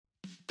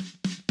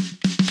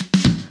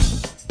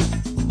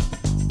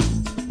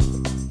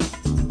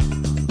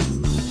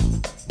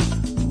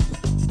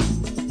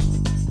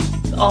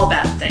all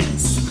bad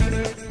things.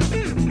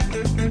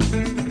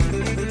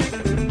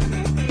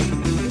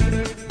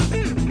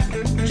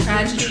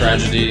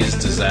 Tragedies,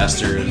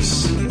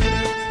 disasters.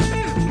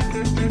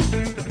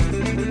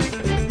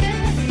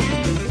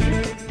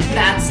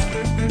 That's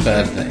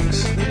Bad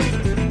things.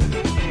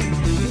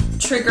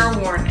 trigger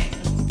warning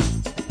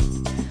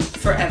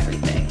for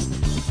everything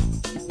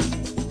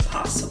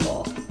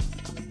possible.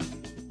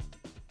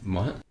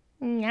 What?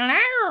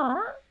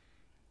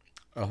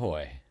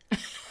 Ahoy.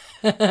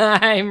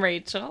 I'm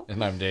Rachel.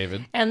 And I'm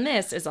David. And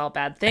this is All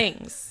Bad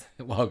Things.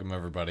 Welcome,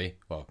 everybody.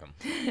 Welcome.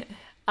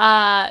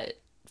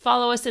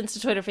 Follow us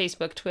Insta, Twitter,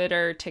 Facebook,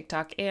 Twitter,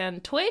 TikTok,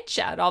 and Twitch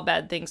at All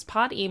Bad Things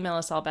Pod. Email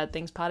us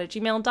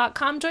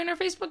allbadthingspod@gmail.com. Join our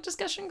Facebook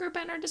discussion group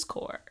and our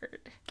Discord.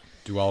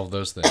 Do all of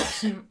those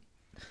things.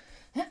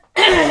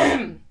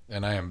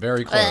 And I am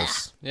very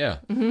close. Yeah.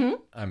 Mm-hmm.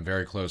 I'm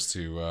very close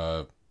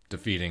to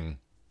defeating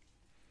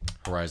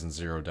Horizon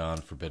Zero Dawn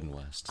Forbidden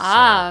West.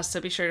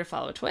 So be sure to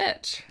follow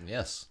Twitch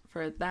Yes.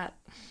 for that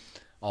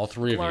All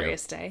three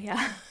glorious day.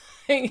 Yeah.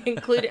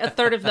 Including a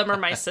third of them are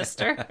my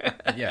sister.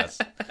 of you. Yes.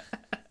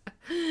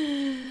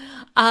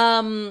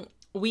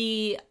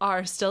 We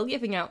are still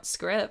giving out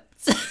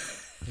scripts.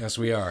 Yes,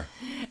 we are.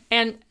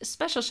 And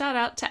special shout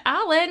out to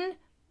Alan,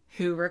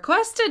 who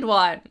requested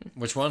one.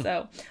 Which one?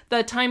 So,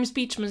 the Times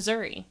Beach,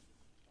 Missouri.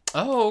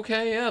 Oh,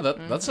 okay. Yeah,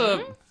 that's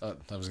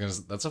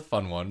that's a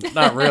fun one.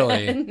 Not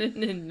really.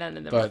 None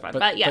of them are fun,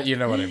 but yeah. But you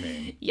know what I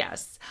mean.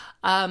 Yes.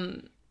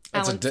 Alan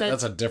said,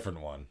 That's a different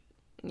one.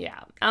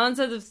 yeah. Alan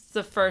said this is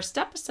the first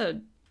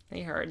episode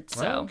he heard.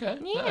 So, Oh, okay.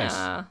 yeah.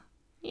 Nice.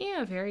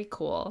 Yeah, very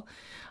cool.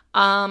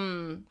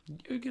 You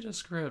get a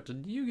script,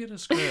 and you get a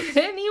script.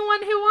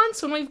 Anyone who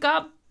wants one, we've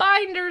got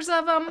binders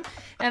of them.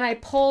 And I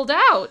pulled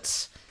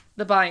out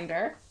the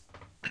binder,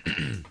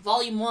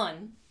 volume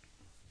 1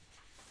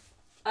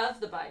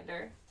 of the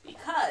binder,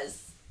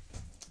 because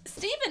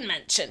Stephen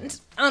mentioned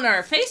on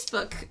our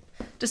Facebook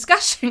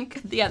discussion.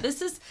 Yeah,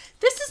 this is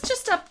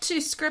just up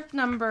to script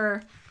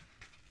number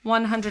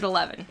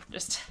 111.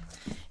 Just,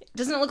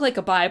 doesn't it look like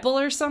a Bible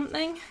or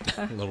something?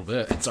 A little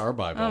bit. It's our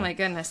Bible. Oh my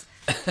goodness.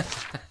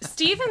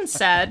 Stephen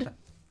said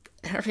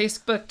in our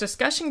Facebook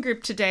discussion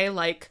group today,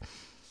 like,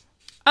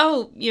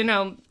 oh,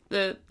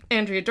 the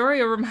Andrea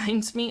Doria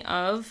reminds me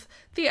of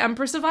the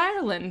Empress of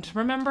Ireland.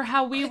 Remember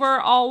how we were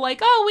all like,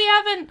 oh, we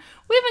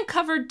haven't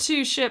covered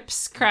 2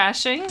 ships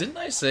crashing? Didn't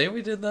I say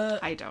we did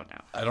that? I don't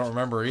know. I don't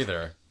remember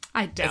either.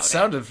 I doubt It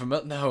sounded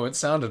familiar. No, it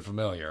sounded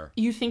familiar.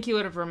 You think you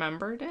would have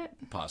remembered it?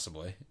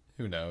 Possibly.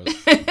 Who knows?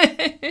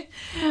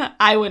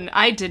 I wouldn't.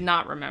 I did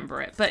not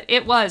remember it, but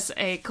it was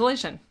a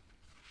collision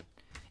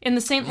in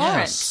the St.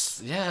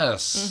 Lawrence.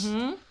 Yes.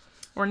 Mm-hmm.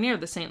 Or near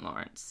the St.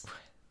 Lawrence.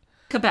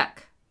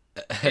 Quebec.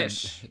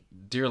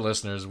 Dear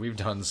listeners, we've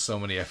done so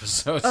many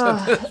episodes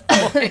at this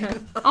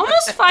point.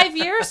 Almost 5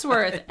 years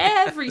worth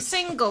every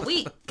single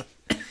week.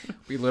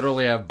 We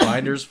literally have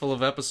binders full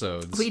of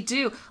episodes. We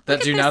do.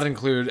 That do not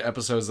include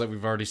episodes that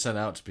we've already sent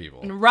out to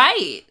people.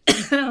 Right.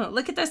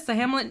 Look at this. The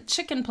Hamlet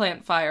chicken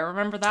plant fire.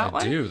 Remember that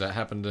one? I do. That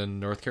happened in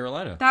North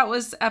Carolina. That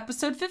was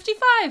episode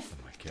 55. Oh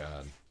my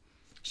god.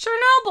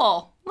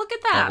 Chernobyl. Look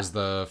at that. That was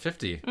the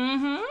 50.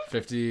 Mm-hmm.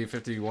 50,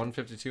 51,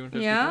 52, and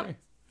 53. Yeah.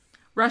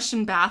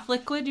 Russian bath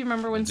liquid. You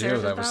remember when Sarah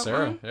did that was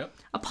Sarah. one? Yep.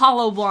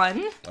 Apollo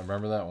 1. I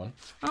remember that one.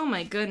 Oh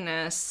my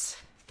goodness.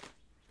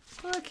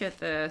 Look at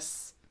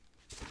this.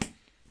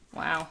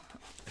 Wow.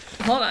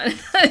 Hold on.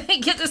 Let me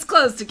get this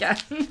closed again.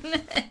 There's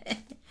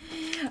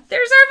our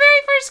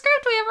very first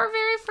script. We have our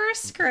very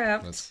first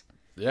script.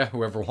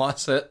 Whoever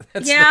wants it.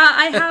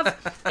 I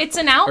have. It's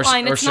an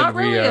outline. or it's not should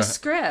we, really a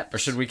script. Or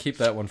should we keep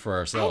that one for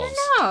ourselves? I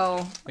don't know.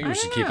 I think we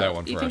should keep that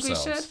one for ourselves. You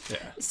think we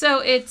should? Yeah. So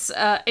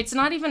it's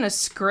not even a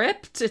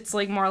script. It's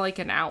like more like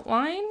an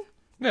outline.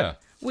 Yeah.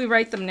 We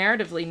write them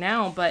narratively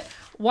now, but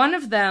one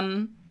of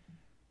them,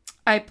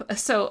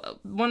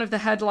 one of the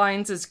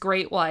headlines is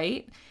Great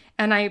White,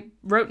 and I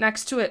wrote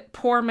next to it,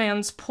 Poor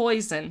Man's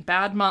Poison,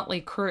 Bad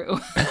Motley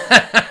Crue.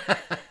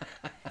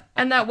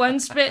 And that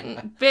Once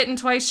Bitten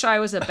Twice Shy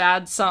was a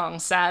bad song,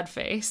 Sad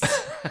Face.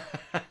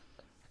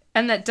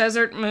 And that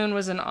Desert Moon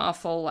was an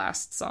awful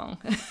last song.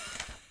 And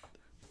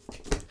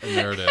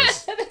there it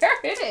is. There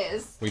it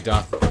is.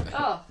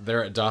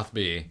 There it doth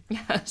be.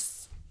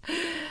 Yes.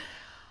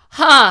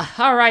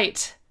 All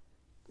right.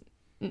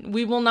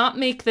 We will not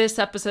make this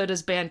episode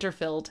as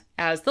banter-filled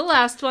as the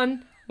last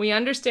one. We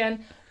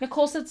understand.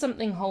 Nicole said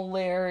something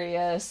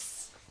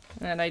hilarious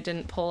that I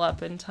didn't pull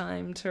up in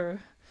time to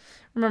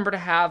remember to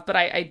have, but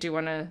I do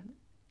want to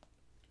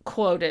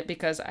quote it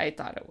because I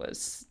thought it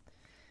was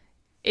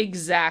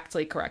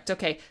exactly correct.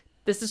 Okay,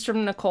 this is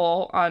from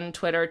Nicole on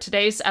Twitter.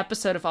 Today's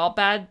episode of All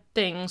Bad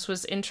Things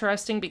was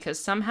interesting because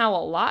somehow a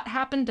lot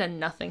happened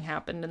and nothing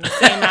happened in the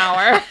same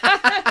hour.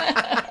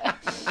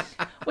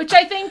 Which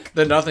I think...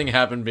 The nothing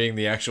happened being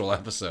the actual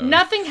episode.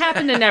 Nothing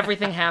happened and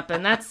everything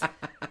happened.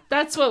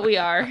 That's what we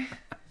are.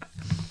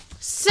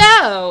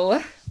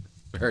 So...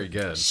 Very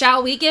good.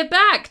 Shall we get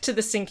back to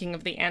the sinking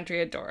of the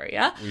Andrea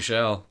Doria? We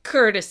shall.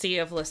 Courtesy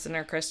of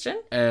listener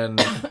Christian.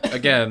 And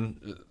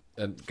again,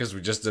 and because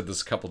we just did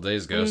this a couple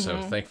days ago,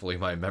 so thankfully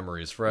my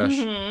memory is fresh.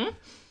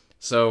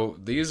 So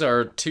these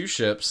are 2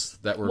 ships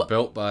that were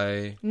built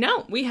by...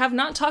 No, we have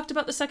not talked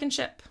about the second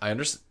ship. I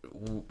understand.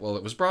 Well,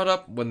 it was brought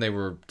up when they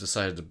were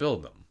decided to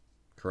build them,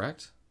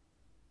 correct?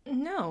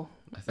 No.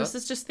 This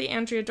is just the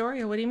Andrea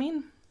Doria. What do you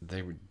mean?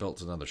 They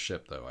built another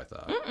ship, though, I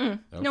thought. Okay.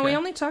 No, we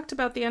only talked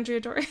about the Andrea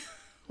Doria.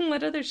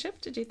 What other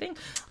ship did you think?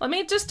 Let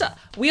me just...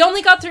 we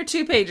only got through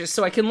 2 pages,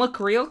 so I can look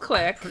real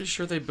quick. Pretty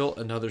sure they built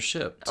another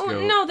ship to Oh,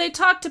 go... no, they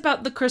talked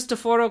about the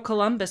Cristoforo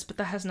Columbus, but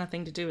that has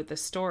nothing to do with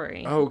this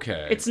story.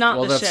 Okay. It's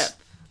not the ship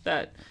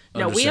that...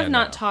 No, we have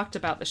not talked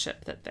about the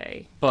ship that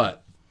they...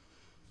 But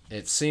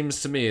it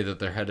seems to me that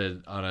they're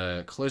headed on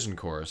a collision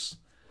course.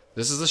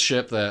 This is a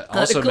ship that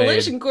also a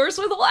collision course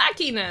with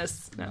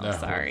wackiness. No,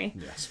 sorry.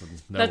 Yes,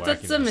 with no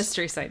That's a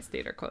Mystery Science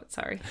Theater quote,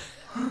 sorry.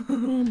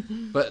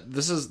 But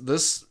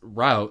this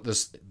route,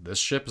 this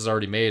ship has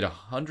already made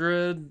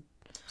 100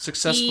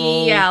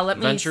 successful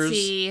ventures. Me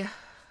see.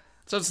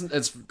 So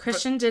it's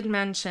Christian did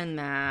mention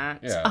that.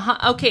 Yeah.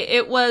 Okay,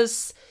 it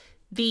was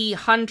the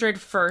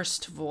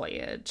 101st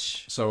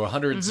voyage. So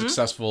 100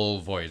 successful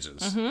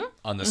voyages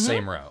on the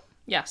same route.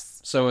 Yes.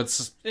 So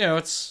it's,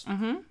 it's...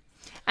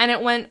 And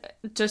it went,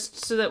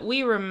 just so that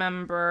we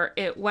remember,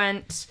 it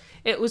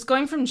was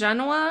going from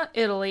Genoa,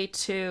 Italy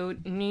to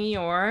New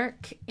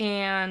York,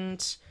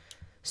 and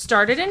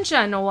started in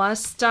Genoa,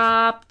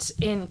 stopped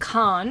in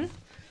Cannes,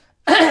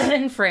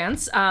 in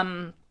France.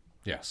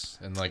 Yes,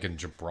 and like in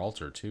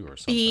Gibraltar too, or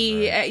something.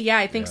 Yeah, right? yeah,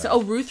 I think so.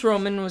 Oh, Ruth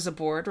Roman was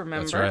aboard,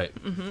 remember? That's right.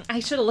 I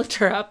should have looked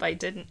her up. I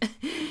didn't.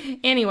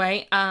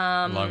 Anyway.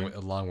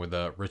 Along with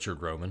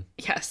Richard Roman.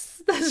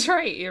 Yes, that's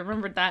right. You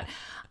remembered that.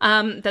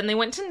 Then they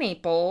went to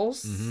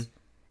Naples,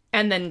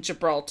 and then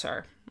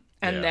Gibraltar,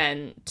 and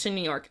then to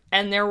New York.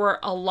 And there were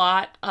a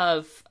lot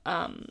of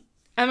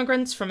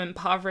immigrants from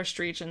impoverished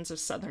regions of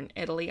southern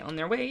Italy on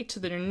their way to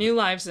their new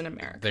lives in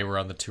America. They were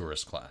on the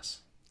tourist class.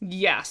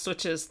 Yes,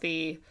 which is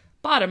the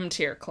bottom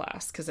tier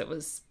class, because it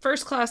was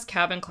first class,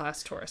 cabin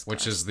class, tourist class.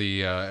 Which is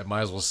the, it might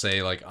as well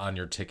say, like, on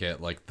your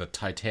ticket, like, the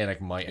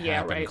Titanic might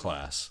happen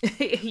class.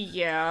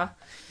 Yeah.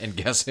 And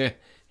guess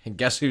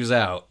who's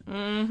out?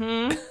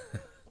 And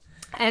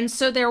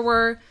so there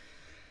were...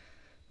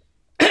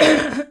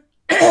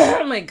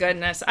 Oh my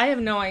goodness, I have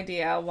no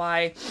idea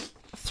why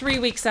 3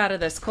 weeks out of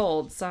this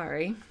cold,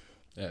 sorry.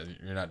 Yeah,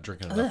 you're not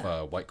drinking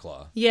enough White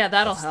Claw. Yeah,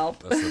 that'll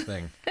help. That's the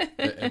thing.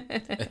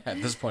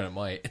 At this point, it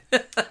might.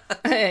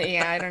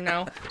 Yeah, I don't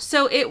know.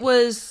 So it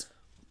was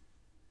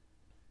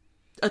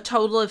a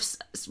total of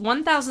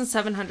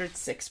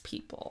 1,706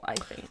 people, I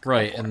think.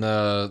 Right, and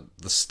the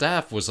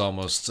staff was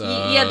almost 2 to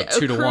 1. A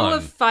crew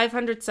of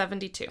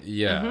 572.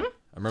 Yeah, I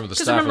remember the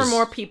staff. Because I remember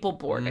more people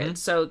boarded,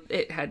 so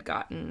it had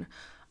gotten.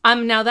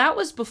 Now that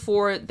was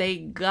before they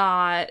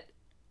got.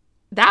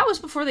 That was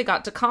before they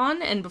got to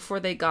Cannes and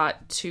before they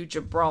got to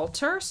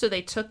Gibraltar. So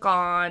they took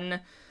on,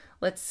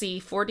 let's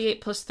see,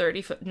 48 plus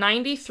 30,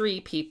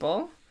 93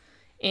 people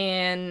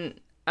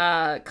in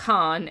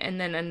Cannes, and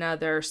then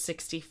another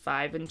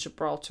 65 in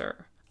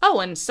Gibraltar. Oh,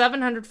 and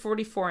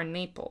 744 in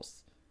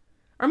Naples.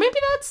 Or maybe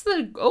that's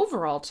the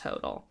overall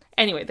total.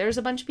 Anyway, there's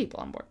a bunch of people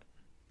on board.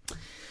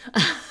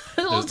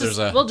 We'll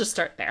just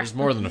start there. There's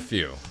more than a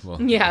few.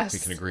 Well, yes. We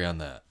can agree on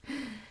that.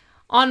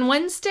 On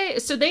Wednesday,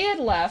 so they had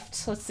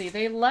left, let's see,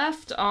 they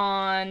left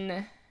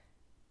on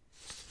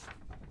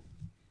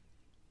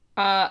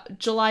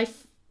July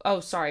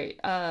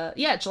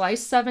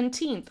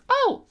 17th.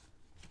 Oh,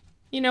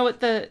 you know what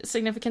the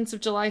significance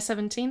of July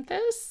 17th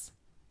is?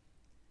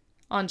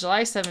 On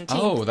July 17th.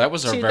 Oh, that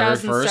was our very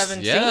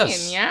first,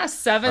 yes. Yeah,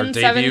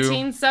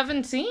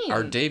 7/17/17.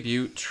 Our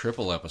debut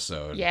triple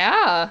episode.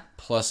 Yeah.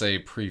 Plus a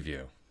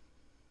preview.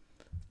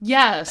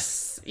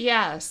 Yes.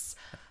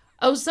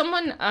 Oh,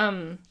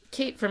 someone,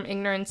 Kate from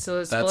Ignorance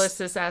is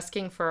Bliss is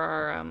asking for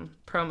our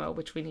promo,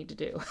 which we need to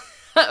do.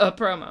 A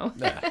promo.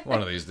 Yeah,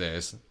 one of these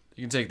days.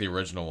 You can take the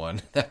original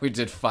one that we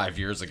did 5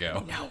 years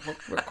ago. No, we'll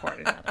record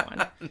another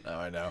one. No,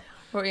 I know.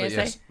 What were you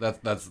going to say?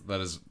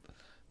 That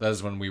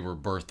is when we were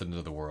birthed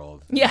into the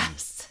world.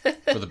 Yes.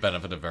 For the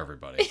benefit of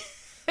everybody.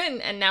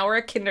 and now we're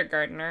a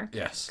kindergartner.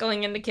 Yes.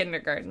 Going into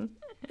kindergarten.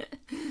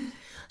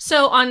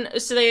 So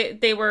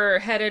they were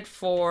headed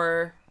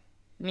for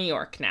New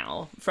York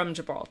now from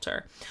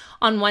Gibraltar.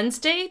 On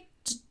Wednesday,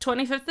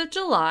 25th of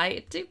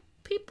July, do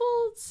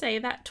people say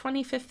that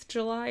 25th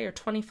July or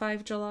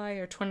 25 July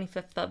or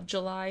 25th of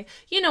July?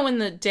 You know, when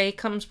the day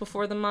comes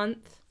before the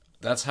month?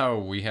 That's how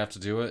we have to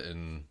do it.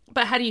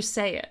 But how do you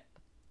say it?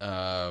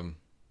 I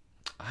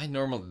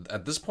normally,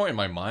 at this point in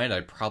my mind,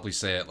 I'd probably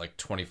say it like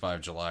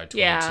 25 July 22.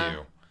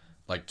 Yeah.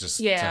 Like just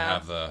to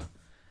have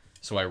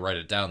so I write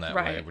it down that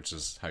way, which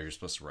is how you're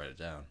supposed to write it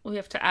down. We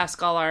have to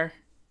ask all our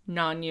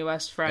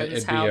non-US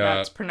friends how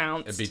that's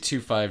pronounced. It'd be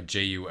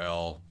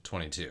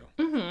 25JUL22.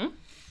 Mm-hmm.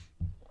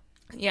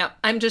 Yeah,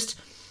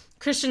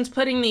 Christian's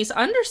putting these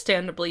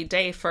understandably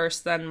day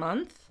first then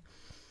month.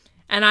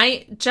 And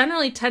I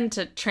generally tend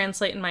to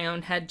translate in my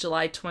own head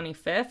July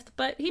 25th,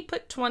 but he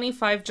put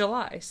 25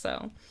 July,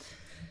 so.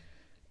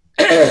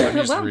 I'm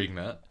used to reading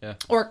that. Yeah.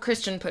 Or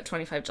Christian put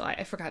 25 July.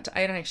 I forgot to.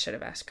 I should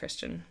have asked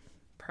Christian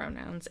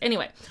pronouns.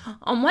 Anyway,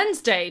 on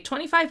Wednesday,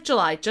 25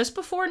 July, just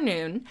before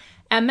noon,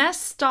 MS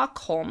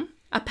Stockholm,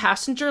 a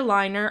passenger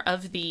liner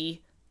of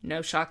the,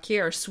 no shock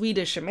here,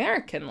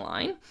 Swedish-American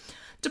line,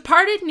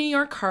 departed New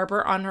York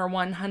Harbor on her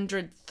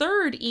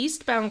 103rd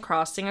eastbound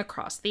crossing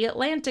across the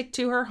Atlantic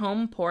to her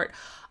home port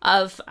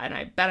of, and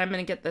I bet I'm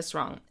going to get this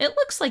wrong, it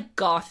looks like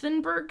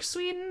Gothenburg,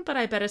 Sweden, but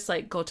I bet it's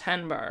like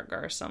Gothenburg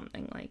or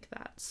something like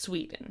that,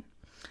 Sweden.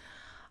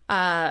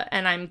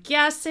 And I'm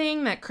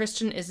guessing that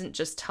Christian isn't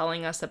just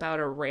telling us about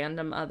a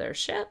random other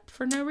ship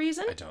for no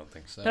reason. I don't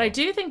think so. But I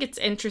do think it's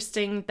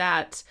interesting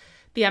that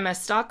the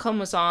MS Stockholm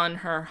was on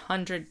her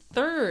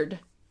 103rd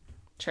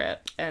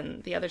trip,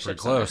 and the other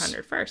ship's on the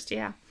 101st,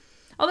 yeah.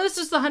 Although this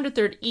is the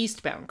 103rd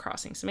eastbound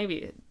crossing, so maybe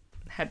it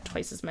had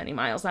twice as many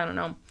miles, I don't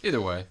know. Either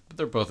way, but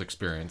they're both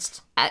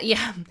experienced.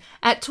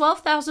 At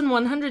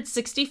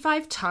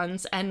 12,165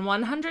 tons and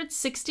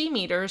 160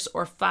 meters,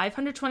 or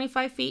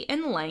 525 feet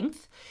in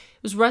length,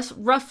 it was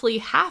roughly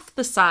half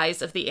the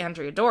size of the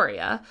Andrea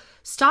Doria.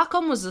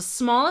 Stockholm was the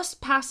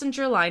smallest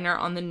passenger liner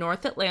on the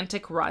North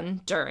Atlantic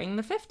run during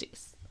the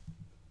 50s.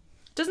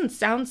 Doesn't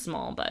sound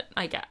small, but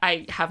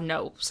I have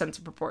no sense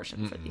of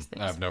proportion for these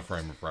things. I have no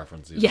frame of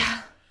reference either.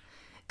 Yeah.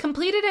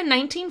 Completed in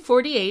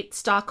 1948,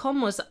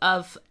 Stockholm was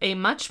of a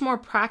much more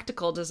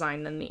practical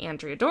design than the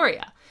Andrea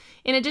Doria.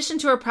 In addition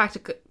to her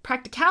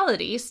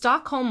practicality,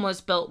 Stockholm was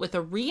built with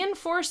a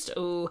reinforced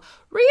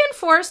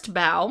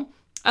bow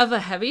of a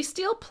heavy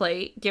steel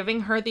plate,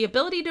 giving her the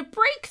ability to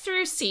break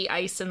through sea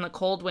ice in the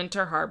cold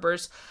winter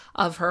harbors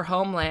of her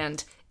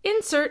homeland.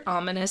 Insert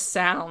ominous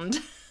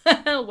sound.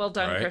 Well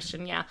done, right.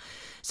 Christian, yeah.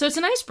 So it's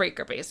an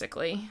icebreaker,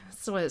 basically.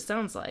 That's what it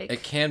sounds like.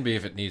 It can be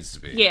if it needs to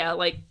be. Yeah,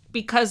 like,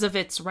 because of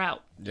its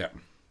route. Yeah.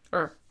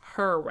 Or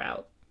her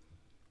route.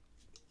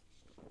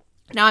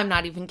 Now I'm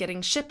not even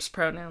getting ship's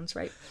pronouns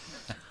right.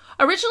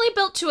 Originally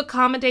built to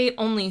accommodate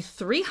only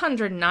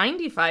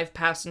 395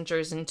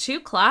 passengers in 2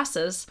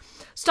 classes,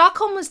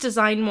 Stockholm was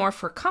designed more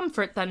for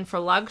comfort than for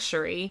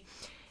luxury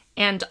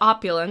and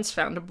opulence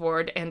found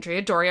aboard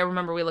Andrea Doria.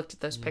 Remember, we looked at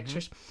those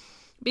pictures.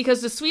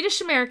 Because the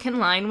Swedish-American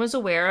line was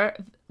aware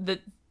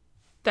that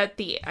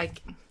the... I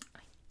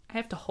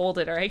have to hold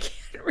it or I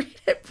can't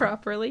read it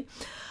properly.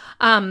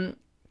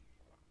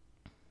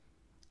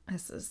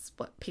 This is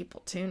what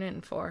people tune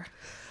in for.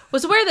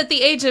 Was aware that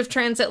the age of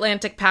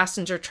transatlantic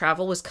passenger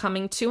travel was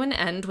coming to an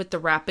end with the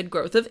rapid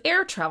growth of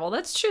air travel.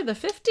 That's true. The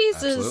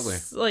 50s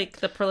is like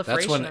the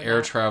proliferation. That's when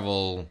air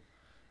travel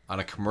on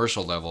a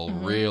commercial level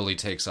really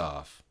takes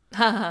off.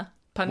 Pun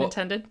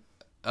intended.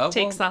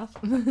 Takes off.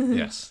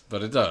 Yes,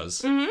 but it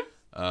does.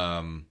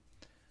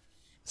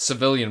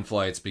 Civilian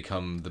flights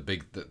become the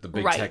big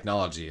right.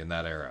 technology in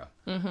that era.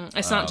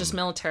 It's not just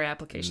military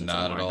applications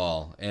not anymore. At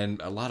all.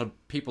 And a lot of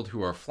people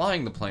who are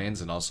flying the planes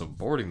and also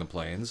boarding the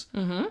planes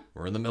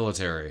were in the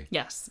military.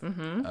 Yes.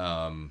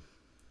 But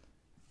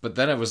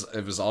then it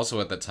was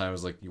also at that time, it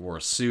was like you wore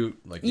a suit.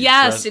 Like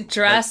it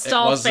dressed like,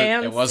 all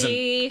fancy. It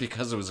wasn't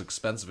because it was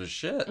expensive as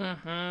shit.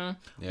 You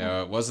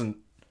know, it wasn't.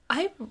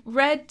 I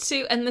read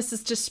too, and this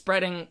is just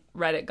spreading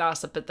Reddit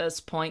gossip at this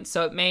point,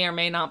 so it may or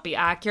may not be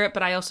accurate,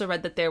 but I also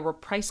read that they were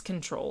price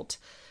controlled.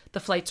 The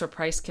flights were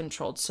price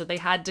controlled, so they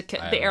had to.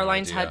 The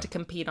airlines had to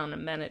compete on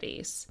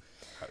amenities,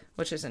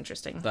 which is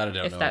interesting. That I don't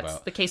know if that's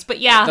about. the case, but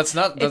yeah,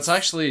 that's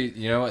actually,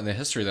 you know, in the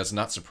history that's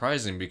not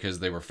surprising because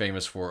they were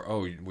famous for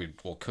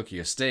we'll cook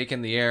you a steak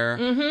in the air,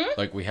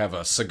 like we have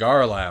a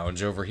cigar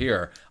lounge over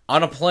here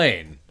on a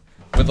plane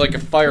with like a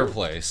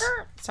fireplace.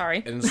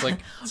 Sorry, and it's like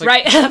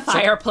right, a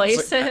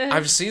fireplace.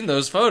 I've seen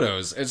those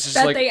photos. It's just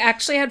that like they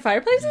actually had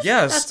fireplaces.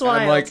 Yes, that's why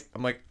I'm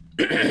like.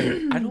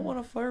 I don't want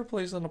a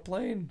fireplace on a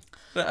plane.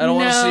 I don't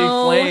want to see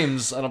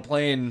flames on a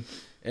plane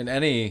in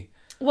any...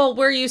 Well,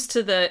 we're used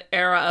to the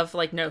era of,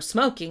 like, no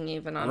smoking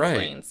even on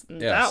planes.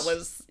 Yes. That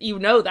was,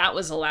 that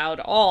was allowed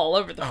all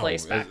over the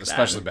place back then.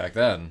 Especially back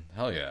then.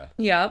 Hell yeah.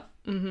 Yep.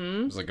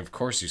 It was like, of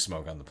course you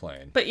smoke on the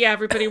plane. But yeah,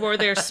 everybody wore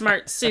their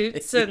smart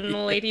suits and the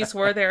ladies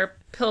wore their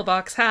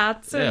pillbox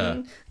hats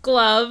and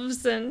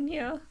gloves and,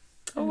 yeah.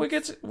 Oh,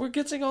 we're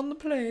getting on the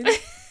plane.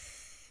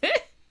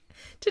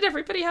 Did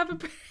everybody have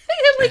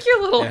like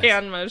your little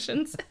hand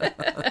motions?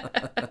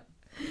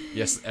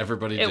 Yes,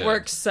 everybody did. It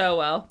worked so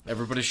well.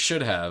 Everybody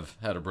should have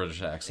had a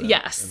British accent.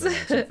 Yes. In the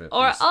 1950s.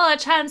 Or a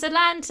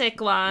transatlantic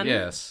one.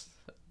 Yes.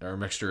 Or a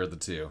mixture of the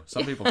two.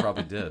 Some people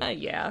probably did.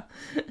 Yeah.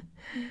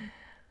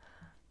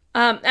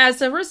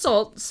 As a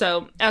result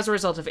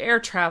of air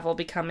travel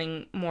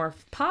becoming more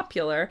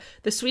popular,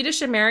 the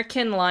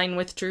Swedish-American line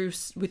withdrew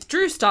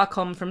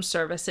Stockholm from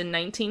service in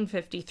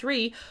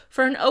 1953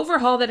 for an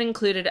overhaul that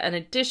included an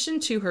addition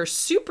to her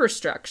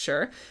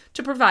superstructure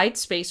to provide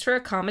space for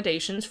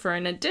accommodations for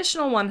an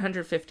additional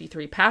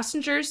 153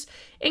 passengers,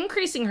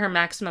 increasing her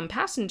maximum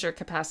passenger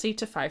capacity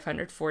to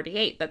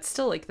 548. That's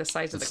still like the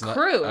size of the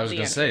crew of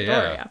the Andrea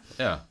Doria.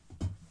 Yeah.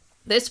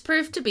 This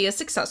proved to be a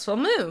successful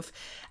move,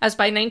 as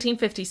by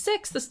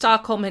 1956, the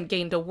Stockholm had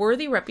gained a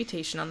worthy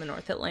reputation on the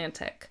North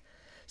Atlantic.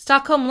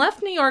 Stockholm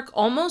left New York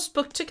almost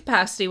booked to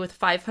capacity with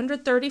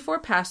 534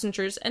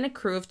 passengers and a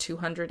crew of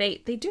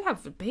 208. They do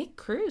have big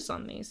crews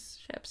on these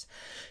ships.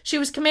 She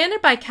was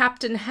commanded by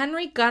Captain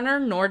Henry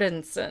Gunnar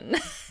Nordenson.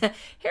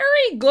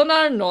 Harry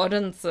Gunnar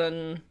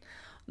Nordenson.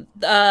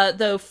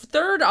 The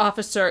third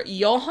officer,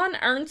 Johan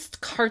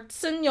Ernst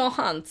Kartsen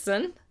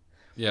Johansson.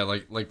 Yeah,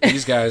 like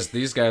these guys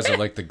are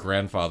like the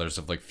grandfathers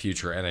of like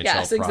future NHL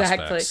Yes, exactly.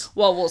 prospects.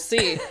 Well, we'll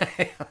see.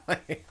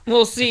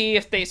 We'll see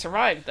if they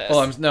survive this. Well,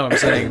 I'm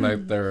saying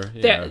like they're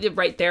Their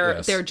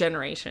yes.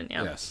 generation,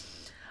 yeah.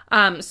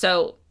 Yes.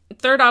 So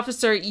third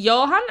officer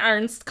Johan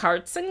Ernst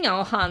Kartsen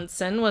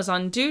Johansson was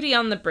on duty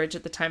on the bridge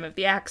at the time of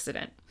the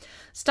accident.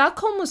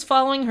 Stockholm was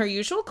following her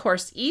usual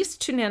course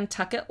east to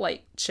Nantucket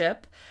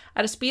Lightship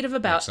at a speed of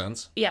about Makes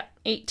sense.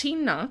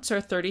 18 knots or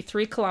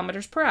 33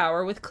 kilometers per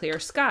hour with clear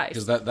skies.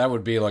 Because that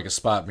would be like a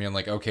spot being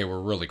like, okay,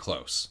 we're really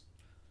close.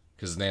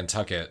 Because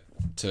Nantucket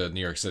to New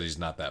York City is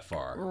not that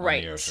far Right.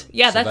 on the ocean.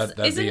 Yeah, So that's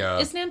that'd be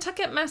is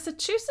Nantucket,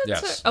 Massachusetts?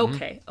 Yes. Or?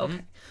 Okay.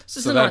 Okay. So,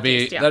 it's so the that'd be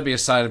Northeast, yeah. that'd be a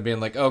sign of being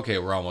like, okay,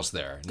 we're almost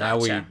there.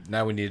 Gotcha.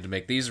 Now we need to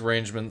make these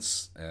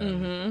arrangements,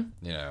 and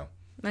you know.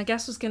 My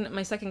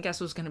second guess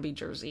was gonna be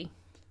Jersey.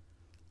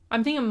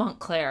 I'm thinking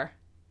Montclair.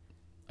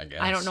 I guess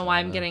I don't know why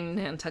I'm getting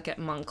Nantucket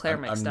and Montclair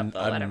mixed up,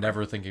 though. I'm Whatever.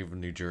 never thinking of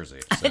New Jersey.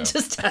 So.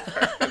 Just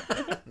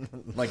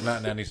Like,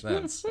 not in any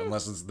sense,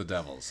 unless it's the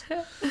Devils,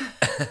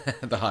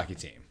 the hockey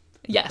team.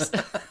 yes.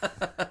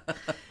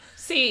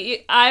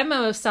 See, I'm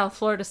a South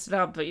Florida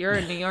snob, but you're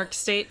a New York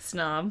State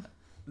snob.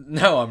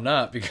 No, I'm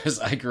not, because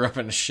I grew up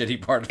in a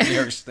shitty part of New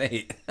York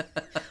State.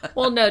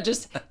 Well, no,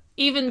 just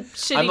even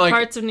shitty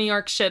parts of New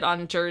York shit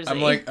on Jersey.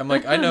 I'm like,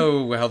 I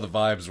know how the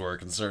vibes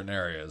work in certain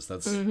areas.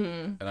 That's,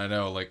 and I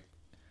know, like,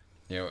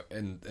 you know,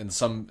 in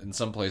some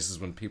places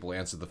when people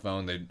answer the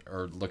phone,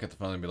 or look at the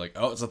phone and be like,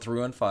 oh, it's a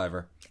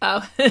 315er.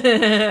 Oh,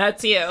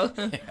 that's you.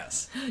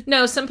 Yes.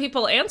 No, some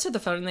people answer the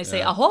phone and they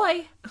say,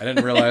 ahoy. I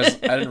didn't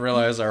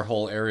realize our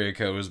whole area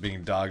code was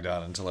being dogged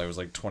on until I was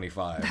like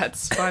 25.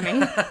 That's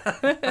funny.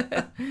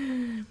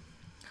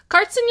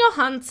 Kartsen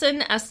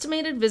Johansson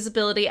estimated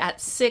visibility at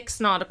 6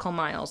 nautical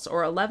miles,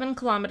 or 11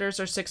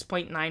 kilometers, or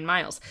 6.9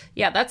 miles.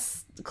 Yeah,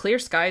 that's clear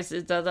skies.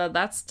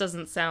 That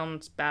doesn't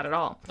sound bad at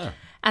all. Oh.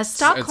 As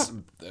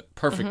Stockholm... It's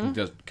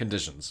perfect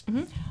conditions.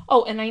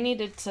 Oh, and I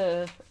needed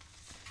to...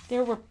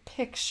 There were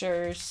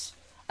pictures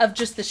of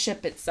just the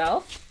ship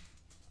itself.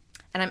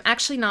 And I'm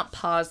actually not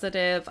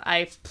positive.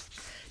 I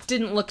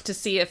didn't look to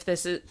see if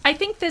this is... I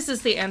think this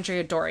is the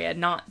Andrea Doria,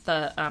 not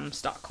the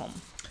Stockholm.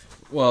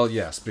 Well,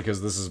 yes,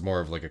 because this is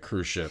more of like a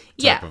cruise ship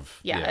type of...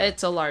 Yeah,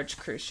 it's a large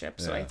cruise ship.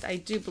 So Yeah. I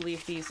do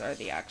believe these are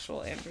the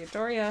actual Andrea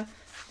Doria.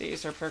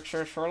 These are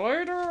pictures for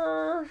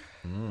later.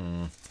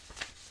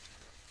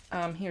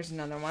 Here's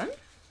another one.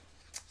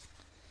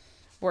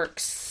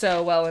 Works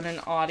so well in an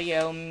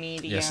audio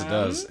medium. Yes, it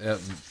does.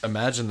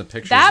 Imagine the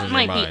pictures That in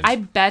might your mind. be. I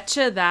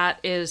betcha that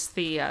is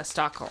the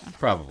Stockholm.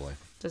 Probably.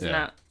 Doesn't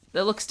Yeah.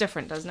 that looks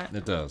different, doesn't it?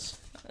 It does.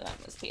 That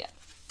must be it.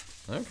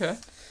 Okay.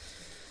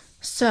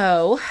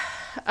 So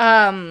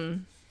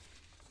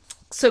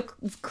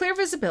clear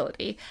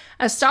visibility.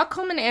 As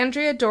Stockholm and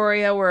Andrea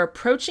Doria were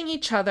approaching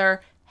each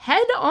other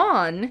head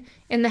on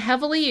in the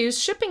heavily used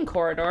shipping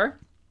corridor,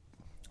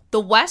 the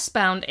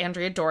westbound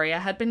Andrea Doria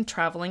had been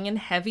traveling in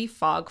heavy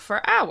fog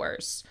for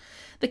hours.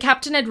 The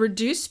captain had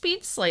reduced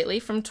speed slightly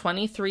from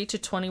 23 to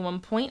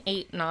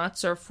 21.8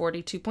 knots, or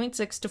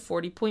 42.6 to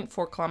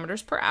 40.4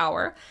 kilometers per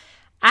hour,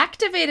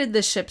 activated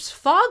the ship's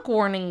fog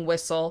warning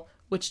whistle,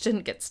 which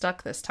didn't get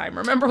stuck this time.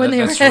 Remember when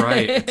That's they were...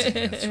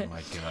 right. Oh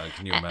my God,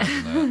 can you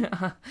imagine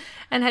that?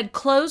 and had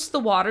closed the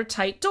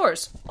watertight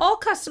doors. All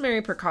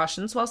customary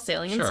precautions while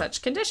sailing in Sure.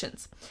 such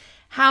conditions.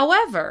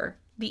 However,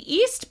 the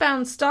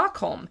eastbound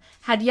Stockholm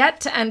had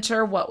yet to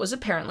enter what was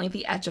apparently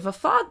the edge of a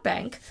fog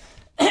bank,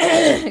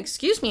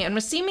 excuse me, and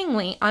was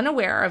seemingly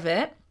unaware of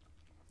it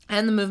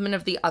and the movement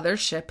of the other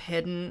ship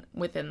hidden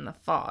within the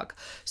fog.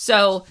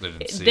 So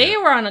they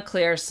were on a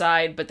clear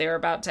side, but they were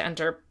about to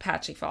enter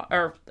patchy fog,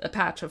 or a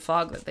patch of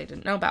fog that they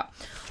didn't know about.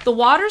 The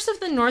waters of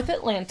the North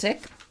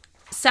Atlantic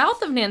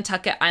south of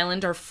Nantucket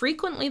Island are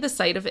frequently the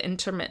site of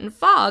intermittent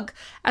fog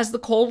as the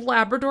cold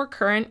Labrador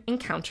Current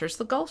encounters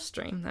the Gulf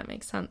Stream. That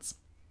makes sense.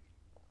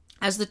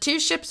 As the two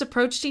ships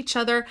approached each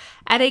other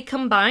at a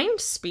combined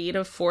speed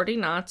of 40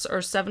 knots,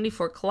 or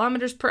 74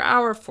 kilometers per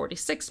hour,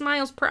 46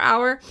 miles per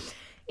hour,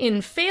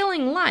 in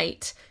failing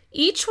light,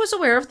 each was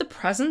aware of the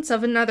presence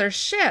of another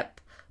ship,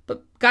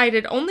 but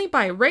guided only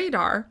by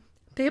radar,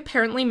 they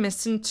apparently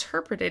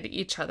misinterpreted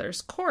each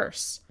other's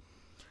course.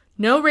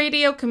 No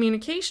radio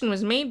communication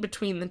was made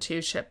between the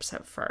two ships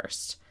at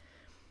first.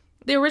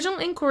 The original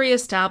inquiry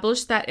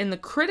established that in the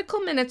critical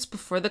minutes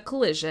before the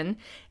collision,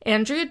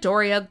 Andrea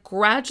Doria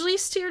gradually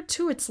steered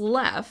to its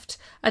left,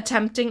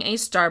 attempting a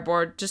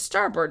starboard to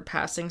starboard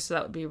passing, so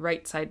that would be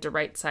right side to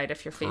right side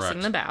if you're facing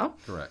the bow.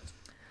 Correct.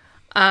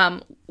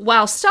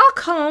 While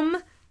Stockholm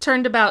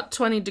turned about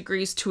 20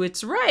 degrees to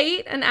its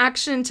right, an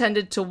action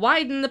intended to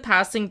widen the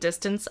passing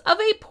distance of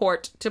a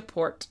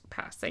port-to-port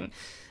passing.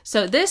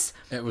 So this...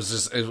 It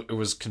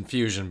was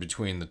confusion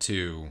between the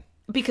two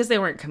because they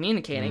weren't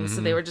communicating,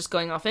 so they were just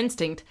going off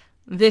instinct.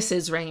 This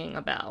is ringing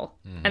a bell.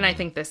 And I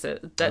think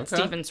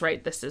Stephen's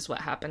right. This is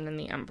what happened in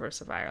the Empress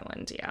of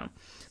Ireland. Yeah.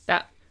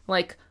 That,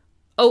 like,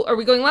 oh, are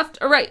we going left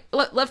or right?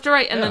 Left or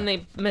right? And then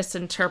they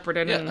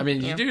misinterpreted it. Yeah, I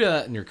mean, you do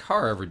that in your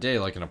car every day,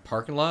 like in a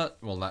parking lot.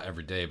 Well, not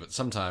every day, but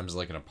sometimes,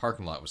 like in a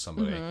parking lot with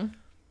somebody.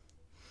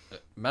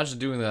 Imagine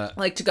doing that.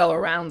 Like to go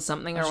around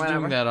something or whatever.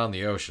 Doing that on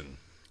the ocean.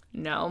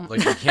 No.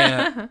 Like,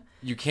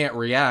 you can't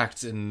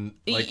react and,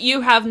 like...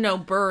 You have no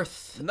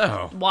berth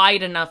No.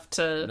 wide enough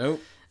to...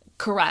 Nope.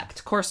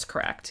 Course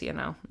correct, you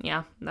know.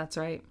 Yeah, that's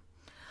right.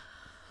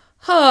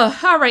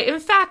 All right. In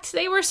fact,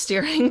 they were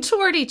steering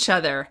toward each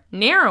other,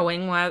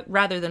 narrowing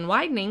rather than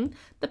widening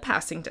the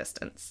passing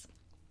distance.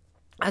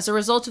 As a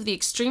result of the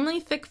extremely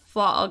thick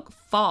fog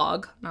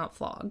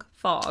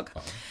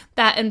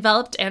that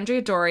enveloped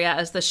Andrea Doria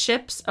as the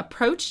ships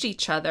approached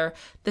each other,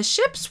 the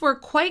ships were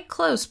quite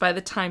close by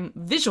the time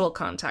visual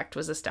contact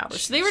was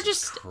established. They were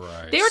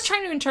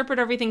trying to interpret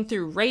everything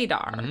through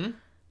radar. Mm-hmm.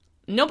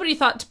 Nobody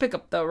thought to pick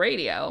up the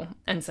radio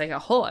and say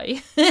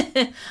ahoy,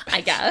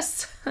 I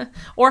guess.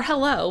 Or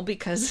hello,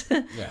 because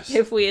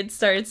if we had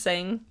started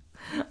saying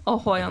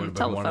ahoy on the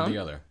telephone. One or the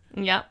other.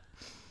 Yep.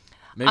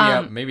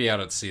 Maybe out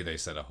at sea they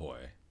said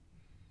ahoy.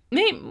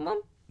 Maybe,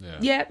 well,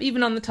 yeah,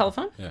 even on the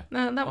telephone. Yeah.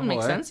 That would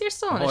make sense. You're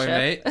still on ahoy,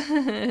 a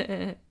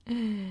ship.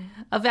 Mate.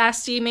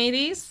 Avasti,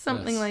 mateys,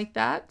 something like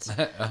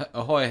that.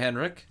 Ahoy,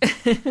 Henrik.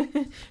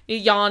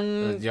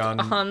 Jan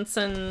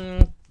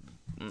Hansen...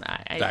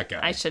 that guy.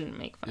 I shouldn't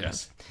make fun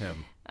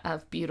him.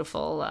 Of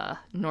beautiful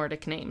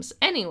Nordic names.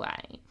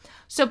 Anyway,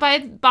 so by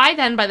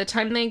the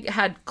time they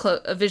had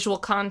a visual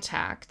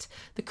contact,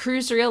 the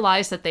crews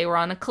realized that they were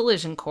on a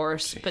collision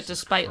course, but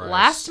despite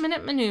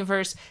last-minute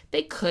maneuvers,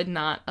 they could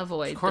not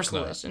avoid the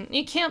collision. Not.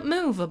 You can't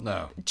move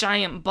a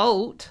giant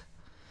boat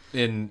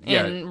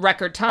in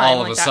record time.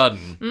 All of a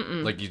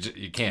sudden. Like,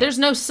 you can't. There's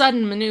no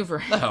sudden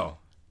maneuvering. No.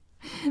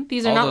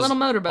 These are not little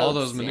motorboats. All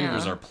those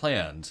maneuvers are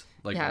planned.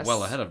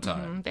 Well ahead of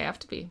time. Mm-hmm, they have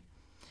to be.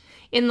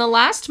 In the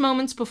last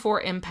moments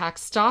before impact,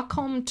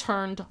 Stockholm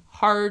turned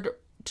hard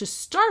to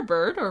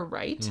starboard, or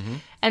right,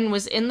 and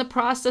was in the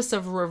process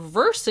of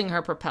reversing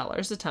her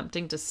propellers,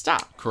 attempting to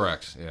stop.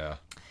 Correct, yeah.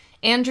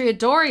 Andrea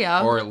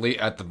Doria...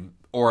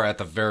 Or at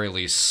the very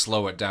least,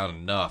 slow it down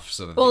enough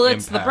so that the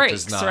impact the brakes,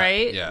 is not...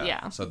 right?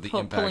 Yeah, so the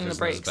impact pulling isn't the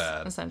brakes, as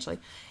bad. Essentially.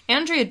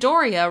 Andrea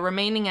Doria,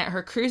 remaining at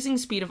her cruising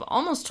speed of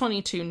almost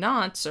 22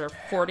 knots, or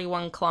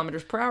 41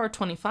 kilometers per hour,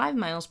 25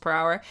 miles per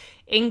hour,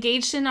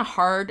 engaged in a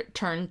hard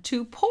turn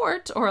to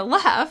port, or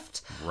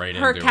left.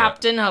 Her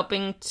captain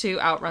hoping to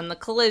outrun the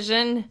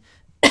collision...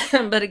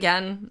 but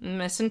again,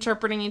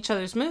 misinterpreting each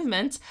other's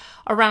movements,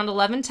 around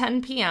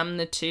 11:10 p.m.,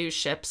 the two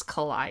ships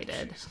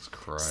collided. Jesus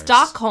Christ.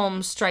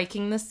 Stockholm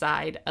striking the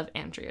side of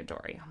Andrea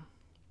Doria.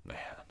 Man.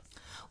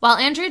 While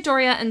Andrea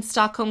Doria and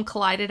Stockholm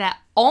collided at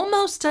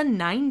almost a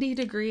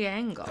 90-degree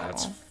angle.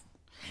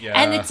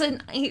 And it's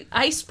an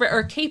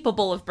icebreaker,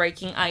 capable of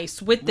breaking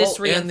ice with this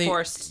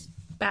reinforced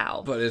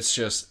bow. But it's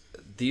just,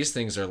 these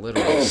things are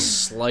literally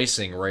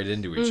slicing right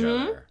into each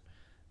other.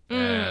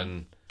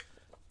 And...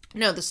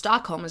 No, the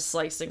Stockholm is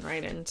slicing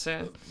right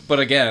into...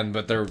 But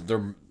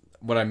they're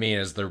what I mean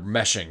is they're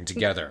meshing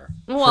together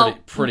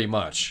pretty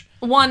much.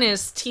 One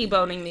is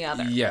T-boning the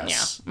other.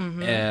 Yes. Yeah.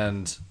 Mm-hmm.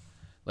 And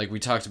like we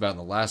talked about in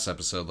the last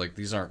episode, like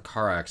these aren't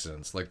car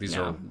accidents. Like these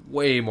are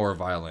way more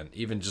violent,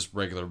 even just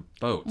regular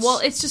boats. Well,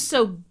 it's just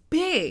so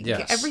big.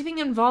 Yes. Everything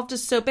involved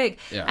is so big.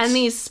 Yes. And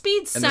these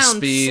speeds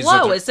sound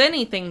slow as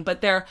anything,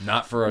 but they're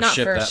not for a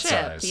ship that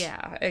size.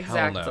 Yeah,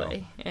 exactly. Hell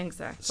no.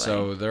 Exactly.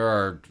 So there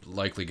are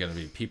likely going to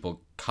be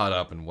people caught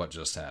up in what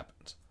just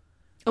happened.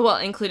 Well,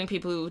 including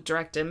people who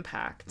direct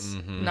impact.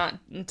 Not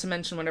to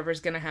mention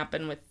whatever's going to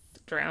happen with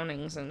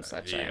drownings and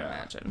such, I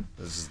imagine.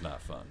 This is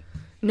not fun.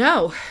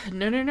 No.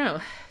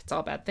 It's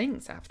all bad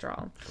things, after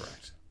all.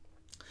 Correct.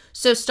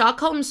 So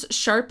Stockholm's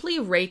sharply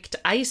raked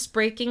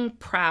ice-breaking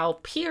prow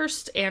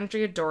pierced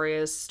Andrea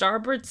Doria's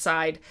starboard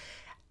side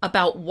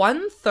about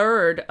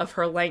 1/3 of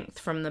her length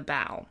from the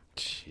bow.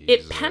 Jesus.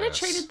 It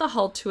penetrated the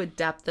hull to a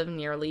depth of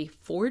nearly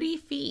 40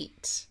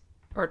 feet,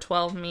 or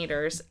 12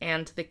 meters,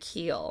 and the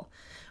keel.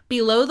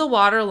 Below the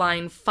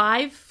waterline,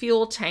 5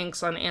 fuel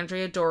tanks on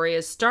Andrea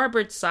Doria's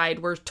starboard side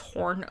were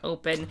torn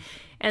open,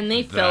 and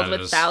they filled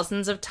with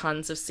thousands of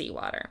tons of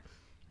seawater.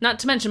 Not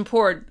to mention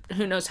poured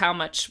who knows how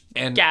much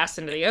gas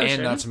into the ocean.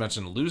 And not to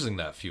mention losing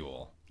that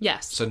fuel.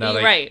 Yes, so now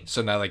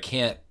they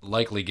can't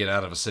likely get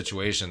out of a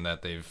situation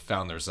that they've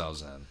found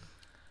themselves in.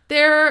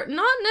 They're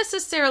not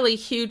necessarily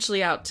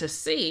hugely out to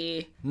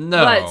sea.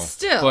 No. But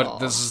still.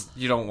 But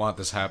you don't want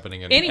this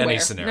happening in any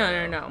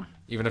scenario. No.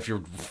 Even if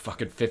you're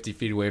fucking 50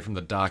 feet away from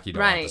the dock, you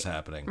don't want this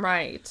happening.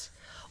 Right.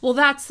 Well,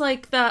 that's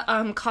like the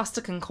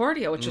Costa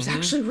Concordia, which is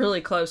actually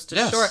really close to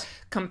shore,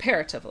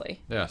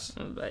 comparatively. Yes.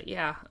 But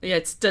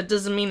it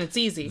doesn't mean it's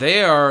easy.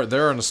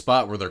 They're in a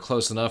spot where they're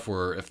close enough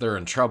where if they're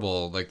in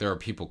trouble, like there are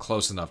people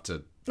close enough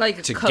to like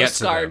a to Coast get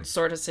to Guard them.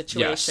 sort of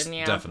situation.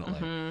 Yes,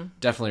 definitely.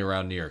 Definitely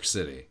around New York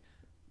City.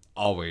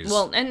 Always.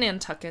 Well, and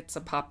Nantucket's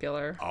a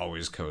popular.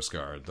 Always Coast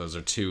Guard. Those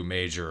are two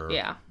major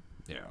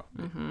you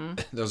know,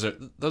 those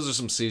are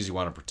some seas you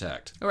want to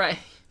protect. Right.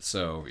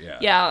 So, yeah.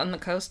 Yeah, on the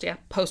coast, yeah.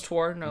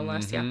 Post-war, no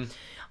less, yeah.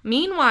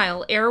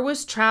 Meanwhile, air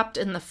was trapped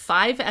in the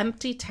 5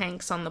 empty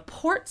tanks on the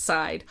port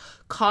side,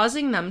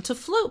 causing them to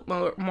float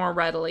more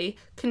readily,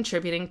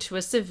 contributing to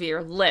a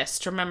severe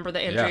list. Remember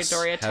that Andrea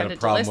Doria had a tended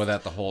to problem list with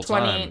that the whole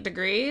 28 time.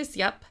 degrees,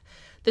 yep.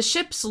 The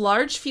ship's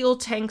large fuel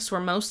tanks were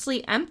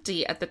mostly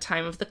empty at the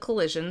time of the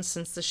collision,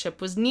 since the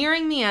ship was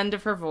nearing the end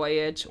of her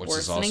voyage, Which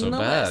is worsening also the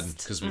bad, list.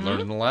 because we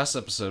learned in the last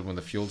episode, when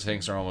the fuel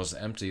tanks are almost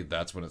empty,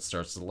 that's when it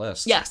starts to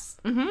list. Yes,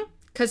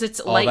 because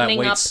it's All lightening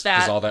that up weight's, that...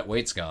 Because all that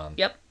weight's gone.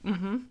 Yep.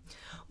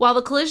 While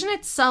the collision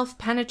itself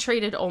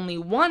penetrated only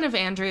one of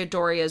Andrea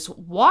Doria's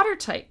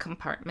watertight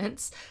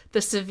compartments,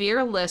 the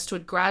severe list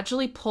would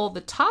gradually pull the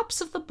tops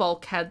of the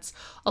bulkheads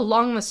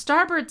along the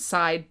starboard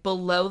side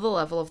below the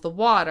level of the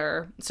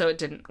water, so it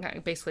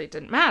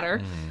didn't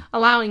matter,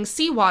 allowing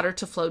seawater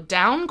to flow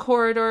down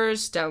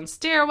corridors, down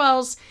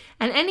stairwells,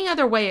 and any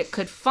other way it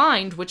could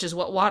find, which is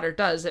what water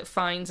does. It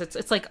finds,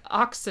 it's like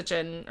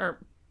oxygen, or...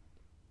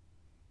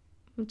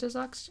 Does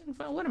oxygen...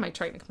 What am I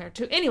trying to compare it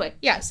to? Anyway,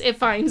 yes, it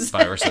finds...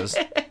 Viruses.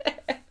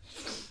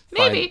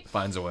 Maybe.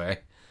 Finds a way.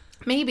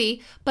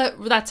 Maybe, but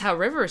that's how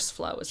rivers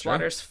flow, is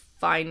water's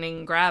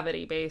finding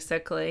gravity,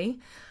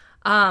 basically.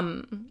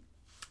 And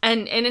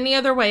in any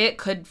other way it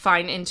could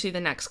find into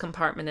the next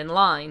compartment in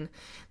line.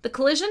 The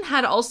collision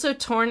had also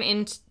torn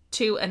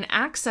into an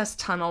access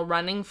tunnel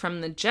running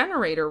from the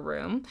generator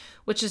room,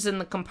 which is in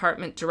the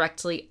compartment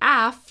directly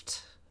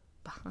aft...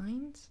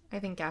 behind? I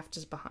think aft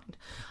is behind.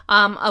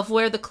 Of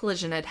where the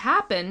collision had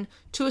happened,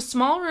 to a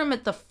small room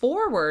at the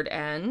forward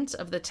end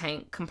of the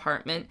tank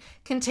compartment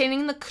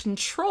containing the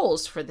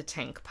controls for the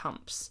tank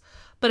pumps.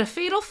 But a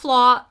fatal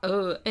flaw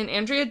in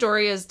Andrea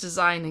Doria's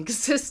design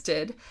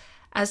existed,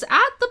 as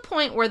at the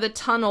point where the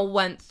tunnel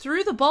went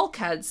through the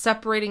bulkhead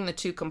separating the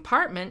 2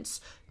 compartments,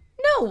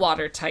 no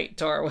watertight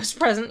door was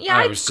present. Yeah,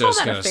 I I'd was call just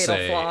that going a to fatal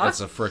say, flaw. it's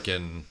a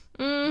frickin'...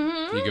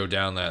 If you go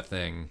down that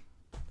thing...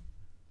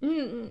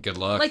 Good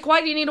luck. Like,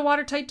 why do you need a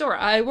watertight door?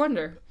 I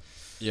wonder.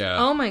 Yeah.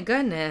 Oh my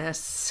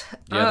goodness.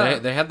 Yeah,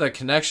 they had the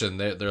connection.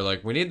 They're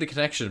like, we need the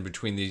connection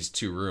between these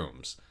 2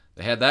 rooms.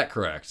 They had that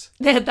correct.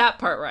 They had that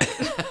part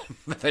right.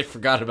 But they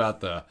forgot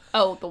about the...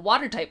 Oh, the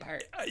watertight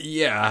part.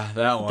 Yeah,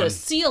 that one. The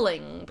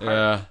sealing part.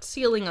 Yeah.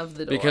 Sealing of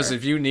the door. Because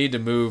if you need to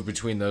move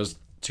between those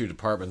 2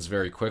 departments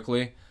very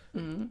quickly,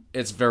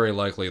 it's very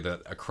likely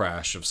that a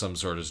crash of some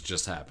sort has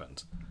just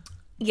happened.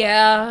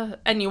 Yeah,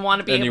 and you want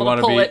to be able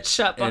to pull it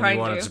shut behind you. And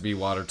you want it to be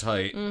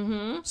watertight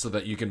so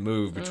that you can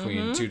move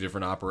between 2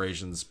 different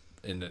operations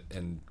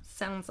in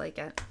Sounds like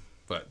it.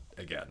 But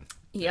again.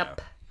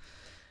 Yep.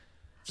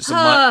 Just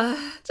a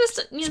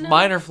Just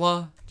minor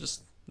flaw.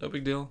 Just no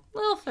big deal.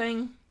 Little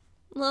thing.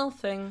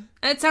 And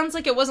it sounds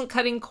like it wasn't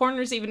cutting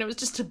corners even. It was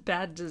just a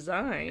bad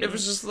design. It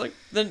was just like,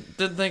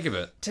 didn't think of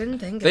it. Didn't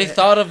think of it. They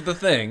thought of the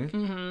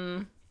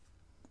thing.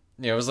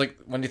 You know, it was like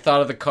when you thought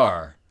of the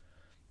car.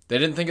 They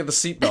didn't think of the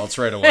seatbelts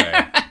right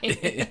away.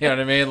 You know what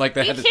I mean? Like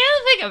they had can't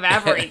think of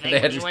everything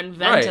when you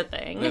invent a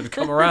thing. They had to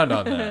come around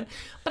on that.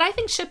 But I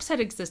think ships had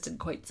existed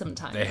quite some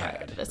time. They prior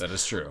had. to this. That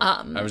is true.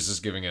 I was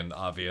just giving an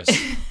obvious...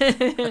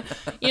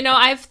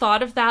 I've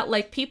thought of that.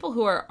 Like, people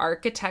who are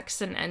architects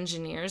and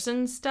engineers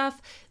and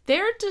stuff,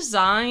 their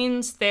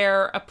designs,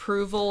 their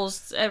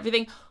approvals,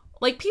 everything...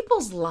 Like,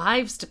 people's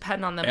lives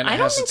depend on them. I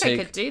don't think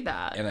I could do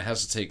that. And it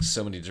has to take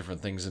so many different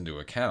things into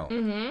account.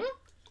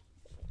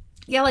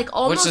 Yeah, like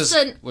almost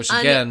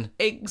again,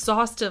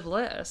 exhaustive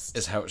list.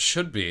 Is how it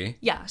should be.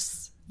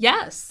 Yes.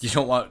 You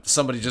don't want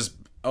somebody just,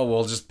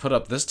 we'll just put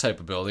up this type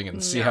of building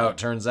and see how it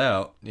turns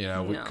out,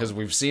 because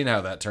we've seen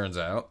how that turns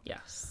out.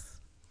 Yes.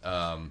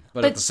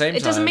 But at the same time...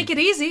 It doesn't make it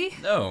easy.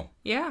 No.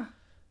 Yeah.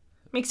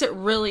 Makes it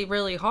really,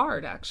 really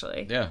hard,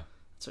 actually. Yeah.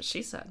 That's what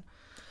she said.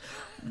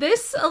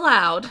 This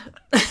allowed...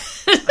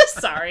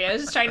 Sorry, I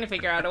was just trying to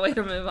figure out a way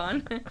to move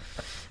on.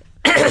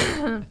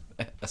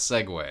 A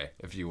segue,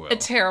 if you will. A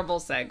terrible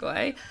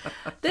segue.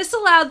 This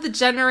allowed the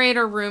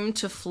generator room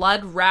to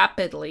flood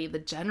rapidly. The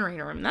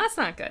generator room, that's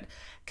not good.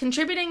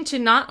 Contributing to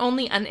not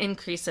only an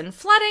increase in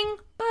flooding,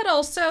 but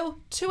also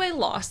to a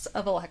loss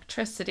of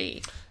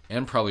electricity.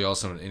 And probably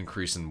also an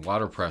increase in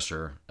water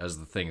pressure as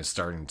the thing is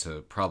starting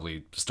to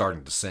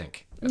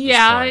sink.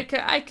 Yeah,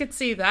 I could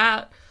see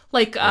that.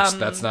 Like,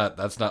 that's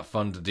not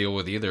fun to deal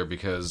with either,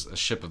 because a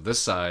ship of this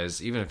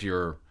size, even if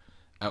you're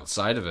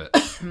outside of it,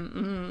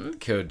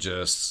 could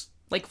just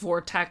like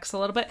vortex a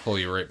little bit, pull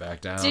you right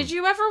back down. Did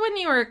you ever, when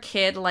you were a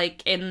kid,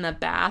 like in the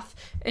bath,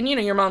 and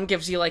your mom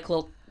gives you like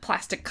little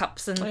plastic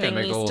cups and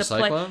thingies to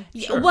play?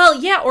 Sure. Well,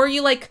 yeah, or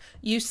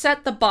you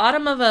set the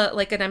bottom of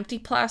an empty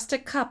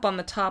plastic cup on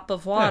the top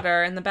of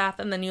water in the bath,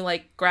 and then you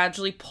like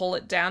gradually pull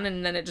it down,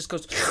 and then it just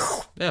goes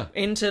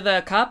into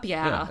the cup.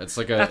 Yeah. It's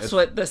like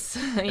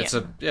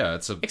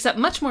except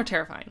much more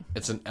terrifying.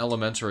 It's an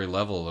elementary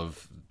level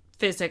of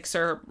physics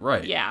or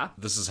right. Yeah.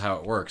 This is how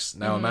it works.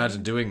 Now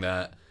imagine doing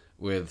that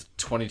with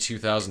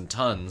 22,000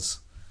 tons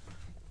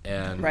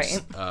and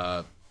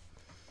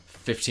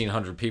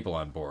 1,500 people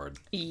on board.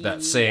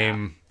 That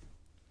same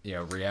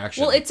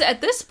reaction. Well, it's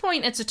at this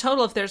point, it's a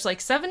total of there's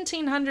like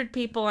 1,700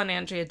 people on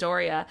Andrea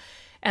Doria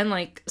and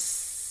like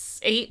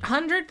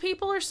 800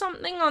 people or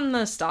something on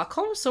the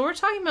Stockholm. So we're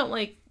talking about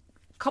like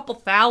a couple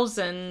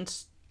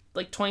thousand,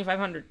 like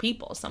 2,500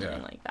 people,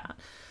 something like that.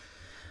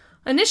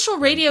 Initial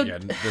radio. Yeah,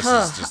 this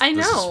is just, I know.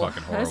 This is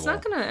fucking horrible. It's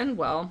not going to end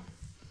well.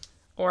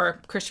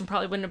 Or Christian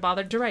probably wouldn't have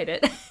bothered to write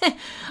it.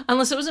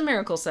 Unless it was a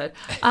miracle set.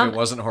 If it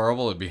wasn't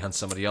horrible, it'd be on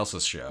somebody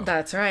else's show.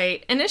 That's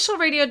right. Initial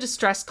radio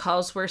distress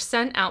calls were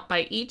sent out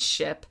by each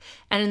ship,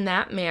 and in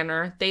that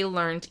manner, they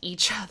learned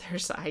each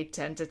other's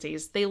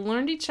identities. They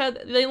learned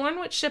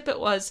what ship it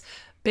was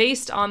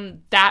based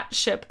on that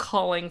ship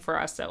calling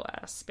for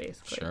SOS,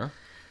 basically. Sure.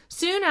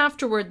 Soon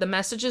afterward, the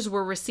messages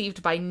were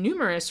received by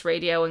numerous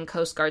radio and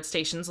Coast Guard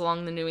stations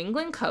along the New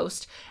England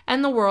coast,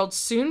 and the world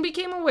soon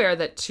became aware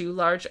that two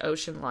large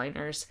ocean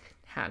liners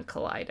had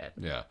collided.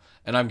 Yeah.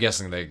 And I'm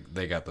guessing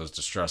they got those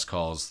distress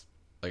calls,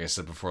 like I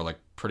said before, like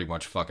pretty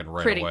much fucking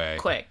right Pretty away.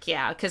 quick,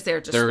 yeah, because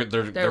they're just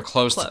They're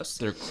close.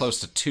 They're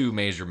close to two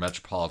major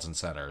metropolitan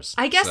centers.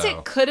 I guess so.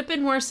 it could have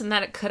been worse in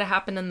that it could have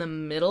happened in the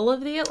middle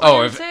of the Atlantic.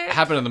 Oh, if it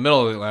happened in the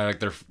middle of the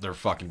Atlantic, they're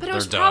fucking. But it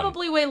was done.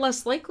 probably way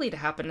less likely to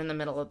happen in the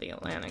middle of the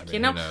Atlantic. I mean, you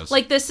know, who knows?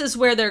 like this is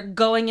where they're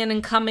going in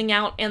and coming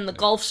out, and the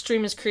Gulf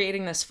Stream is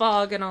creating this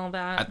fog and all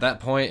that. At that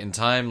point in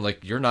time,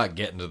 like you're not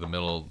getting to the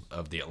middle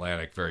of the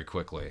Atlantic very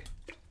quickly.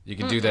 You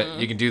can do that.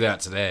 You can do that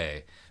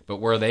today, but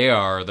where they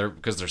are,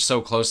 because they're so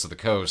close to the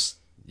coast,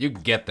 you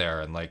can get there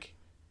and like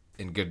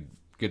in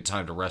good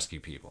time to rescue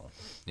people.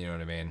 You know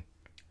what I mean?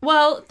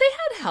 Well, they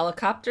had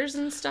helicopters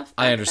and stuff.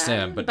 I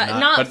understand, then, but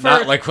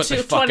not like what they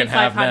fucking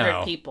have 2,500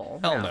 now. people.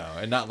 Hell no,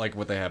 and not like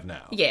what they have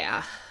now.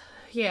 Yeah.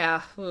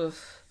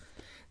 Oof.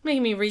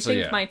 Making me rethink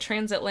yeah. my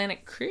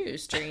transatlantic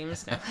cruise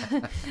dreams.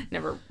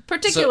 Never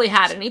particularly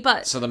had any,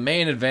 but So the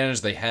main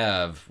advantage they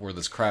have where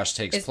this crash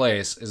takes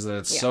place is that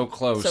it's so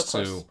close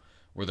to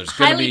where there's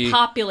going to highly be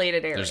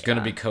populated area. there's going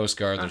to be Coast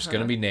Guard, there's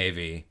going to be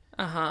Navy.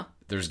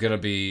 There's going to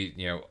be,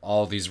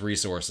 all these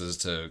resources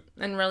to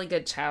and really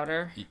good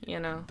chowder,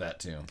 that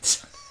too.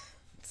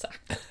 Sorry.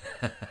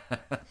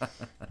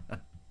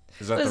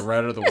 Is that the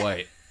red or the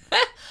white?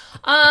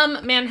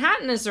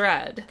 Manhattan is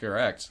red.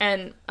 Correct.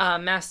 And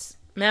Mass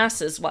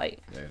is white.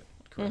 Yeah,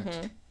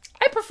 correct.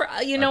 I prefer,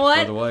 I know what?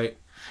 prefer the white.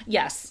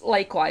 Yes,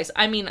 likewise.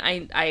 I mean,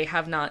 I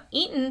have not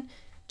eaten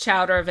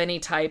chowder of any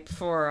type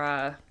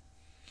for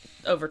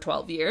over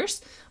 12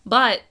 years,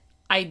 but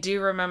I do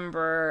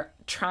remember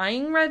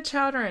trying red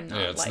chowder and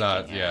not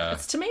liking it.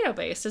 It's tomato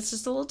based. It's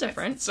just a little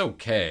different. It's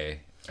okay.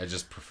 I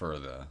just prefer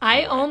the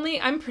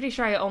I'm pretty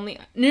sure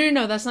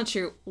No, that's not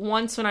true.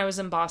 Once when I was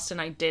in Boston,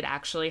 I did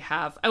actually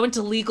I went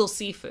to Legal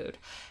Seafood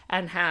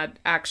and had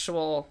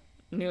actual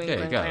New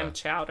England clam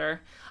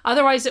chowder.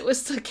 Otherwise, it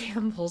was the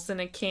Campbell's in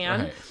a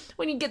can. Right.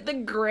 When you get the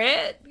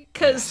grit,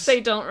 because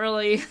they don't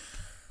really...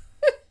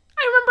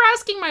 I remember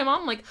asking my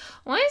mom, like,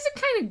 why is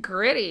it kind of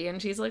gritty? And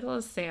she's like, well,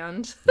 it's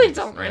sand. They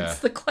don't rinse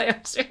the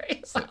clams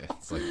very well.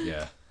 It's like,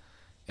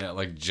 it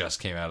like just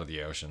came out of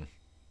the ocean.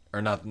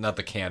 Or not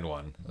the canned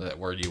one,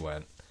 where you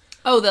went.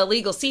 Oh, the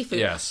Legal Seafood.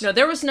 Yes. No,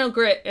 there was no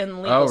grit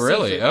in Legal Seafood. Oh,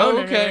 really? Seafood. Oh,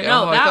 okay.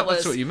 No, I thought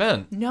that's what you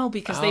meant. No,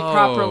 because they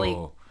properly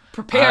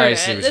prepared I it.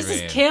 see what This you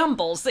is mean.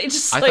 Campbell's. They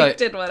just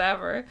did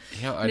whatever.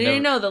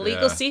 No, the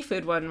Legal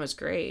Seafood one was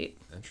great.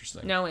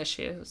 Interesting. No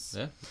issues.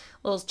 Yeah.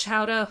 Little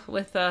chowder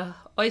with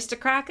oyster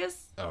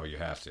crackers. Oh, you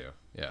have to.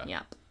 Yeah.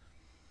 Yep.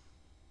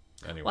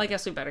 Anyway. Well, I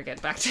guess we better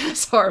get back to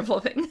this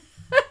horrible thing.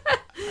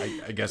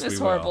 I guess this we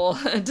will.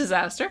 horrible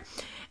disaster.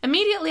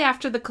 Immediately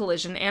after the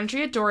collision,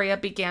 Andrea Doria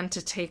began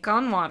to take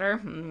on water,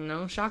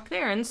 no shock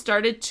there, and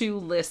started to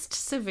list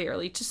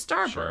severely to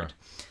starboard. Sure.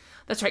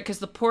 That's right, because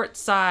the port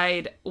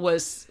side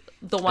was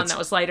the one that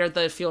was lighter,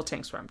 the fuel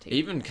tanks were empty.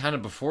 Even kind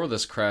of before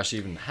this crash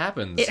even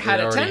happens, It had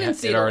a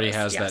tendency it to already list,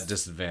 has yes. that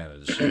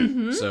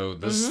disadvantage. So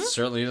this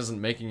certainly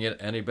isn't making it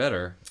any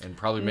better, and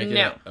probably making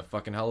it a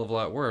fucking hell of a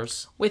lot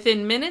worse.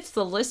 Within minutes,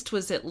 the list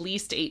was at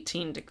least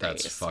 18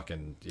 degrees. That's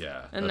fucking,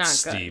 that's not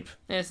steep.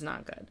 Good. It's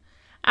not good.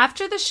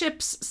 After the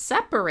ships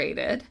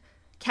separated,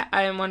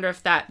 I wonder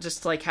if that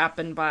just like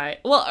happened by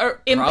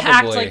or impact,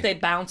 Probably. like they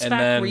bounce And back,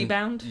 then,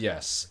 rebound.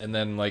 Yes, and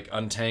then like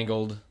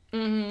untangled.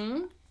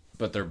 Mm-hmm.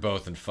 But they're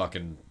both in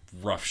fucking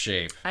rough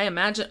shape. I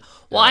imagine.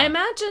 Well, I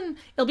imagine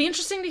it'll be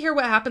interesting to hear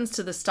what happens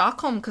to the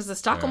Stockholm, because the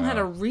Stockholm had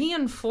a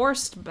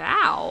reinforced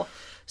bow.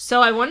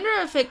 So I wonder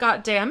if it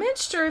got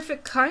damaged or if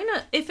it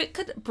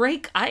could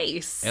break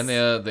ice. And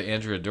the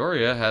Andrea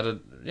Doria had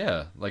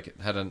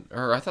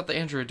I thought the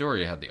Andrea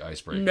Doria had the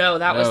icebreaker. No,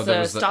 that was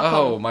the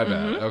Stockholm. Oh, my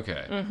bad.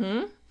 Okay.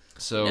 Mm-hmm.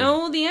 So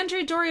no, the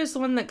Andrea Doria is the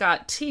one that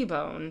got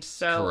T-boned,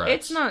 so Correct.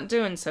 it's not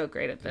doing so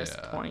great at this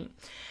point.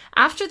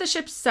 After the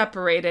ships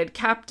separated,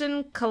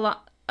 Captain Kalami,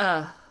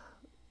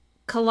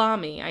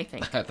 I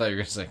think. I thought you were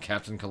going to say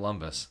Captain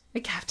Columbus.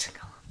 Captain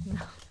Kalami,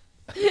 no.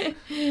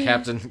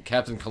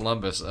 Captain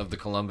Columbus of the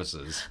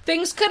Columbuses.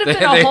 Things could have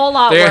been a whole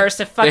lot worse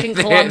if fucking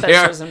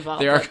Columbus was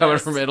involved. They are coming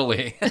this. from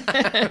Italy.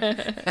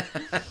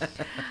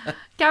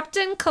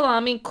 Captain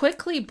Kalami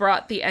quickly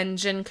brought the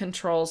engine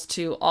controls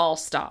to all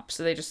stop,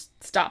 so they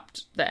just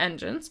stopped the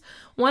engines.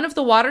 One of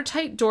the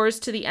watertight doors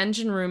to the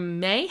engine room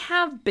may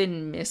have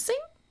been missing,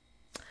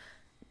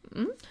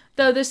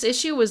 though this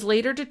issue was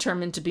later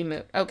determined to be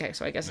moot. Okay,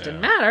 so I guess it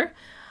didn't matter.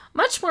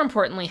 Much more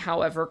importantly,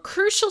 however,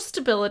 crucial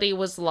stability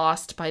was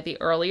lost by the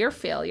earlier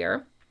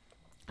failure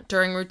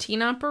during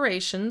routine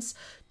operations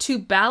to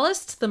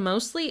ballast the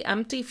mostly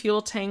empty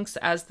fuel tanks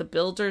as the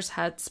builders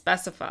had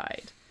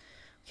specified.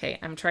 Okay,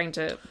 I'm trying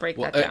to break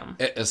that down.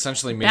 It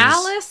essentially means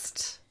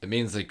Ballast. It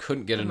means they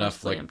couldn't get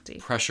enough mostly empty.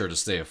 pressure to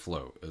stay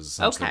afloat. Is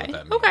essentially Okay,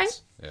 what that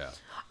means. okay.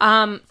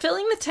 Yeah.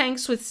 Filling the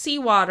tanks with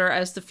seawater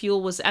as the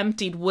fuel was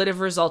emptied would have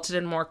resulted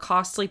in more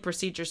costly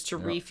procedures to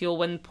refuel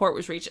when port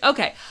was reached.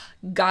 Okay,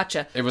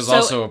 gotcha. It was So-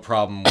 also a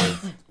problem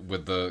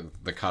with the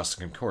Costa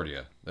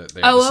Concordia. They had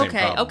the same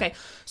problem. Okay.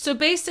 So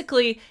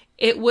basically,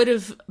 it would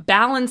have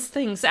balanced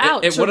things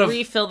out it to would have-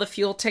 refill the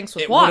fuel tanks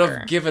with It water. would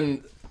have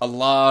given a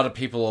lot of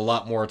people a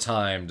lot more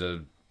time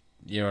to,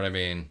 you know what I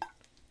mean,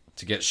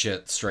 to get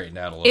shit straightened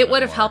out a little bit. It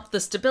would have more. helped the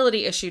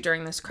stability issue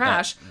during this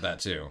crash, That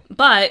too.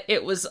 but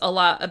it was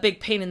a big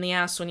pain in the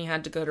ass when you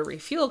had to go to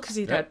refuel because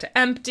you'd had to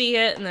empty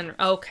it and then.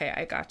 Okay,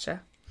 I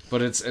gotcha.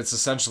 But it's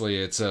essentially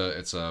it's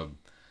a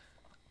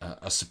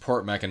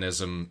support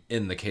mechanism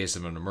in the case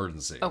of an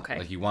emergency. Okay.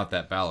 Like you want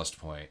that ballast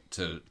point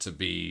to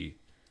be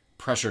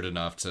pressured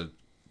enough to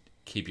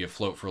keep you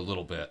afloat for a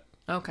little bit.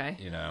 Okay.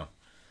 You know,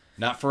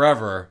 not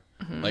forever.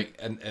 Mm-hmm. Like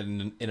and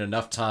in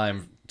enough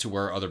time to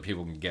where other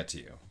people can get to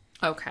you.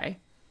 Okay.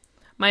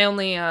 My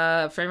only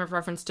frame of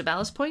reference to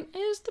ballast point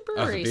is the Oh,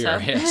 brewery. the beer,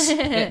 so. yes.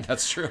 Yeah,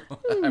 that's true.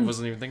 I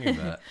wasn't even thinking of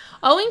that.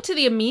 Owing to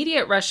the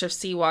immediate rush of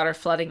seawater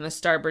flooding the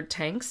starboard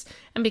tanks,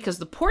 and because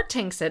the port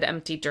tanks had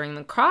emptied during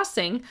the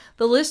crossing,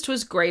 the list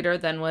was greater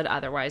than would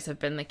otherwise have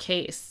been the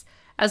case.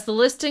 As the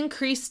list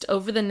increased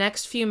over the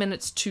next few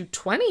minutes to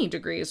 20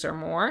 degrees or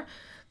more,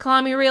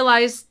 Kalami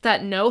realized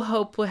that no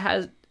hope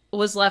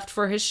was left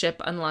for his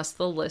ship unless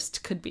the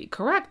list could be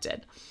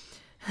corrected.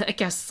 I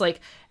guess, like,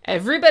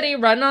 everybody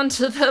run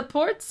onto the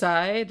port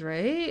side,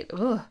 right?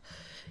 Ugh.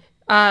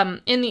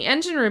 In the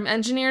engine room,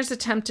 engineers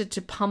attempted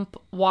to pump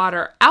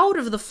water out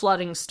of the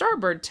flooding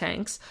starboard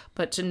tanks,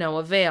 but to no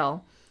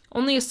avail.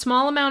 Only a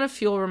small amount of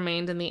fuel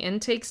remained, and the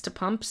intakes to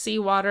pump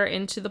seawater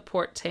into the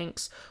port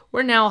tanks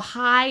were now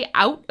high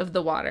out of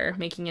the water,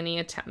 making any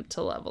attempt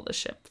to level the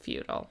ship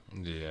futile.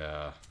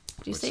 Yeah.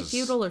 Do you say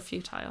futile or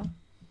futile?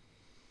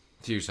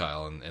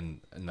 Futile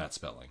in that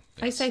spelling.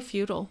 I Yes. say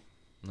futile.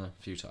 No,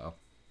 futile.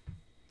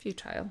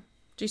 Futile.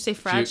 Do you say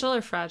fragile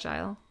or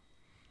fragile?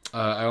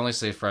 I only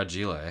say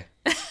fragile.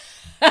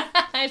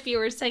 If you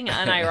were saying it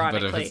unironically.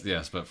 But if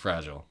it's, but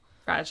fragile.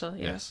 Fragile,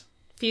 yeah. Yes.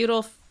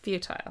 Futile,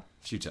 futile.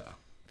 Futile.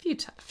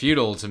 Futile.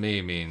 Feudal to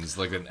me means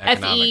like an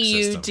economic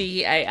system.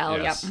 Feudal.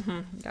 Yes. Yep.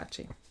 Mm-hmm. Got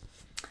you.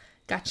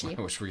 Got you.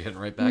 Which we're getting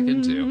right back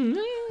into.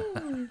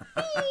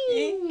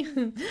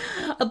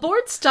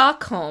 Aboard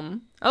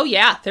Stockholm. Oh,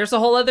 yeah. There's a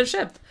whole other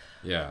ship.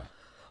 Yeah.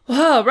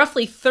 Whoa,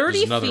 roughly 30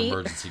 There's another feet.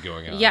 emergency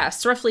going on.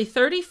 Yes, roughly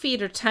 30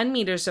 feet or 10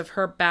 meters of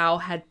her bow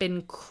had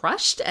been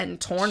crushed and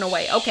torn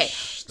away. Okay,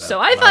 so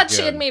I not thought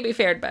she had good. maybe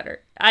fared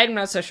better. I'm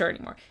not so sure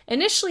anymore.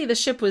 Initially, the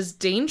ship was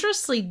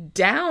dangerously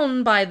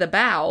down by the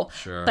bow,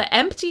 Sure. but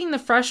emptying the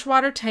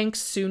freshwater tanks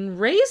soon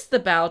raised the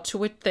bow to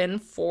within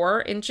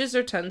 4 inches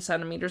or 10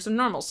 centimeters of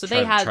normal. So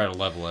they Try to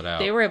level it out.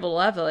 they were able to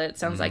level it, it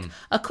sounds like.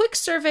 A quick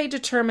survey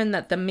determined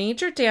that the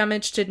major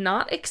damage did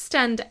not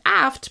extend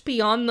aft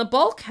beyond the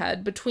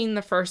bulkhead between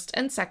the first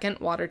and second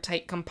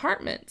watertight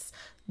compartments.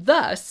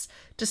 Thus,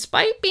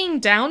 despite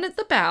being down at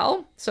the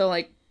bow, so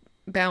like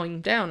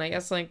bowing down, I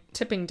guess, like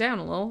tipping down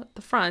a little at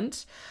the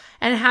front,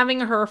 and having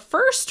her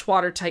first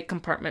watertight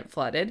compartment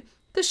flooded,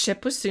 the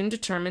ship was soon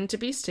determined to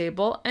be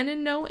stable and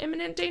in no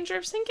imminent danger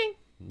of sinking.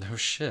 No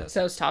shit.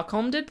 So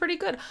Stockholm did pretty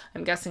good.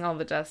 I'm guessing all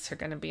the deaths are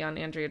going to be on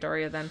Andrea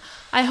Doria then.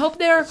 I hope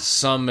they're...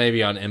 Some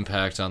maybe on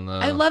impact on the...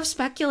 I love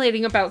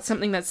speculating about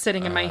something that's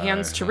sitting in my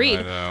hands to read.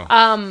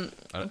 I know.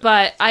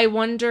 But I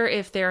wonder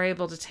if they're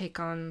able to take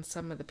on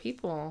some of the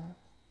people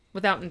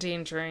without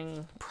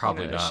endangering...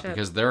 Probably the not, ship.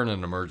 because they're in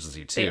an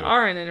emergency too. They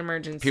are in an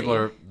emergency.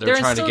 They're They're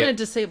trying to still in a get-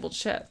 disabled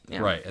ship. Yeah.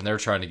 Right, and they're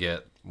trying to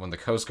get... When the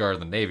Coast Guard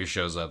and the Navy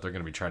shows up, they're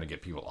going to be trying to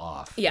get people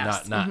off.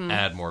 Yes, Not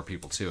add more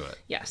people to it.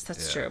 Yes,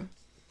 that's Yeah. true.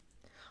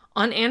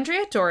 On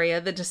Andrea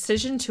Doria, the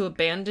decision to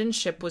abandon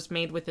ship was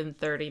made within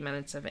 30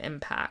 minutes of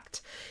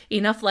impact.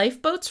 Enough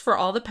lifeboats for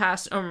all the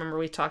remember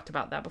we talked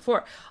about that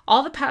before.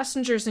 All the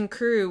passengers and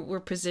crew were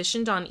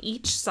positioned on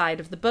each side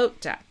of the boat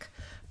deck.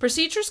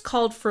 Procedures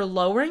called for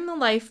lowering the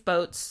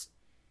lifeboats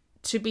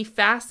to be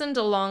fastened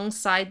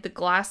alongside the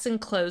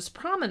glass-enclosed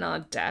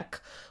promenade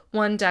deck,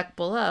 one deck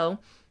below,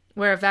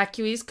 where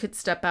evacuees could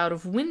step out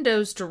of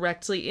windows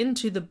directly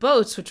into the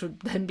boats, which would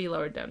then be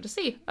lowered down to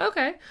sea.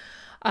 Okay.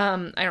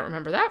 I don't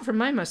remember that from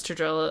my muster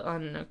drill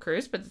on a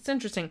cruise, but it's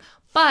interesting.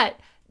 But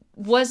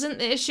wasn't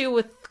the issue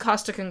with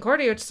Costa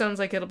Concordia, which sounds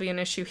like it'll be an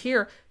issue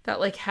here, that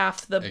like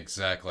half the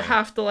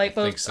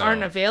lifeboats so.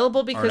 aren't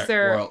available because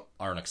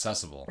aren't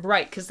accessible.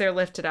 right, because they're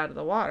lifted out of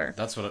the water.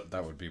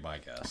 That would be my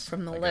guess.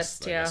 From the I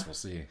list, I yeah. guess we'll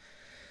see.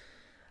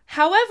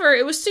 However,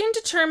 it was soon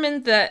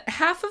determined that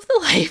half of the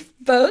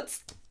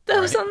lifeboats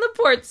Those Right. on the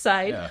port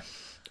side Yeah.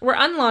 were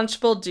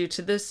unlaunchable due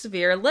to the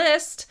severe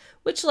list,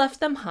 which left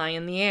them high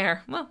in the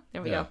air. Well,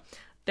 there we Yeah. go.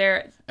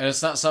 There, And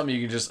it's not something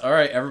you can just, all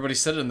right, everybody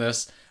sit in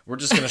this. We're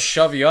just going to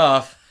shove you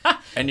off,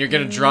 and you're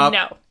going to drop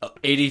No.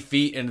 80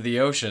 feet into the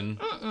ocean.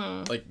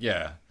 Like,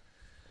 yeah.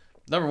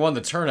 Number one,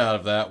 the turnout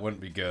of that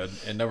wouldn't be good.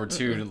 And number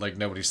two, like,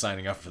 nobody's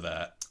signing up for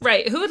that.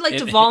 right. Who would like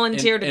to In-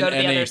 volunteer to in go to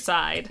the any- other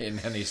side? In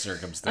any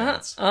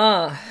circumstance.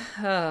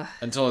 Uh-huh.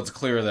 Until it's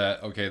clear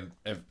that, okay,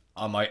 if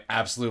on my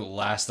absolute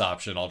last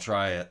option, I'll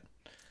try it.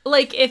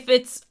 Like, if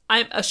it's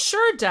I'm a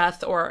sure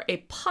death or a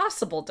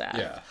possible death,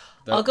 Yeah.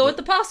 I'll go with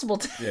the possible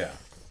death. Yeah.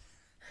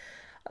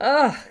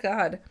 Oh,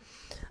 God.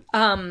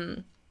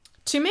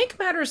 To make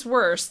matters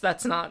worse,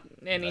 that's not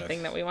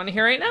anything that we want to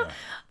hear right now.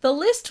 The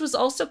list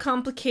also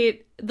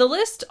complicated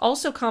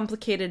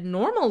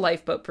normal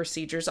lifeboat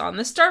procedures on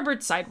the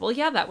starboard side. Well,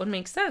 yeah, that would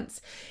make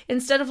sense.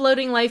 Instead of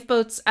loading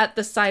lifeboats at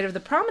the side of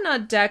the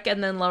promenade deck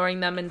and then lowering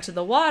them into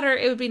the water,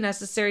 it would be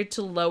necessary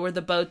to lower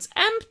the boats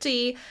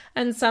empty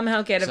and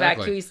somehow get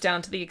Exactly. evacuees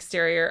down to the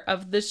exterior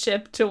of the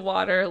ship to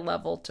water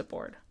level to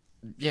board.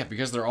 Yeah,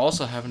 because they're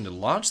also having to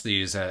launch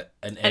these at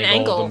an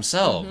angle angle.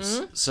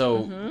 themselves.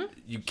 So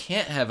you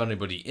can't have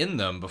anybody in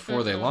them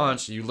before they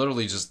launch. You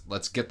literally just,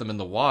 let's get them in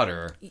the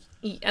water,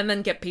 And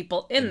then get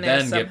people in there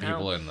then somehow. get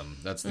people in them.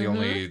 That's the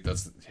only,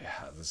 this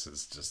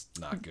is just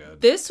not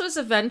good. This was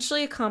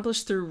eventually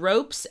accomplished through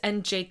ropes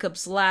and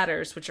Jacob's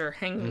ladders, which are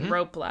hanging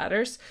rope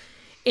ladders.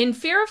 In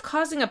fear of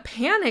causing a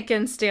panic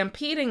and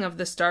stampeding of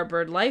the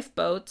starboard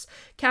lifeboats,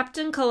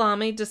 Captain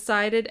Kalame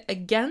decided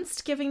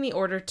against giving the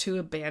order to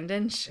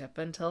abandon ship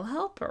until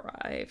help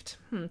arrived.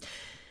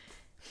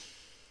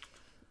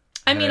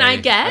 I mean, I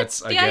Hey,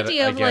 get I the get it,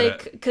 idea I of get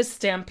like, it. because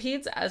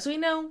stampedes, as we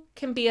know,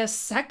 can be a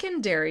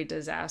secondary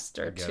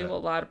disaster get to it. a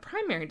lot of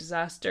primary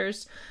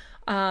disasters.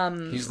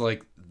 He's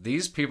like,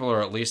 these people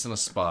are at least in a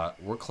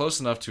spot. We're close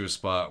enough to a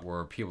spot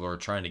where people are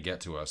trying to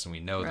get to us, and we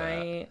know that.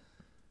 Right.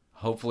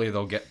 Hopefully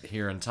they'll get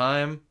here in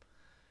time.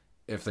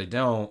 If they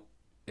don't,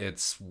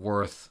 it's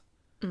worth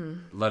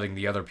letting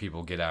the other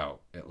people get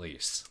out, at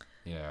least.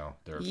 You know,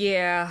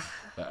 Yeah.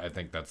 I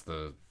think that's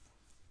the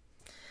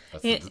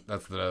It-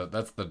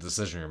 that's the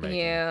decision you're making.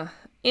 Yeah.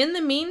 In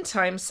the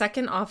meantime,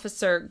 Second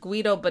Officer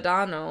Guido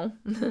Badano,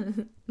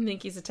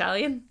 think he's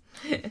Italian,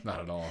 Not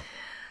at all.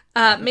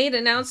 made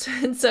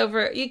announcements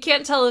over. You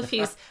can't tell if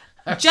he's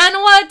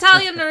Genoa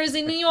Italian or is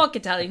he New York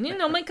Italian. You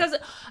know, my cousin.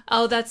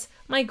 Oh, that's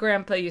my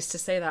grandpa used to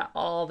say that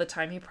all the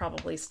time. He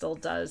probably still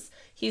does.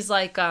 He's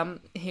like,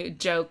 he would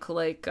joke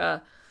like,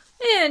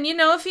 and you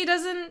know, if he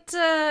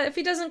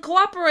doesn't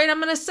cooperate, I'm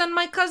gonna send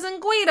my cousin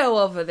Guido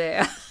over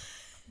there.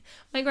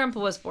 My grandpa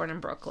was born in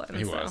Brooklyn.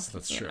 He so, was,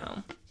 that's you true.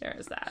 know, there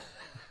is that.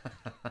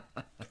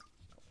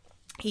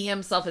 He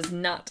himself is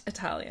not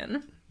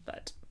Italian,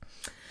 but...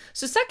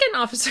 So Second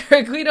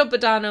Officer Guido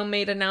Badano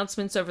made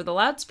announcements over the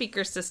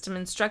loudspeaker system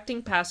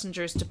instructing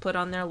passengers to put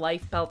on their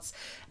life belts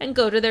and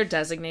go to their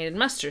designated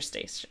muster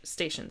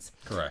stations.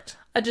 Correct.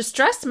 A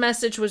distress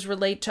message was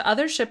relayed to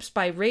other ships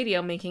by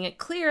radio, making it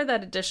clear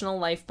that additional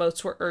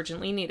lifeboats were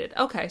urgently needed.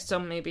 Okay, so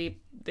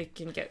maybe they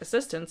can get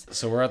assistance.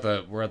 So we're at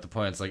the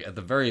point. It's like at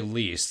the very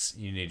least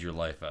you need your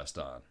life vest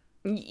on.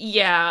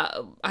 Yeah,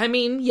 I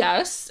mean,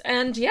 yes,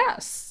 and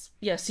yes.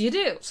 Yes, you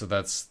do. So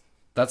that's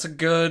a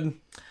good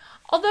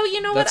Although,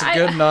 you know that's what?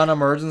 a good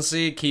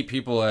non-emergency. Keep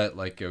people at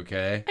like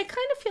okay. I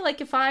kind of feel like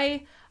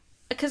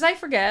because I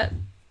forget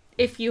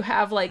if you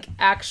have like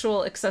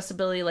actual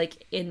accessibility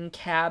like in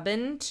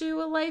cabin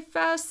to a life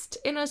vest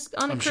on a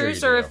I'm sure you cruise,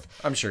 do. or if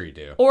I'm sure you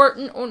do.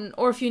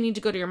 or if you need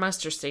to go to your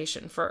muster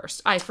station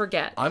first. I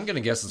forget. I'm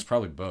gonna guess it's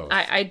probably both.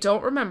 I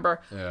don't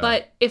remember. Yeah.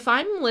 But if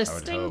I'm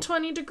listing hope.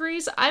 20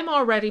 degrees, I'm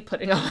already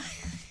putting on.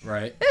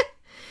 Right.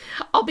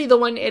 I'll be the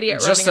one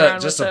idiot just running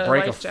around to with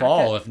break a life jacket.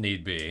 fall if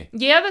need be.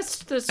 Yeah, that's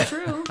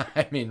true.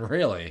 I mean,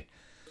 really.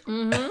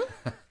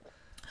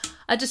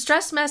 A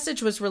distress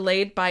message was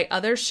relayed by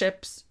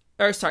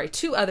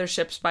two other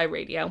ships by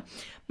radio,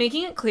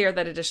 making it clear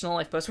that additional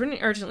lifeboats were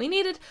urgently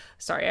needed.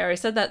 Sorry, I already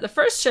said that. The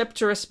first ship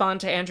to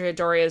respond to Andrea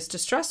Doria's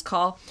distress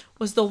call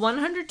was the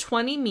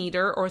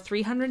 120-meter or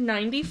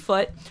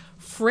 390-foot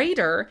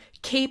freighter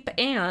Cape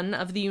Ann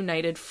of the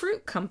United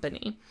Fruit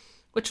Company,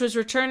 which was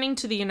returning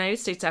to the United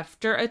States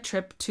after a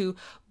trip to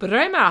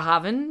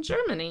Bremerhaven,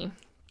 Germany.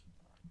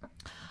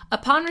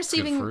 Upon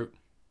receiving... Good fruit.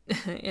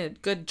 Yeah,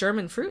 good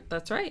German fruit,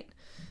 that's right.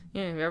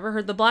 Yeah, have you ever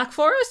heard the Black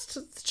Forest?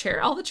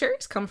 All the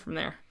cherries come from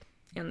there.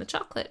 And the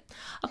chocolate.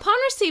 Upon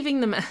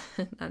receiving the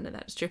none of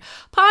that is true.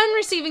 Upon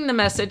receiving the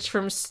message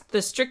from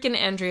the stricken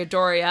Andrea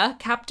Doria,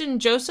 Captain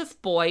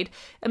Joseph Boyd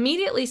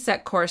immediately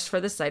set course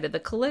for the site of the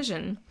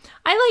collision.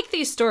 I like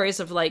these stories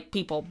of like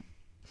people,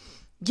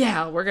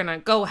 yeah, we're gonna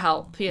go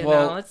help,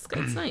 Well, know. It's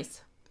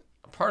nice.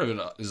 Part of it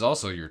is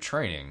also your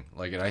training.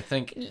 Like, and I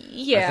think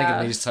Yeah.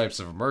 in these types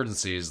of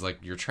emergencies, like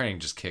your training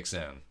just kicks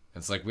in.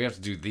 It's like we have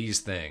to do these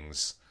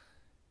things.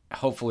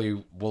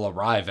 Hopefully, we'll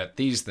arrive at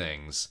these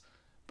things,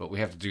 but we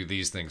have to do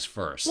these things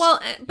first. Well,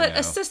 but you know?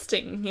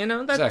 assisting,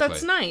 that's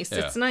Exactly. nice. Yeah.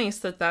 It's nice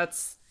that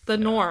that's the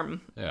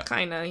norm, Yeah.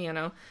 kind of, you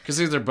know. Because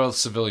these are both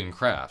civilian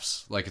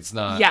crafts. Like, it's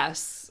not...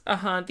 Yes.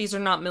 These are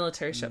not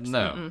military ships.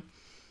 No. Mm-mm.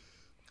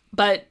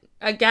 But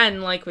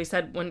again, like we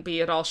said, wouldn't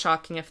be at all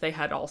shocking if they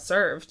had all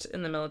served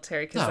in the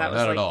military, because No, that was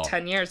not at like all.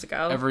 10 years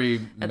ago. Every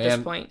at man... this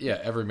point. Yeah,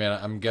 every man...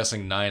 I'm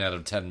guessing 9 out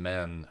of 10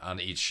 men on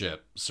each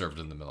ship served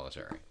in the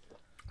military.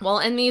 Well,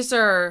 and these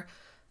are...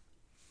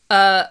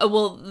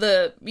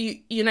 the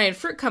United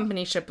Fruit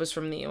Company ship was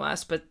from the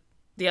U.S., but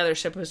the other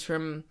ship was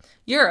from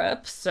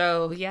Europe.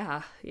 So,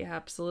 yeah,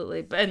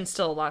 absolutely. And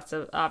still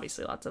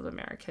obviously lots of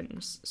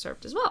Americans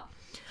served as well.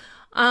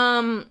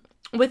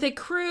 With a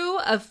crew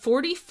of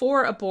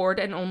 44 aboard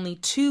and only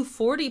 2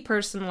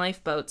 40-person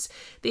lifeboats,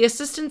 the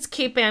assistance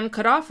Cape Ann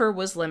could offer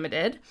was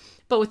limited,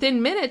 but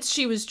within minutes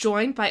she was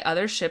joined by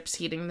other ships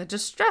heeding the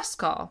distress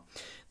call.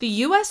 The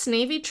U.S.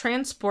 Navy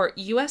transport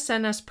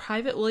USNS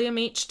Private William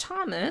H.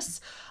 Thomas,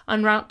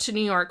 en route to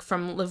New York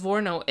from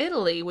Livorno,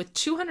 Italy, with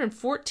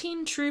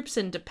 214 troops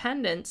and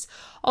dependents,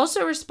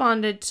 also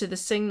responded to the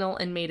signal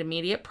and made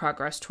immediate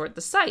progress toward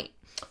the site.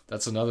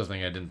 That's another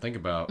thing I didn't think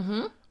about.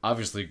 Mm-hmm.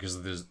 Obviously,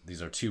 because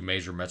these are 2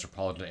 major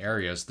metropolitan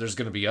areas, there's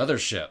going to be other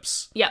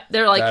ships. Yeah,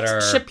 they're like that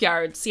are-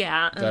 shipyards,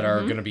 yeah. That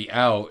are going to be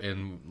out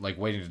and, like,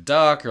 waiting to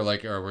dock, or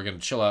we're going to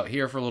chill out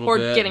here for a little Or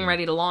bit. getting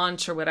ready to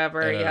launch or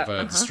whatever, And yeah. if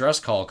a distress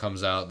call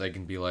comes out, they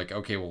can be like,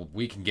 okay, well,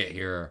 we can get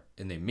here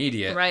in the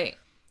immediate. Right.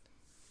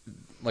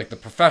 Like, the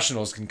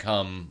professionals can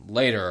come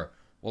later.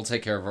 We'll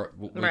take care of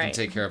we can Right.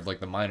 take care of,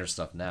 like, the minor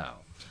stuff now.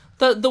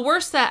 The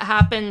worst that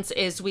happens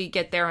is we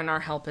get there and our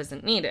help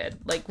isn't needed.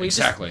 Like we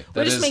Exactly.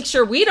 just make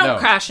sure we don't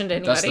crash into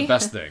anybody. That's the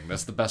best thing.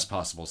 That's the best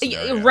possible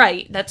scenario.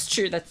 Right. That's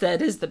true.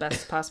 That is the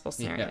best possible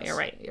scenario. Yes.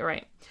 You're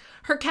right.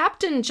 Her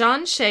captain,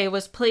 John Shea,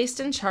 was placed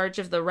in charge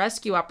of the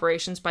rescue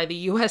operations by the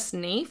U.S.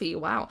 Navy.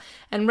 Wow.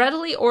 And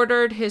readily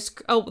ordered his...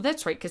 Oh,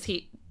 that's right, because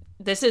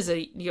this is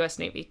a U.S.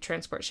 Navy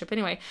transport ship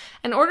anyway.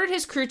 And ordered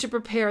his crew to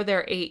prepare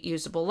their 8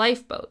 usable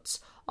lifeboats.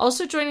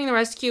 Also joining the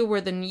rescue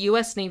were the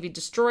U.S. Navy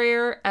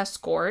destroyer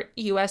escort,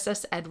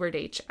 USS Edward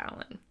H.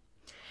 Allen.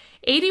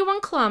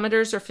 81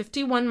 kilometers or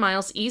 51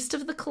 miles east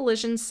of the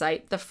collision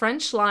site, the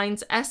French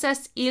line's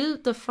SS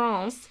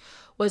Ile-de-France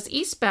was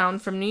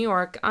eastbound from New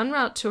York en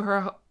route to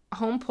her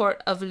home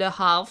port of Le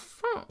Havre,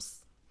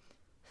 France.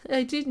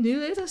 I didn't know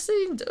that. I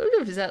seemed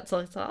all of that,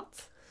 I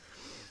thought.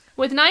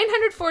 With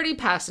 940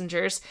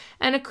 passengers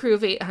and a crew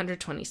of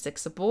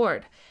 826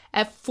 aboard.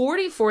 At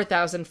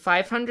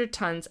 44,500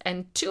 tons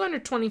and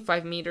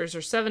 225 meters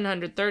or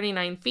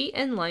 739 feet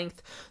in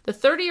length, the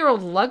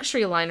 30-year-old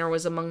luxury liner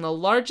was among the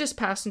largest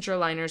passenger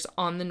liners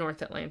on the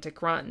North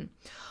Atlantic run.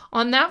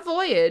 On that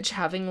voyage,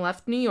 having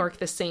left New York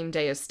the same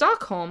day as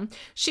Stockholm,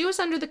 she was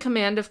under the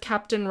command of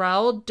Captain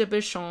Raoul de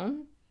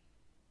Boudon.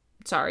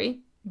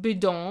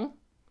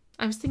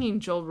 I was thinking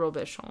Joel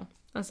Robichon.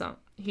 That's not.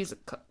 He's a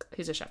cook.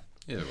 He's a chef.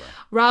 Either way.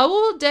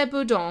 Raoul de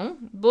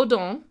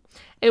Boudon,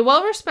 a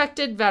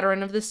well-respected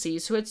veteran of the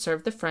seas who had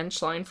served the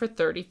French line for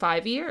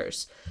 35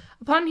 years.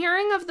 Upon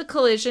hearing of the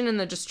collision and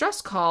the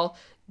distress call,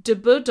 de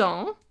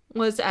Boudon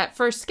was at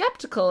first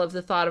skeptical of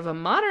the thought of a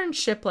modern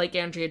ship like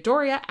Andrea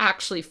Doria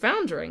actually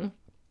foundering,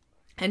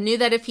 and knew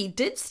that if he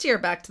did steer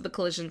back to the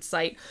collision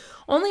site,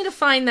 only to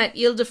find that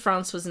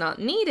Ile-de-France was not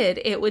needed,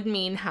 it would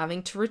mean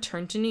having to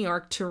return to New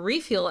York to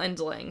refuel and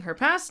delaying her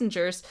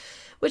passengers,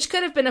 which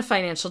could have been a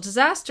financial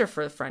disaster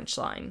for the French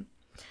line.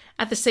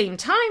 At the same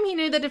time, he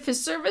knew that if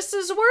his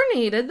services were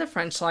needed, the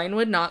French line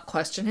would not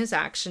question his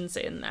actions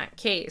in that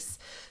case.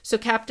 So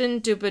Captain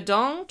de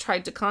Boudon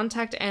tried to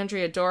contact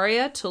Andrea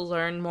Doria to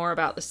learn more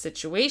about the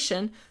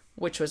situation,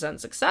 which was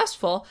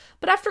unsuccessful,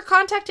 but after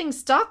contacting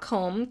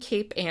Stockholm,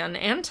 Cape Ann,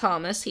 and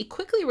Thomas, he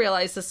quickly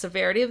realized the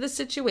severity of the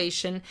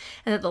situation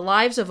and that the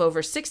lives of over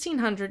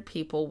 1,600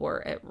 people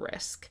were at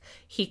risk.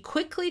 He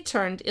quickly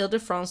turned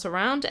Ile-de-France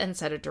around and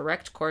set a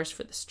direct course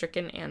for the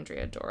stricken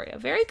Andrea Doria.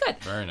 Very good.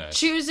 Very nice.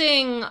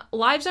 Choosing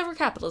lives over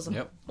capitalism.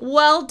 Yep.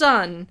 Well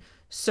done,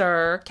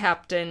 Sir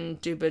Captain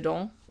de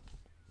Boudon.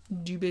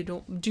 De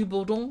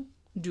Boudon.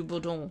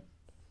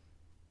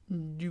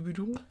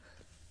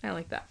 I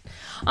like that.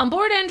 On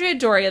board Andrea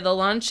Doria, the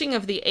launching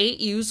of the 8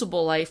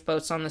 usable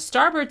lifeboats on the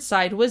starboard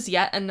side was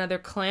yet another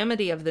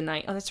calamity of the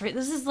night. Oh, that's right.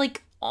 This is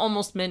like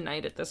almost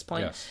midnight at this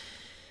point. Yes.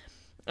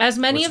 As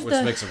many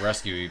Which makes a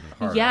rescue even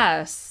harder.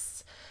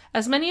 Yes.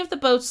 As many of the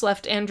boats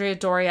left Andrea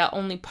Doria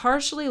only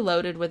partially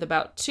loaded with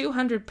about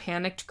 200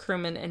 panicked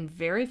crewmen and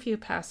very few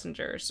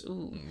passengers.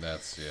 Ooh.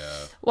 That's,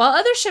 yeah. While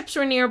other ships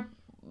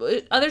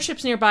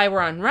nearby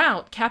were en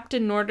route,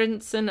 Captain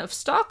Nordenson of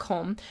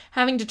Stockholm,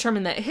 having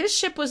determined that his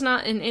ship was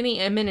not in any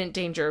imminent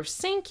danger of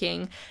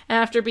sinking,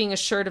 and after being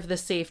assured of the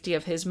safety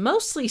of his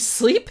mostly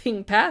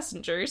sleeping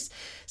passengers,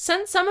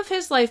 sent some of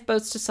his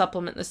lifeboats to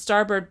supplement the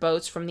starboard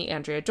boats from the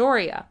Andrea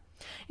Doria.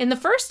 In the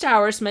first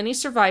hours, many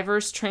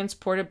survivors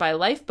transported by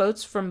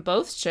lifeboats from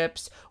both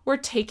ships were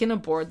taken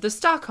aboard the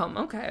Stockholm.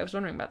 Okay, I was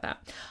wondering about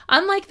that.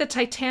 Unlike the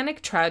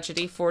Titanic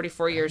tragedy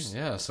 44 years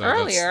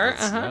earlier,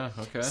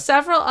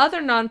 several other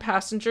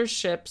non-passenger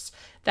ships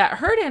that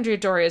heard Andrea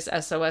Doria's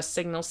SOS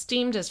signal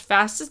steamed as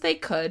fast as they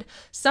could,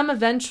 some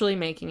eventually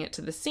making it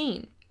to the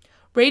scene.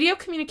 Radio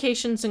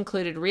communications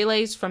included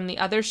relays from the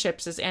other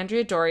ships as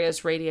Andrea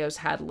Doria's radios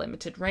had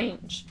limited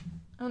range.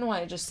 I don't know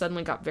why I just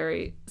suddenly got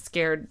very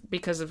scared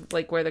because of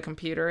like where the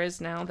computer is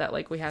now that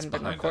like we hadn't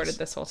been recorded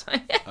this whole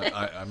time.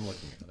 I'm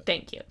looking at it.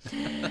 Thank you.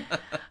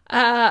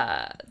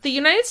 The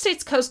United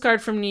States Coast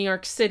Guard from New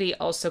York City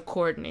also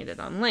coordinated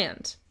on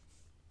land.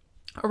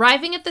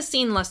 Arriving at the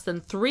scene less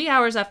than 3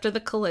 hours after the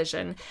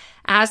collision,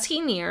 as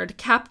he neared,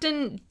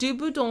 Captain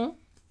Boudon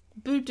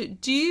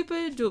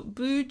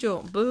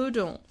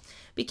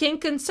became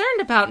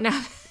concerned about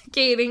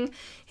navigating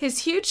his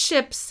huge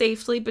ship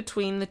safely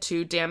between the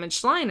two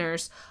damaged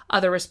liners,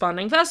 other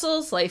responding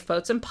vessels,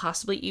 lifeboats, and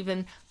possibly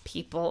even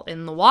people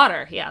in the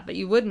water. Yeah, but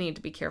you would need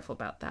to be careful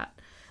about that.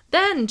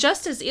 Then,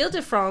 just as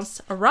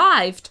Ile-de-France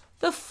arrived,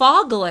 the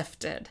fog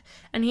lifted,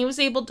 and he was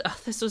able to... Oh,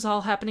 this was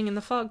all happening in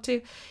the fog,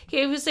 too.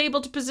 He was able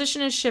to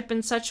position his ship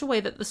in such a way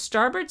that the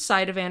starboard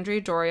side of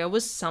Andrea Doria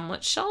was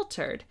somewhat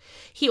sheltered.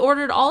 He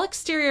ordered all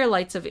exterior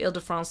lights of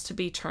Ile-de-France to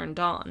be turned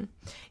on.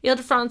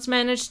 Ile-de-France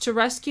managed to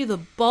rescue the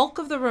bulk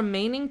of the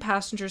remaining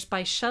passengers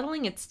by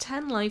shuttling its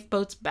 10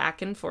 lifeboats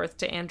back and forth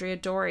to Andrea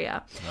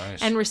Doria,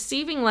 and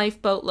receiving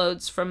lifeboat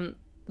loads from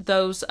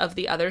those of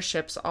the other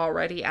ships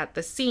already at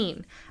the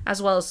scene,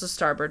 as well as the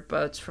starboard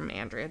boats from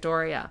Andrea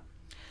Doria.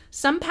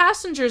 Some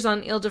passengers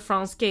on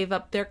Ile-de-France gave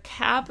up their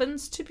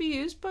cabins to be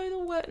used by the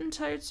wet and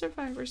tired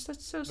survivors.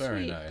 That's so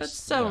Very sweet. nice. That's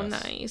so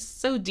nice.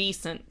 So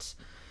decent.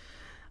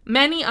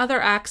 Many other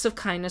acts of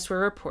kindness were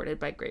reported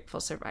by grateful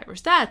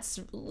survivors.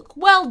 That's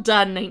well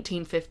done,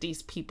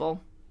 1950s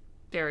people.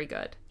 Very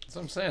good. That's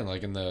what I'm saying.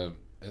 Like in the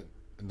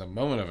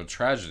moment of a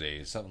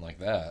tragedy, something like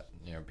that,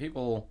 you know,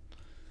 people...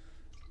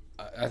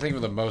 I think for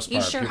the most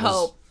part, people's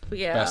hope.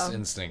 Yeah. best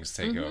instincts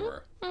take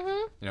over.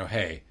 Mm-hmm. You know,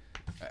 hey,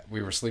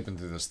 we were sleeping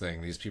through this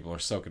thing. These people are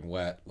soaking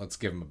wet. Let's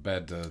give them a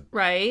bed to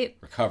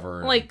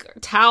recover. Like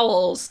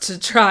towels to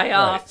dry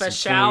off, a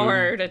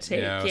shower food, to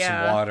take,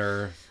 some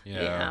water. You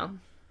know. Yeah.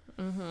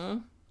 Mm-hmm.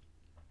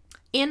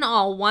 In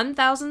all,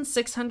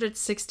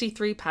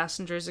 1,663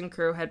 passengers and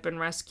crew had been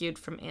rescued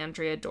from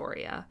Andrea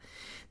Doria.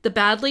 The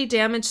badly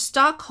damaged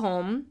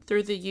Stockholm,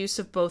 through the use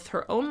of both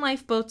her own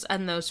lifeboats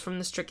and those from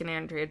the stricken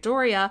Andrea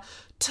Doria,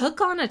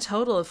 took on a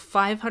total of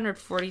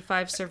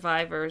 545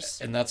 survivors.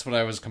 And that's what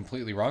I was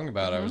completely wrong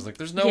about. I was like,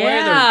 there's no way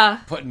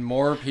they're putting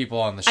more people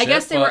on the ship. I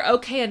guess they were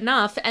okay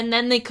enough, and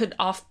then they could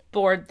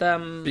offboard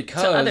them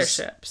to other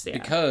ships. Yeah.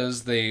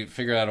 Because they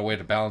figured out a way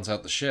to balance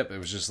out the ship. It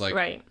was just like...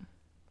 Right.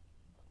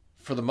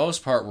 For the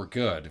most part, we're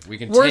good.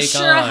 We're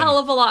sure a hell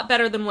of a lot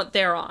better than what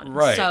they're on.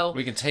 Right. So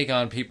we can take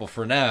on people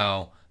for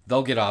now.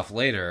 They'll get off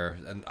later.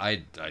 And I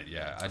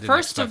didn't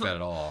expect that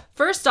at all.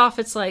 First off,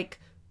 it's like,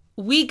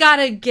 we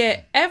gotta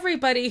get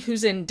everybody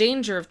who's in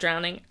danger of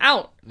drowning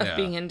out of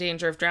being in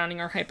danger of drowning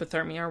or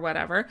hypothermia or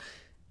whatever.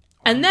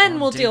 And then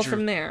we'll deal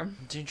from there.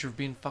 Danger of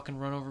being fucking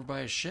run over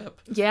by a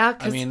ship. Yeah,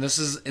 because I mean, this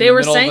is in they the were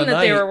middle saying of the that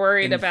night, they were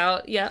worried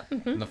about. Yeah.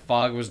 Mm-hmm. And the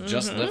fog was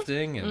just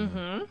lifting.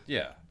 And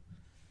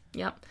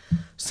Yep.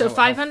 So how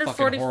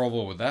 540. fucking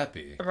horrible would that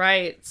be?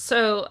 Right.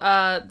 So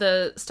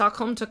the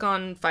Stockholm took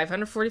on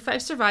 545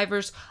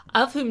 survivors,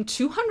 of whom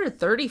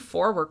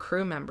 234 were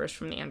crew members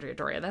from the Andrea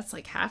Doria. That's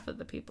like half of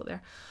the people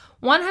there.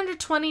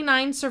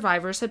 129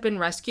 survivors had been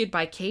rescued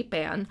by Cape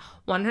Ann,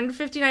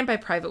 159 by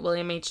Private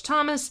William H.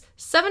 Thomas,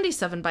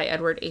 77 by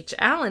Edward H.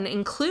 Allen,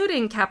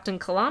 including Captain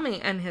Kalame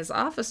and his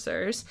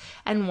officers,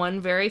 and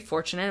one very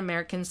fortunate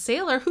American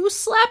sailor who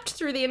slept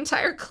through the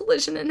entire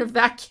collision and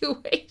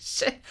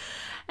evacuation,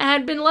 and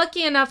had been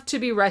lucky enough to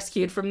be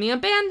rescued from the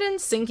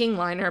abandoned sinking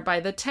liner by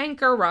the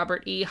tanker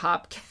Robert E.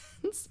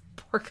 Hopkins.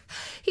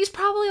 He's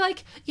probably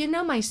like,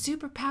 my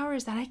superpower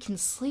is that I can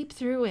sleep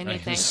through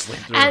anything.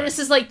 This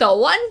is like the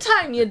one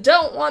time you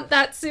don't want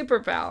that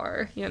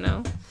superpower,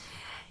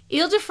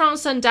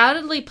 Ile-de-France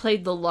undoubtedly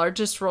played the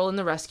largest role in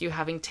the rescue,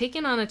 having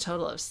taken on a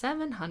total of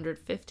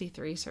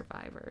 753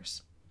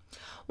 survivors.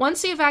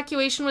 Once the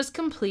evacuation was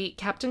complete,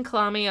 Captain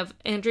Kalame of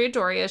Andrea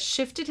Doria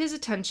shifted his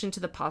attention to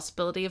the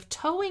possibility of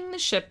towing the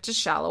ship to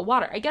shallow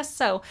water. I guess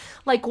so.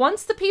 Like,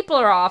 once the people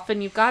are off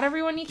and you've got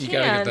everyone you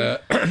can...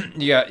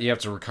 You have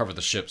to recover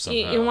the ship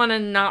somehow. You want to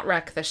not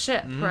wreck the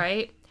ship,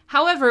 right?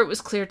 However, it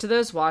was clear to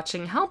those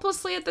watching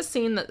helplessly at the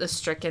scene that the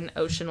stricken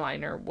ocean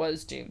liner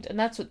was doomed. And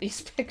that's what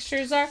these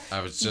pictures are.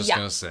 I was just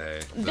going to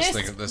say, this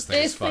thing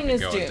is fucking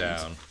going doomed.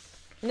 down.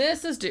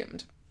 This is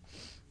doomed.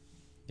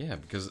 Yeah,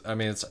 because, I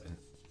mean, it's...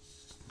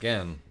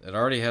 Again, it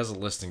already has a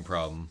listing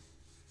problem.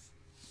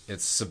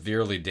 It's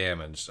severely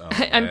damaged. Oh,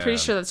 I'm pretty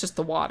sure that's just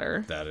the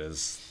water. That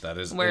is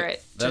where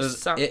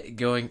it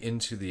going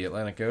into the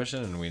Atlantic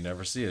Ocean, and we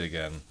never see it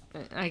again.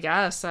 I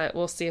guess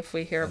we'll see if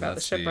we hear about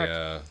the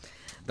shipwreck.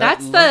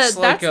 That's the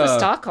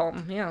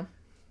Stockholm. Yeah.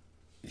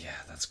 Yeah,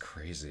 that's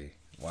crazy.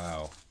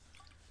 Wow.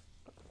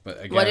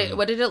 But again,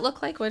 what did it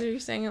look like? What are you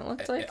saying it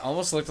looked like? It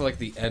almost looked like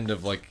the end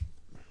of like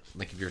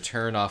if you're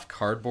tearing off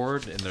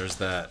cardboard and there's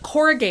that...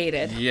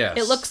 Corrugated. Yes.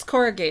 It looks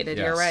corrugated,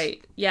 You're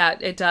right. Yeah,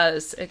 it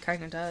does. It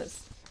kind of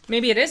does.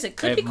 Maybe it is. It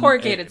could be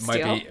corrugated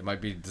steel. It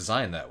might be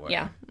designed that way.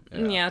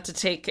 Yeah, to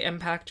take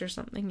impact or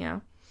something,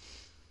 yeah.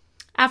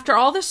 After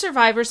all the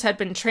survivors had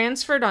been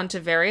transferred onto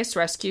various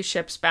rescue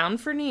ships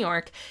bound for New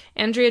York,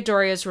 Andrea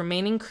Doria's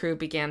remaining crew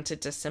began to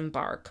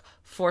disembark,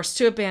 forced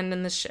to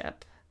abandon the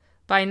ship.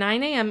 By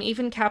 9 a.m.,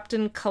 even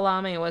Captain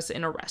Kalame was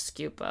in a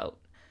rescue boat.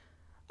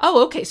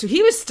 Oh, okay, so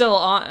he was still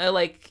on,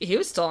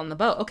 the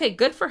boat. Okay,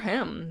 good for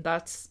him.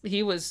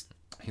 He was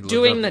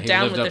doing the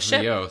down with the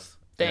ship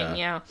thing,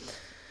 yeah.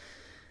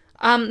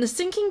 The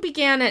sinking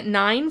began at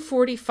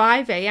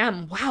 9:45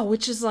 a.m. Wow,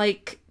 which is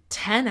like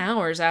 10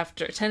 hours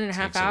after, 10 and a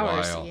half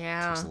hours.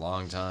 Yeah. Takes a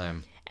long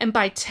time. And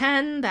by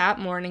 10 that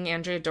morning,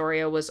 Andrea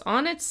Doria was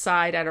on its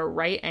side at a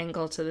right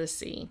angle to the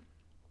sea.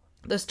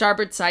 The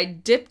starboard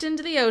side dipped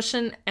into the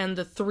ocean, and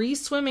the 3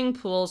 swimming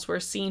pools were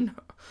seen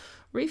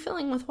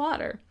refilling with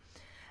water.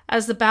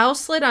 As the bow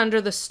slid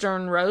under, the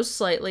stern rose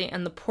slightly,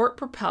 and the port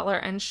propeller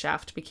and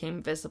shaft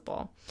became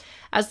visible.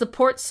 As the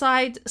port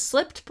side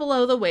slipped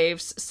below the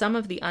waves, some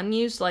of the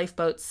unused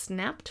lifeboats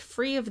snapped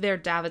free of their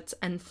davits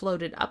and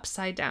floated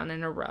upside down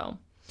in a row.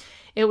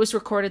 It was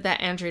recorded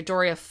that Andrea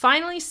Doria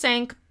finally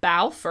sank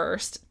bow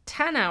first,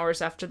 10 hours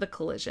after the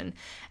collision,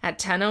 at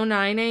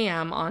 10:09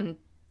 a.m. on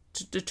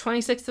the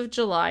 26th of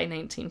July,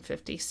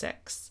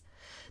 1956.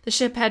 The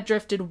ship had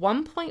drifted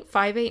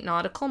 1.58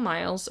 nautical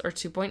miles, or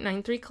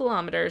 2.93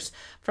 kilometers,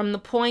 from the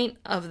point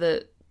of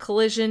the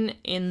collision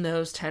in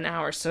those 10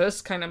 hours. So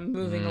it's kind of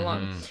moving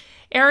along.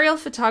 Aerial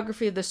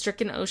photography of the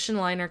stricken ocean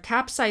liner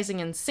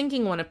capsizing and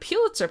sinking won a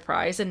Pulitzer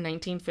Prize in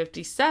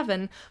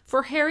 1957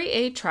 for Harry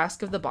A.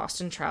 Trask of the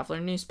Boston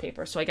Traveler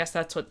newspaper. So I guess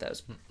that's what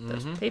those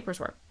papers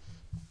were.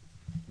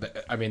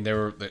 I mean,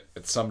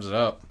 it sums it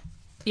up.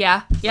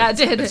 Yeah, it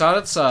did. It's on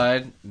its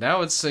side.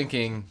 Now it's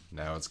sinking.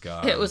 Now it's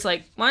gone. It was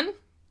like 1,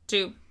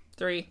 2,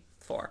 3,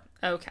 4.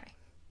 Okay.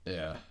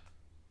 Yeah.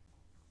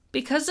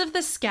 Because of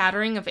the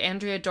scattering of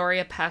Andrea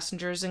Doria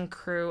passengers and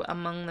crew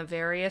among the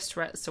various...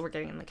 so we're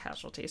getting in the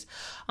casualties.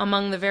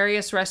 Among the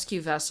various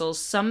rescue vessels,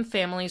 some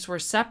families were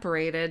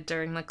separated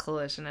during the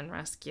collision and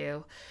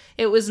rescue.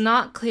 It was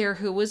not clear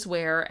who was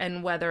where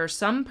and whether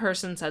some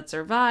persons had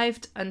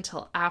survived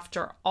until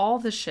after all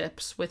the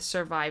ships with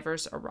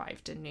survivors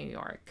arrived in New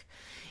York.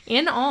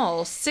 In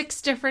all,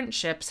 6 different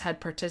ships had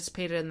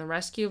participated in the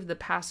rescue of the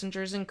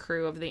passengers and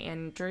crew of the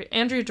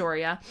Andrea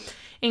Doria,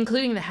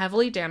 including the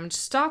heavily damaged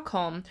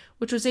Stockholm,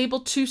 which was able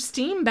to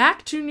steam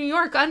back to New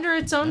York under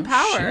its own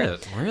power.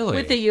 Shit, really?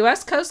 With the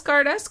U.S. Coast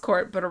Guard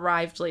escort, but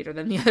arrived later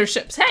than the other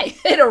ships. Hey,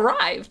 it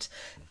arrived!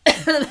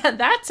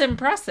 That's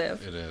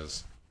impressive. It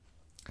is.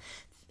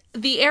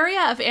 The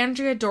area of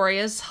Andrea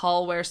Doria's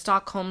hull where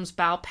Stockholm's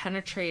bow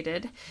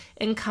penetrated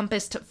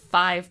encompassed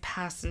 5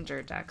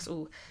 passenger decks.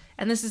 Ooh.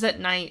 And this is at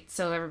night,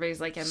 so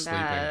everybody's like in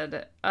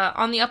bed.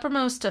 On the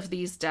uppermost of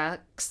these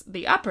decks,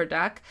 the upper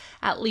deck,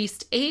 at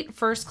least 8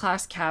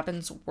 first-class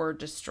cabins were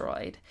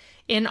destroyed.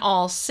 In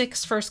all,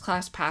 6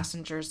 first-class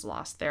passengers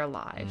lost their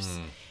lives.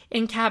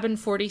 In cabin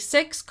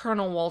 46,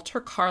 Colonel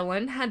Walter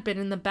Carlin had been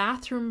in the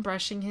bathroom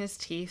brushing his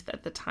teeth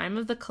at the time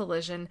of the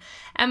collision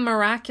and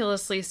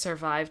miraculously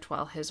survived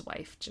while his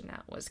wife,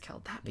 Jeanette, was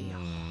killed. That'd be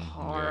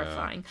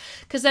horrifying.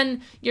 Because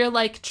then you're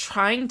like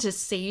trying to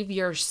save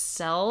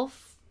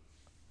yourself.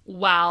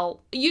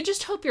 Wow. You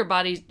just hope your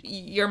body,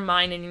 your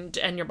mind,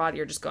 and your body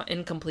are just going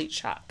in complete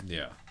shock.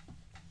 Yeah.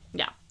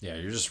 Yeah. Yeah,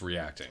 you're just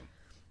reacting.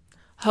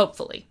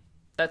 Hopefully.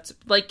 That's,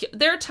 like,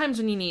 there are times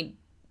when you need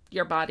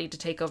your body to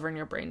take over and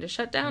your brain to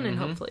shut down, and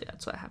hopefully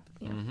that's what happened.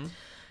 Yeah.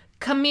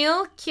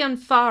 Camille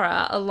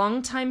Chianfara, a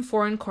longtime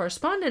foreign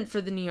correspondent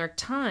for the New York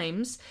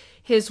Times,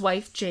 his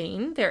wife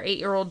Jane, their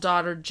 8-year-old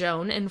daughter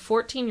Joan, and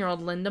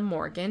 14-year-old Linda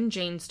Morgan,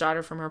 Jane's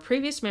daughter from her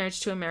previous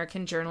marriage to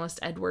American journalist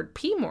Edward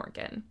P.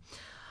 Morgan.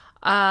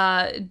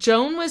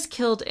 Joan was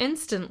killed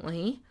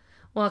instantly,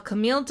 while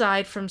Camille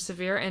died from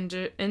severe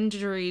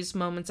injuries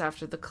moments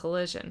after the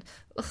collision.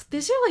 Ugh,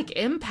 these are like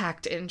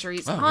impact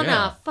injuries on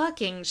a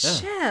fucking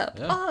ship.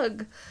 Yeah.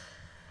 Ugh.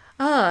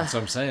 That's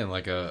what I'm saying.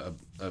 Like a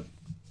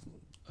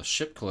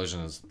ship collision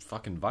is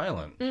fucking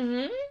violent.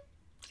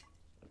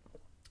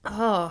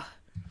 Oh.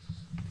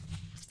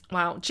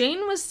 Wow.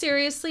 Jane was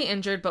seriously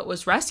injured, but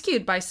was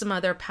rescued by some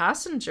other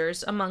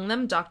passengers, among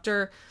them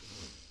Dr.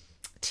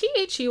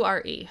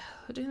 Thure.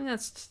 Do you think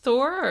that's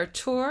Thor or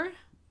Tor?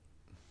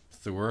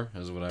 Thor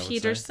is what I would say.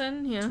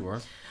 Peterson, yeah.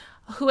 Thor.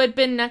 Who had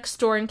been next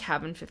door in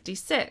cabin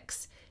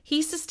 56.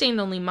 He sustained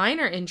only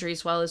minor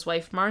injuries while his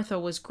wife Martha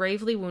was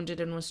gravely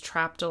wounded and was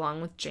trapped along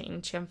with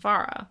Jane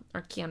Chianfara.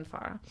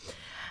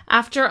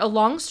 After a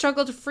long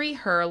struggle to free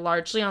her,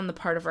 largely on the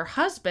part of her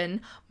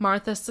husband,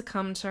 Martha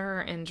succumbed to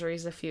her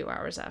injuries a few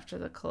hours after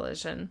the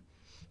collision.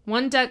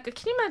 One deck...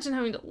 Can you imagine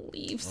having to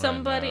leave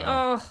somebody?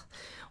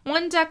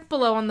 One deck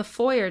below on the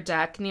foyer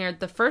deck near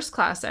the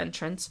first-class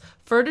entrance,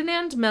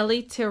 Ferdinand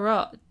Melly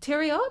Thiriot,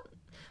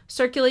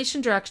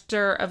 circulation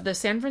director of the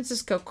San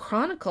Francisco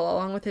Chronicle,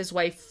 along with his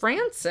wife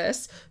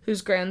Frances,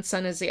 whose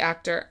grandson is the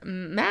actor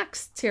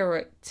Max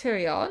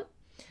Thiriot,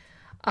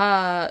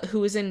 who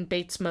was in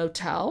Bates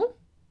Motel,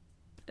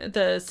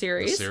 the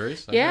series. The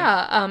series?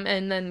 Yeah,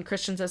 and then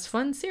Christian says,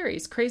 fun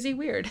series, crazy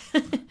weird.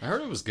 I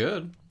heard it was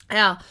good.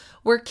 Yeah,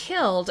 were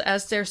killed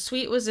as their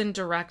suite was in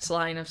direct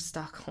line of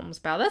Stockholm's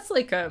bow. That's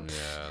like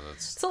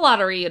it's a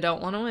lottery you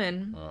don't want to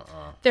win.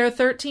 Their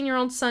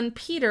 13-year-old son,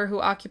 Peter, who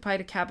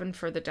occupied a cabin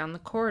further down the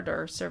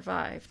corridor,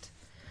 survived.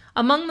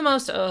 Among the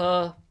most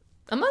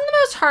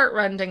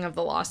heartrending of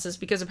the losses,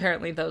 because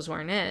apparently those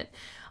weren't it,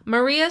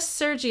 Maria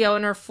Sergio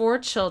and her 4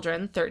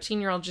 children,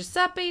 13-year-old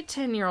Giuseppe,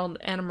 10-year-old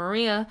Anna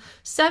Maria,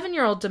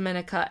 7-year-old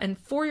Domenica, and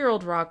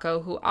 4-year-old Rocco,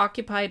 who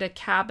occupied a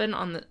cabin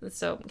on the...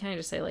 So, can I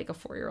just say, like, a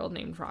 4-year-old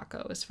named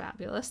Rocco is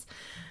fabulous.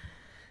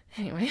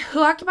 Anyway,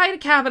 who occupied a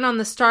cabin on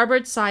the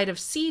starboard side of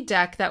C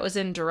deck that was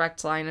in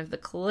direct line of the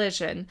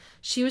collision.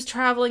 She was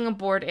traveling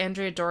aboard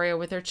Andrea Doria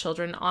with her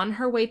children on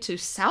her way to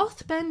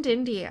South Bend,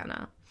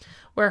 Indiana,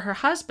 where her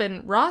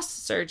husband, Ross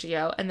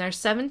Sergio, and their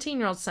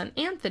 17-year-old son,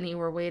 Anthony,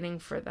 were waiting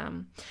for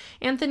them.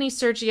 Anthony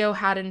Sergio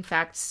had, in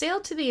fact,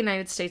 sailed to the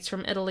United States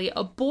from Italy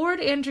aboard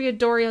Andrea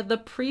Doria the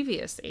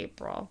previous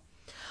April.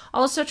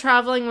 Also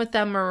traveling with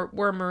them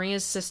were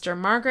Maria's sister,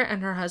 Margaret,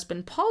 and her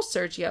husband, Paul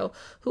Sergio,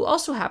 who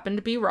also happened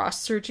to be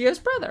Ross Sergio's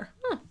brother.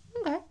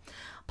 Okay.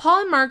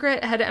 Paul and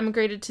Margaret had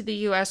emigrated to the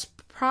U.S.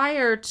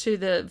 prior to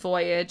the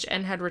voyage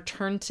and had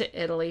returned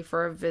to Italy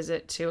for a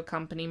visit to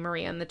accompany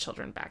Maria and the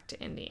children back to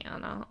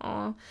Indiana.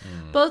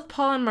 Both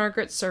Paul and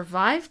Margaret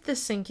survived the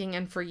sinking,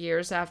 and for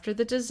years after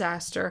the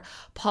disaster,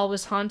 Paul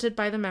was haunted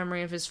by the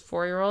memory of his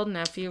 4-year-old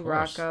nephew,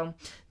 Rocco,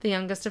 the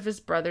youngest of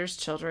his brother's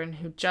children,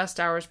 who just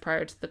hours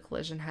prior to the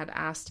collision had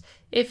asked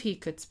if he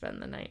could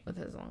spend the night with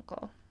his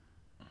uncle.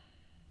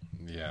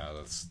 Yeah,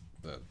 that's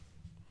that.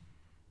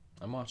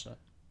 I'm watching it.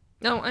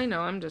 No, I know.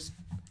 I'm just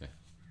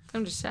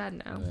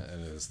sad now. Yeah,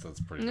 it is.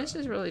 That's pretty This bad.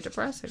 is really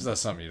depressing. Because that's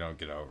something you don't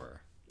get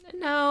over.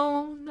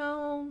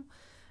 No.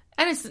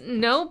 And it's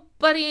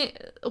nobody...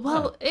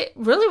 Well, it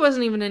really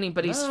wasn't even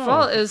anybody's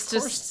fault. It was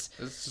just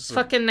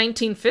fucking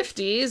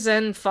 1950s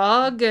and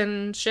fog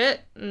and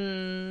shit.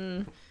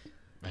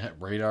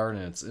 Radar in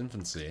its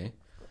infancy.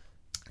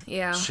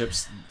 Yeah.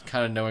 Ships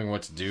kind of knowing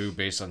what to do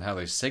based on how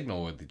they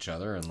signal with each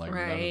other. And like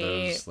none of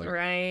those...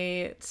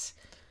 Right.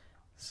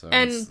 So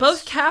and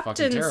both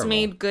captains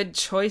made good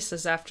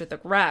choices after the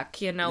wreck,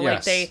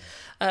 Yes. like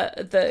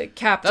the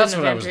captain That's of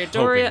what I was Andrea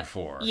Doria. hoping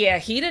for. Yeah,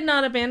 he did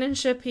not abandon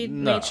ship. He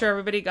made sure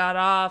everybody got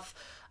off.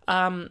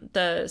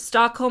 The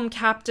Stockholm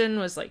captain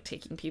was like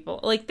taking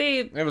people, like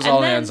it was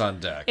all hands on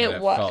deck.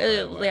 It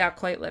was, yeah,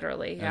 quite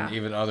literally. Yeah, and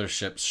even other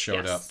ships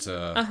showed up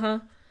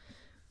to.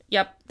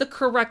 Yep, the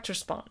correct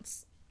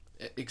response.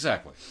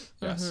 Exactly.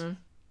 Yes. Mm-hmm.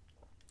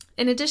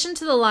 In addition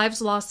to the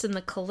lives lost in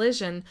the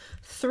collision,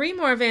 3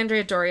 more of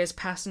Andrea Doria's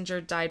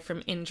passengers died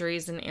from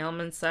injuries and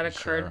ailments that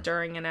occurred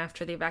during and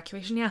after the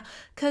evacuation. Yeah,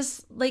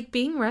 because,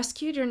 being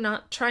rescued, you're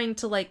not trying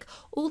to,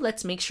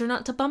 let's make sure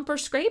not to bump or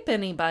scrape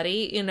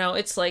anybody.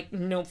 It's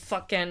no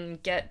fucking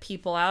get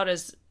people out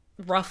as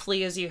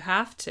roughly as you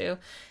have to.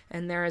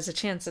 And there is a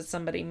chance that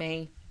somebody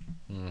may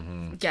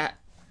get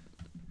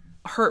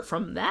hurt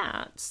from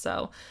that,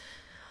 so...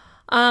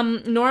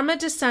 Norma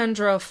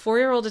DeSandro, a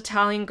 4-year-old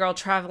Italian girl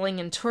traveling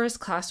in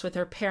tourist class with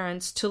her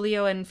parents,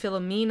 Tullio and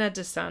Filomena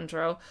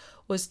DeSandro,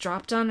 was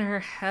dropped on her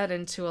head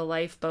into a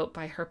lifeboat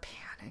by her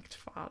panicked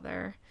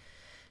father.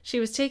 She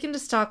was taken to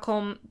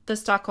Stockholm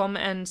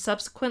and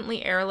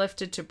subsequently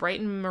airlifted to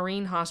Brighton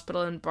Marine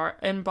Hospital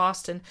in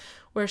Boston,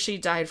 where she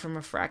died from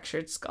a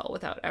fractured skull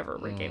without ever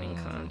regaining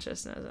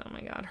consciousness. Oh my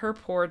God, her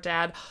poor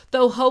dad.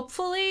 Though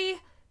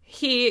hopefully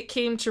he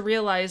came to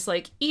realize,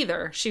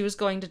 either she was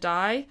going to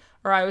die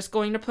or I was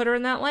going to put her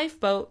in that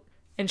lifeboat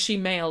and she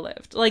may have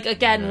lived.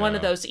 One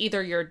of those,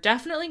 either you're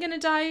definitely going to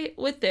die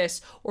with this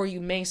or you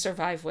may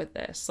survive with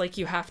this.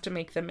 You have to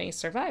make the may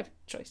survive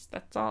choice.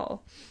 That's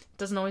all. It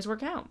doesn't always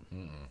work out.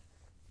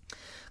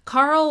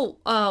 Carl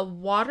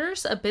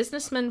Waters, a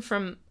businessman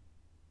from,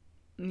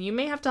 you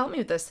may have to help me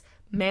with this,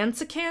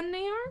 Manasquan, New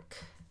York?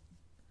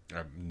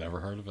 I've never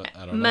heard of it.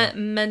 I don't know.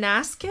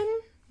 Manasquan?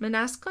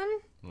 Manasquan?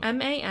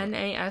 Anyway,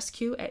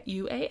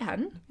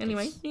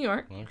 New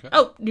York. Okay.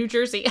 Oh, New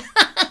Jersey.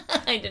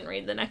 I didn't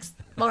read the next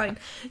line.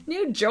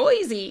 New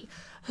Jersey,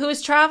 who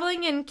was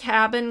traveling in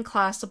cabin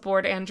class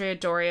aboard Andrea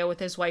Doria with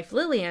his wife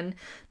Lillian,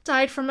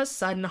 died from a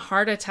sudden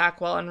heart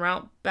attack while en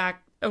route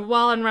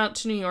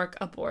to New York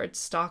aboard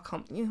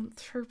Stockholm.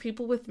 For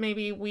people with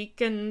maybe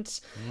weakened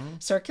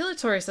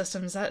circulatory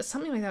systems,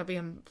 something like that would be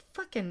a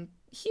fucking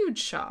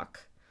huge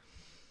shock.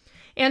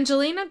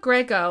 Angelina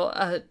Grego,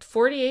 a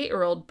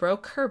 48-year-old,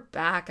 broke her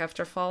back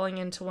after falling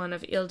into one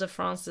of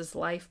Ile-de-France's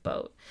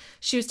lifeboat.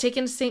 She was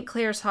taken to St.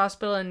 Clair's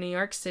Hospital in New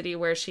York City,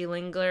 where she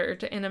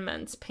lingered in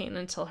immense pain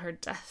until her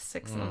death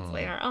 6 months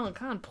later. Oh,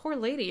 God, poor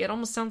lady. It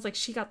almost sounds like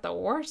she got the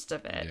worst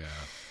of it.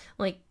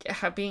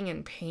 Yeah. Being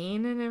in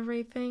pain and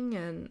everything,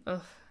 and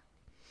ugh.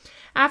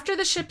 After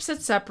the ships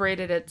had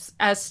separated,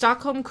 as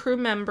Stockholm crew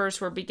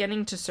members were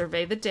beginning to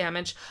survey the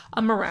damage,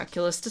 a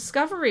miraculous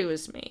discovery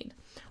was made.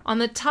 On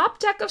the top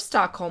deck of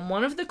Stockholm,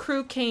 one of the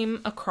crew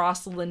came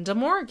across Linda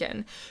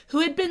Morgan, who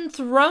had been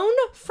thrown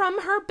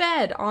from her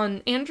bed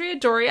on Andrea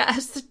Doria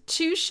as the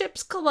 2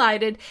 ships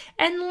collided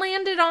and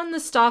landed on the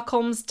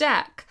Stockholm's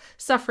deck,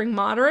 suffering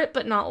moderate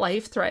but not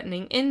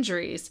life-threatening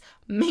injuries.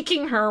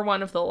 making her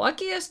one of the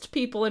luckiest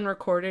people in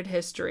recorded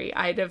history.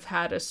 I'd have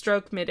had a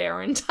stroke midair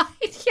and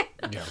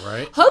died. Yeah,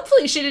 right?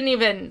 Hopefully she didn't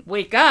even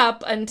wake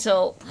up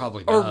until...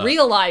 Probably or not.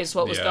 realize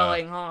what was Yeah.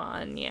 going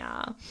on.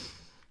 Yeah.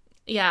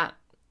 Yeah.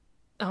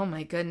 Oh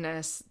my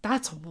goodness.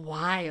 That's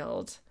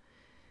wild.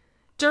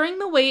 During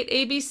the wait,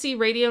 ABC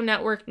Radio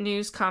Network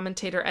news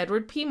commentator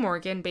Edward P.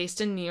 Morgan,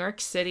 based in New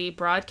York City,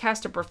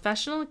 broadcast a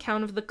professional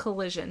account of the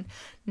collision,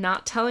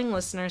 not telling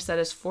listeners that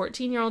his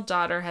 14-year-old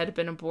daughter had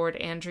been aboard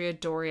Andrea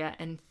Doria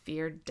and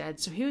feared dead.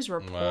 So he was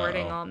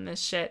reporting Wow. on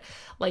this shit,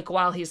 like,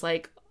 while he's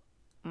like,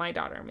 my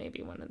daughter may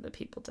be one of the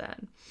people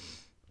dead.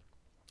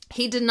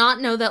 He did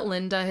not know that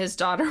Linda, his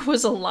daughter,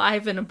 was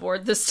alive and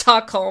aboard the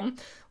Stockholm.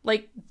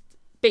 Like,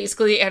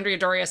 basically, Andrea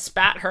Doria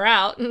spat her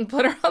out and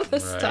put her on the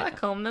Right.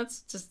 Stockholm. That's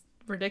just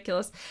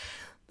ridiculous.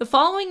 The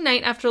following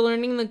night, after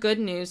learning the good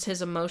news,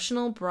 his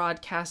emotional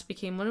broadcast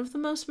became one of the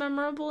most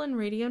memorable in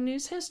radio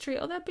news history.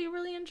 Oh, that'd be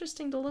really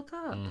interesting to look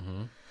up.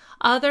 Mm-hmm.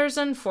 Others,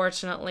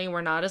 unfortunately,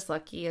 were not as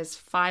lucky, as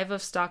 5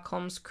 of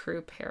Stockholm's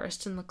crew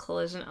perished in the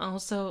collision.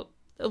 Also,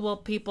 well,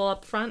 people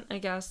up front, I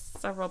guess,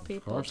 several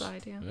people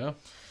died, Yeah.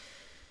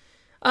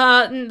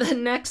 The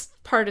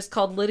next part is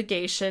called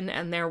litigation,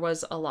 and there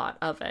was a lot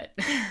of it.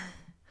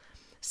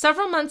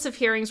 Several months of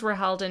hearings were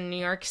held in New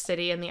York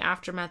City in the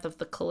aftermath of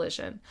the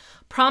collision.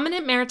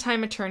 Prominent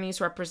maritime attorneys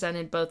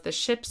represented both the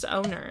ship's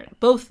owners.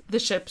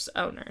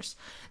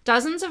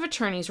 Dozens of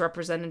attorneys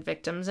represented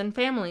victims and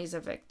families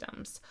of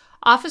victims.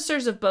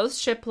 Officers of both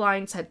ship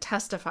lines had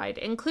testified,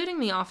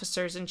 including the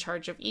officers in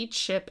charge of each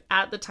ship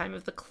at the time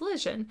of the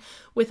collision,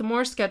 with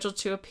more scheduled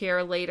to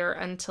appear later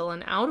until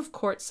an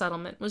out-of-court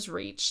settlement was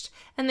reached,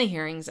 and the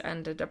hearings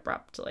ended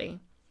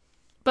abruptly.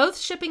 Both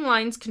shipping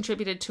lines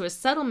contributed to a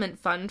settlement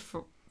fund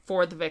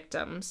for the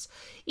victims.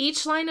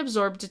 Each line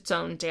absorbed its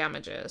own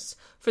damages.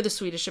 For the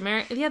Swedish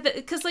American... Yeah,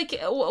 because, like,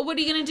 what are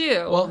you going to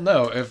do? Well,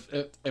 no,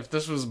 if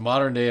this was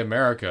modern-day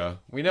America,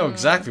 we know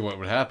exactly what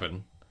would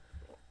happen.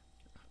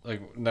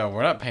 Like, no,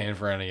 we're not paying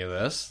for any of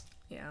this.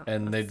 Yeah.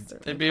 And that's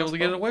they'd be able to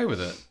get away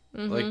with it.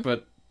 Mm-hmm. Like,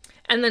 but...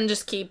 And then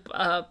just keep...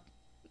 about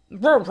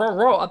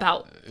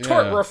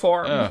tort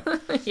reform. Yeah.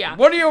 Yeah.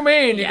 What do you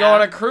mean? You go Yeah.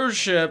 on a cruise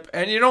ship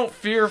and you don't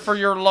fear for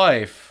your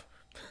life?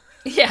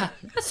 Yeah.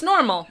 That's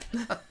normal.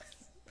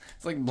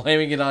 It's like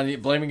blaming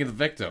the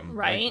victim.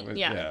 Right? Like,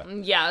 Yeah.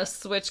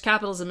 Yes, which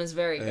capitalism is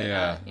very good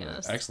Yeah. at.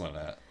 Yes. Excellent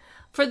at.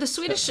 For the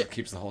Swedish... It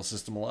keeps the whole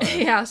system alive.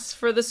 Yes,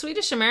 for the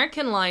Swedish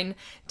American line,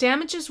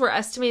 damages were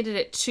estimated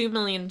at $2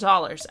 million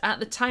at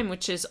the time,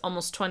 which is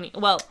almost 20...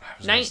 Well, I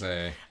was gonna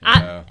say,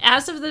 yeah.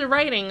 as of the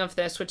writing of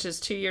this, which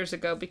is 2 years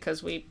ago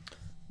because we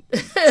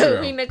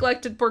we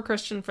neglected poor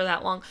Christian for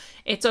that long,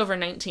 it's over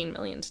 19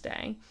 million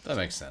today. That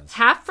makes sense.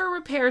 Half for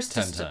repairs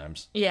to 10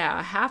 times.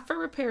 Yeah, half for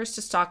repairs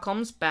to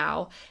Stockholm's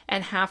bow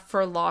and half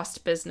for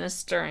lost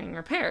business during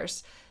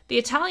repairs. The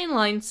Italian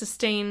line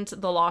sustained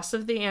the loss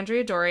of the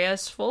Andrea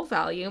Doria's full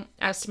value,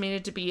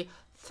 estimated to be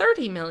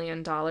 $30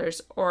 million,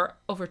 or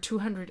over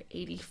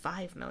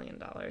 $285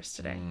 million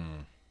today.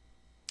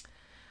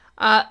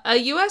 A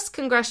U.S.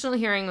 congressional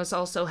hearing was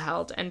also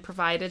held and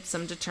provided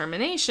some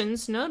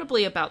determinations,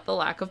 notably about the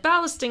lack of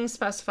ballasting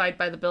specified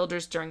by the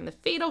builders during the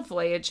fatal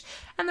voyage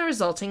and the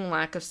resulting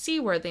lack of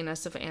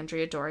seaworthiness of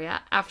Andrea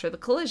Doria after the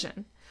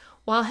collision.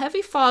 While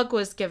heavy fog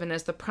was given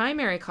as the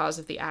primary cause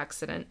of the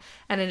accident,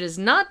 and it is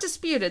not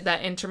disputed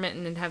that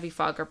intermittent and heavy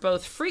fog are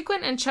both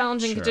frequent and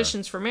challenging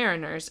conditions for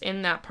mariners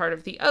in that part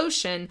of the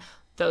ocean,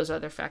 those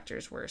other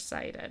factors were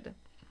cited.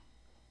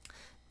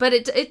 But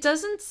it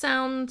doesn't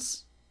sound...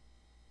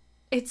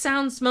 It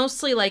sounds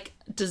mostly like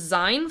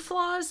design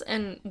flaws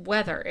and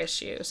weather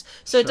issues.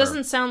 So it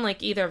doesn't sound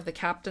like either of the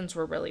captains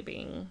were really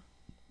being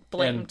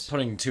blamed. And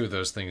putting two of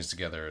those things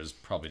together is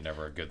probably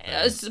never a good thing.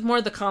 It's more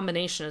the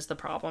combination is the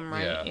problem,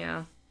 right?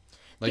 Yeah.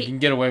 Like, you can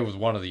get away with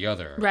one or the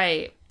other.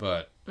 Right.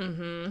 But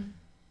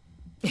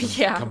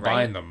Yeah.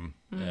 combine them,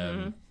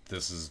 and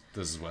this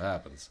is what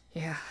happens.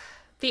 Yeah.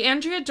 The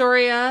Andrea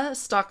Doria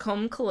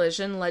Stockholm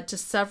collision led to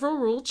several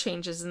rule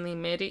changes in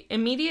the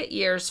immediate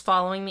years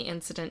following the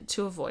incident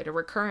to avoid a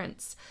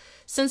recurrence.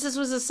 Since this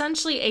was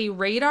essentially a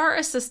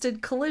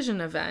radar-assisted collision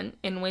event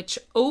in which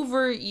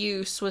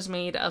overuse was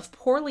made of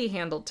poorly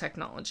handled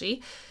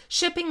technology,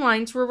 shipping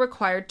lines were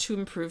required to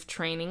improve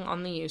training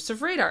on the use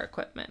of radar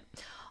equipment.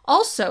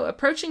 Also,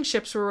 approaching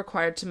ships were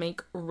required to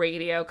make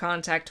radio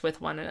contact with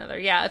one another.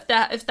 Yeah,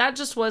 if that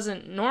just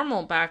wasn't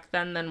normal back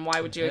then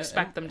why would you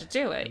expect them to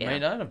do it? It may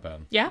not have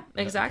been. Yeah,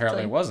 exactly.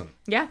 Apparently it wasn't.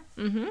 Yeah.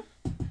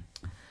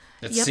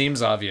 It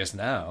seems obvious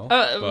now,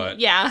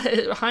 but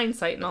yeah,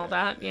 hindsight and all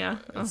that. Yeah.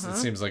 it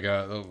seems like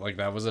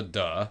that was a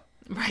duh.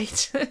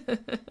 Right.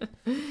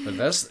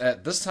 But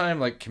at this time,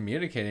 like,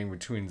 communicating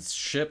between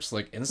ships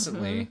like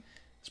instantly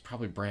is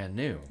probably brand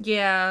new.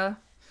 Yeah.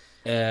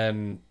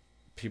 And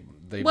people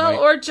they Well, might,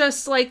 or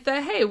just like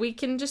hey, we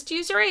can just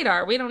use your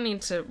radar. We don't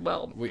need to,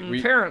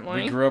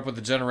 apparently. we grew up with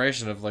the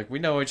generation of like, we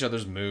know each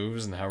other's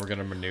moves and how we're going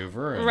to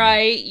maneuver. And,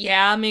 Right,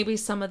 yeah, maybe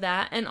some of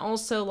that. And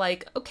also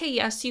okay,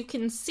 yes, you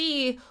can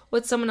see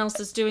what someone else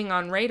is doing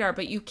on radar,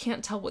 but you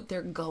can't tell what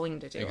they're going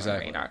to do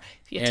Exactly. on radar.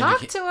 If you And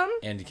talk you to them,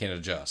 and you can't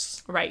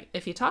adjust. right,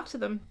 if you talk to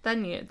them,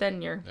 then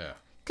you're Yeah.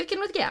 cooking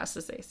with gas,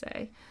 as they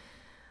say.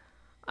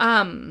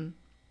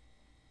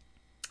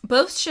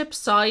 Both ships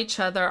saw each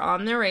other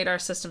on their radar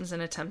systems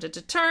and attempted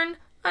to turn.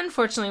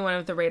 Unfortunately, one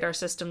of the radar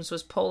systems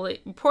was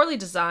poorly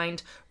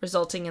designed,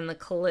 resulting in the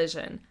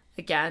collision.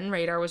 Again,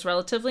 radar was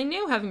relatively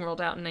new, having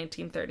rolled out in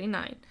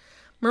 1939.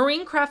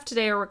 Marine craft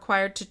today are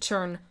required to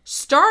turn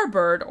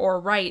starboard or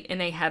right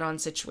in a head-on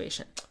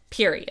situation.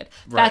 Period.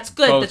 Right. That's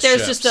good, Both but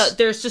there's ships.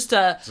 just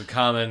a It's a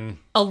common.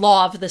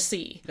 law of the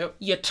sea. Yep.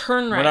 You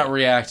turn right. We're not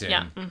reacting.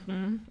 Yeah.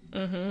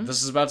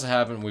 This is about to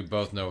happen. We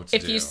both know what to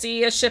do. If you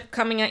see a ship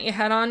coming at you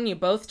head on, you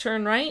both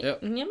turn right,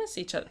 Yep. and you miss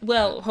each other.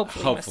 Well,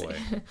 hopefully. Hopefully.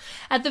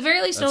 At the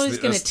very least, That's nobody's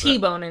the- going to that's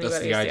T-bone the- anybody.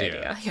 that's the is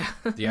idea.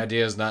 Yeah. The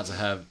idea is not to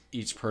have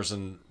each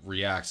person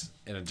react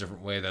in a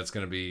different way that's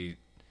going to be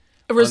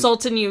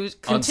Result in you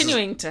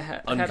continuing to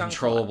head on.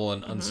 uncontrollable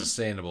and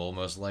unsustainable,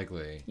 most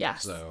likely.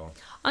 Yes. So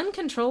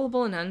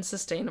Uncontrollable and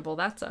unsustainable.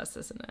 That's us,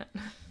 isn't it?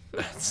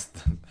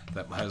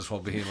 that might as well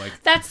be like.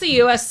 That's the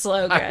U.S.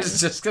 slogan. I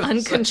was just gonna say.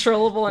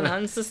 Uncontrollable and And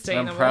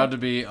unsustainable. I'm proud to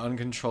be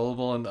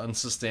uncontrollable and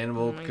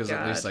unsustainable my because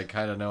at least God. I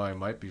kind of know I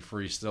might be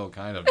free still,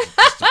 kind of.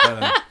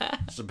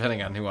 Just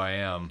depending on who I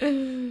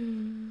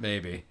am.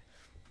 Maybe.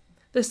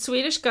 The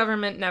Swedish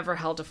government never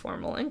held a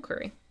formal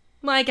inquiry.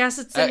 Well, I guess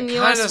it's in It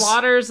U.S. kinda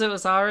waters. It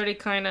was already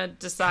kind of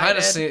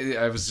decided.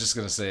 I was just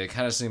going to say, it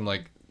kind of seemed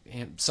like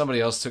somebody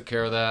else took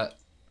care of that.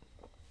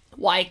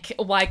 Why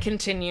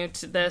continue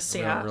to this? We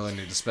Yeah. don't really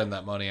need to spend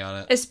that money on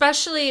it.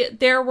 Especially,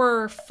 there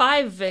were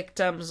 5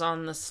 victims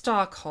on the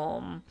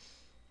Stockholm.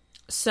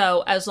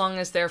 So, as long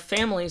as their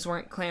families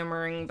weren't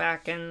clamoring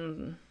back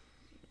in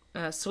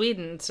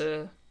Sweden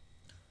to,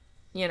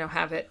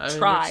 have it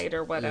tried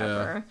or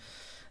whatever,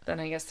 then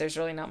I guess there's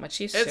really not much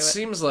use to it. It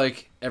seems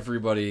like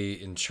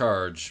everybody in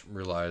charge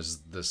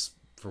realized this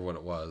for what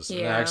it was. An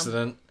Yeah.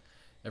 accident.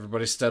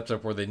 Everybody stepped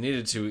up where they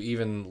needed to,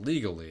 even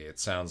legally, it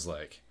sounds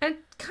like. And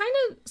kind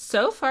of,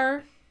 so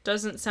far,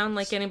 doesn't sound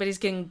like anybody's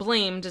getting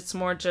blamed. It's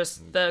more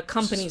just the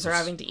companies are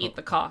having to eat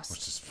the cost.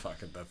 Which is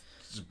fucking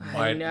that's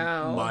I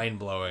know.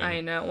 mind-blowing. I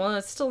know. Well,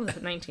 it's still the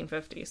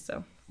 1950s,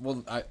 so.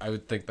 Well, I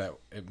would think that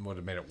it would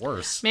have made it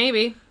worse.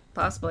 Maybe.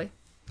 Possibly.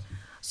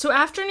 So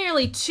after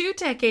nearly 2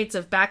 decades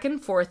of back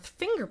and forth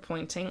finger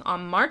pointing,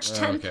 on March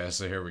 10th, Okay,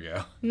 so here we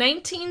go.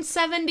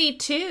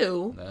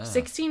 1972,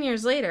 16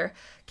 years later,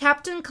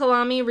 Captain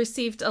Kalami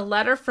received a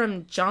letter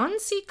from John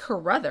C.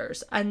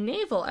 Carruthers, a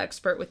naval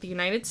expert with the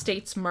United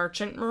States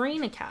Merchant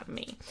Marine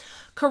Academy.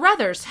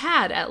 Carruthers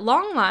had, at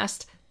long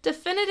last,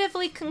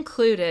 definitively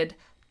concluded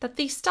that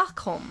the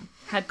Stockholm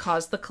had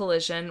caused the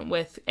collision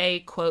with a,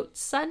 quote,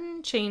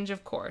 sudden change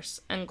of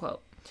course, end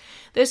quote.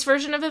 This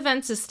version of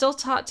events is still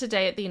taught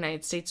today at the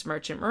United States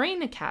Merchant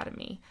Marine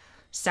Academy.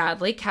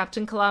 Sadly,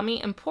 Captain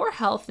Kalami, in poor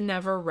health,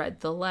 never read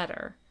the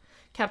letter.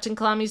 Captain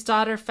Kalami's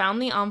daughter found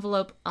the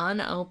envelope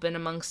unopened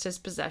amongst his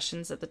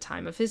possessions at the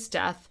time of his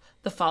death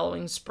the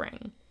following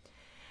spring.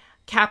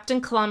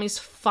 Captain Kalami's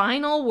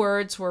final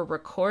words were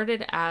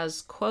recorded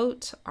as,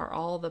 quote, "Are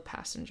all the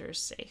passengers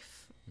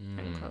safe?"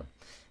 End quote.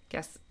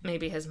 Guess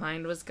maybe his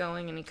mind was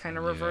going and he kind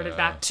of reverted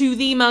back to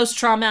the most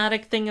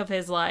traumatic thing of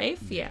his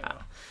life.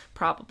 Yeah,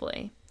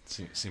 probably.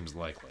 Seems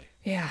likely.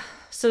 Yeah.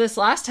 So this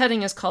last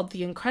heading is called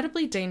The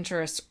Incredibly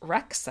Dangerous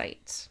Wreck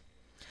Site.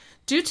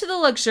 Due to the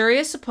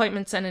luxurious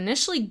appointments and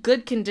initially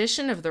good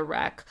condition of the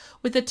wreck,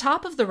 with the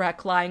top of the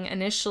wreck lying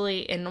initially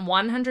in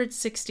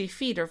 160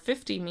 feet or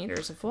 50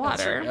 meters of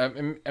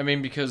water. I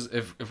mean, because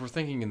if we're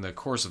thinking in the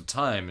course of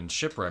time and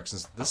shipwrecks,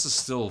 this is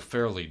still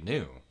fairly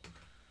new.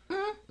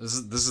 This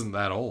isn't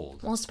that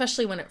old. Well,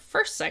 especially when it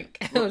first sank.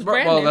 It was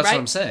brand Well, new, that's right? what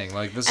I'm saying.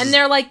 Like this, And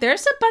they're like,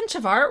 there's a bunch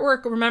of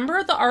artwork.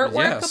 Remember the artwork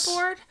Yes.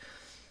 aboard?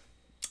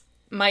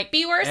 Might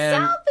be worth And-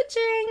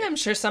 salvaging. I'm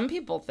sure some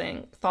people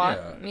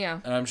thought, yeah.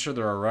 And I'm sure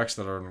there are wrecks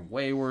that are in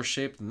way worse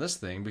shape than this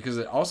thing because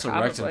it also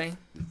wrecked Probably.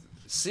 in,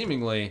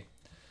 seemingly,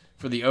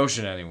 for the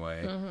ocean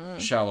anyway,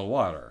 shallow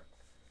water.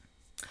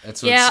 And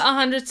so Yeah, it's,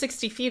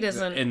 160 feet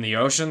isn't. in the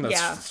ocean, that's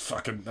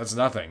Yeah. that's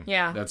nothing.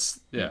 Yeah.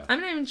 Yeah. I'm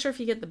not even sure if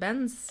you get the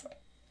bends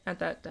at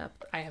that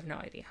depth. I have no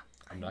idea.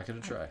 I'm not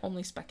going to try.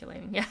 Only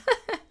speculating, yeah.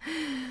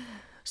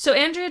 So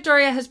Andrea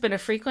Doria has been a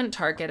frequent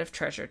target of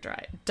treasure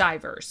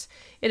divers.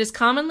 It is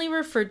commonly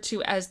referred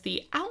to as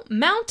the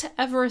Mount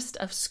Everest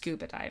of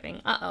scuba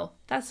diving. Uh-oh,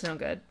 that's no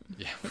good.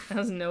 Yeah.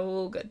 That's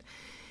no good.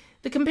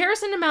 The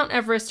comparison to Mount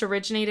Everest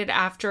originated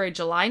after a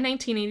July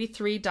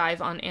 1983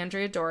 dive on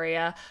Andrea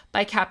Doria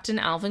by Captain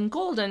Alvin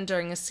Golden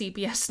during a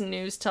CBS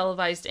News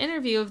televised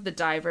interview of the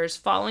divers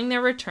following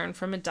their return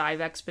from a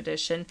dive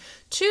expedition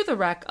to the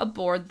wreck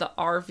aboard the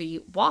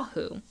RV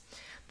Wahoo.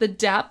 The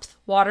depth,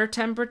 water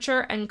temperature,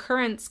 and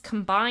currents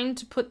combined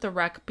to put the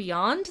wreck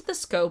beyond the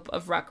scope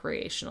of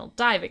recreational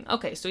diving.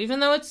 Okay, so even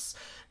though it's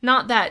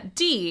not that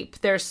deep,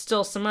 there's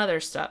still some other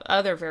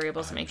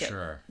variables that make it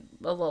a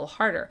little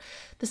harder.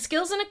 The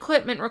skills and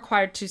equipment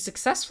required to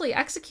successfully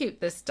execute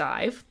this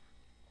dive,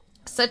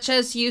 such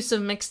as use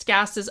of mixed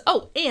gases,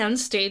 and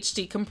stage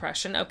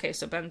decompression. Okay,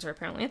 so bends are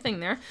apparently a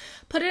thing there.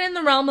 Put it in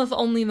the realm of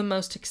only the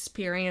most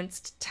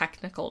experienced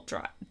technical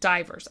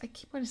divers. I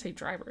keep wanting to say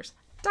drivers.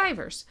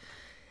 Divers.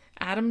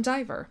 Adam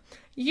Diver.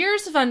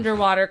 Years of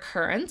underwater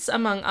currents,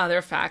 among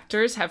other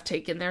factors, have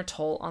taken their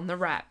toll on the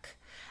wreck.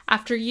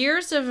 After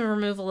years of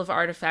removal of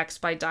artifacts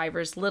by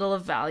divers, little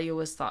of value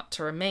was thought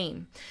to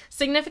remain.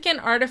 Significant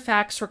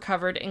artifacts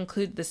recovered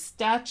include the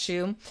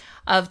statue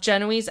of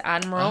Genoese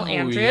Admiral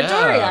Andrea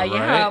Doria. Right?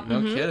 Yeah,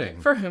 no kidding.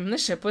 For whom the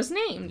ship was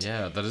named.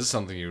 Yeah, that is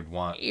something you'd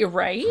want.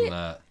 Right? From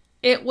that.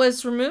 It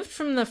was removed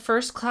from the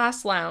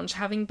first-class lounge,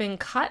 having been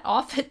cut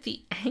off at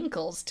the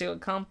ankles to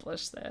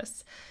accomplish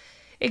this.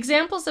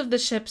 Examples of the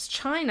ship's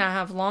china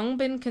have long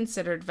been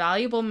considered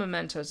valuable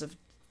mementos of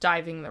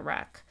diving the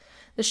wreck.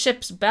 The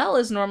ship's bell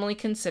is normally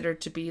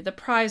considered to be the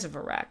prize of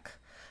a wreck.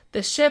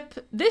 This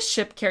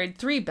ship carried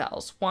 3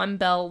 bells, 1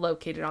 bell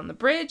located on the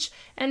bridge,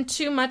 and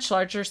 2 much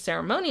larger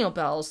ceremonial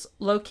bells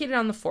located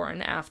on the fore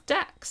and aft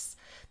decks.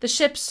 The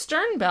ship's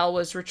stern bell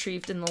was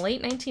retrieved in the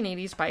late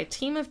 1980s by a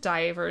team of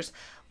divers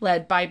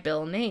led by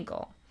Bill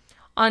Nagel.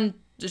 On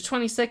the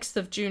 26th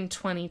of June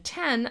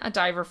 2010, a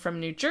diver from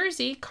New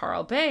Jersey,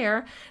 Carl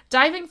Bayer,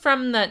 diving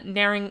from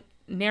the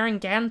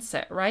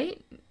Narragansett, right?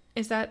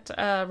 Is that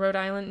Rhode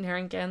Island,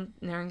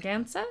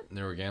 Narragansett?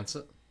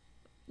 Narragansett?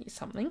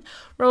 Something.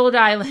 Rhode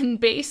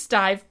Island-based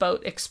dive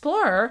boat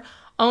Explorer,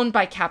 owned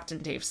by Captain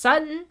Dave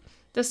Sutton,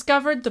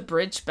 discovered the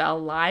bridge bell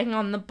lying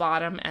on the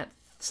bottom at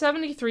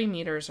 73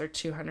 meters or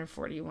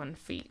 241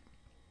 feet.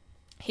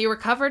 He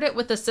recovered it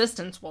with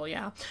assistance, well,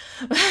 yeah,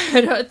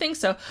 I don't think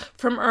so,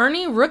 from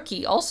Ernie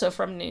Rookie, also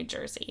from New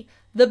Jersey.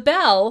 The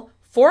bell,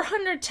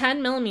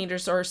 410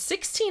 millimeters or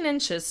 16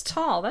 inches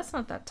tall, that's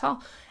not that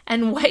tall,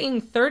 and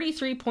weighing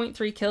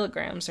 33.3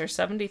 kilograms or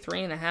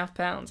 73.5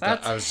 pounds.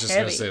 That's I was just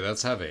heavy. going to say,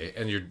 that's heavy.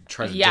 And you're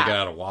trying to dig it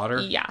out of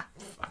water? Yeah.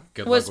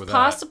 Good Was luck with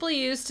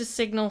possibly used to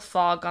signal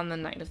fog on the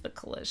night of the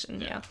collision,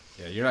 yeah.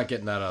 Yeah, you're not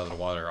getting that out of the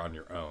water on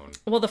your own.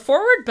 Well, the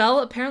forward bell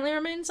apparently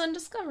remains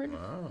undiscovered.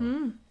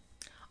 Oh.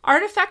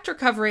 Artifact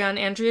recovery on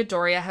Andrea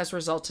Doria has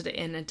resulted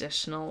in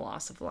additional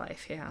loss of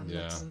life. Yeah,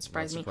 that doesn't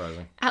surprise me.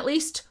 Surprising. At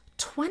least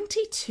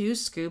 22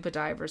 scuba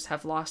divers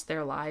have lost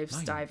their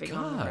lives diving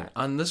on the wreck.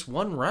 On this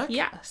one wreck?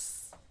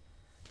 Yes.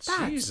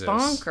 That's Jesus.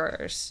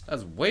 bonkers.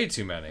 That's way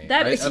too many.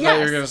 That is, I thought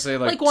you were going to say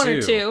like 1 two.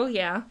 or 2,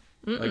 yeah.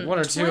 Like 1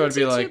 or 2, I'd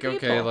be like, 22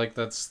 okay, people. like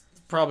that's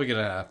probably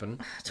going to happen.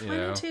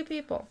 22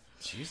 people.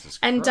 Jesus Christ.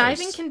 And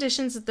diving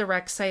conditions at the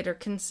wreck site are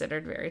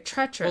considered very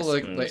treacherous. Well,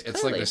 like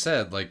it's like they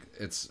said, like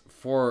it's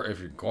for if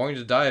you're going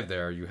to dive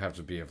there, you have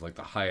to be of like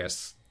the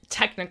highest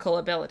technical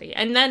ability.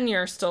 And then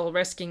you're still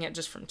risking it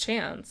just from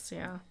chance,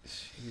 yeah.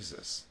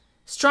 Jesus.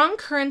 Strong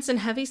currents and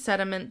heavy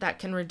sediment that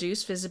can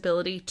reduce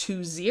visibility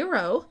to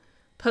 0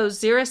 pose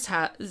serious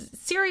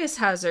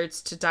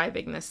hazards to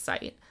diving this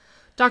site.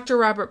 Dr.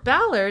 Robert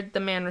Ballard, the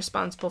man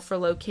responsible for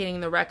locating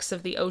the wrecks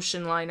of the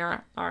ocean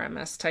liner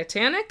RMS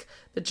Titanic,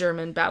 the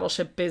German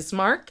battleship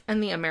Bismarck,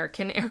 and the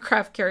American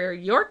aircraft carrier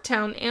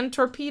Yorktown and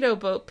torpedo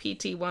boat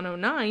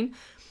PT-109,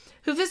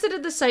 who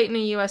visited the site in a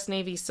U.S.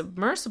 Navy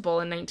submersible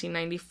in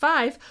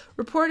 1995,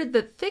 reported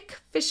that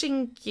thick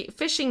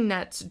fishing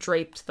nets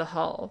draped the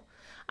hull.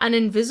 An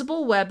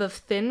invisible web of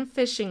thin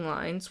fishing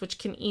lines, which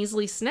can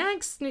easily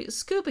snag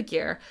scuba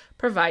gear,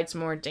 provides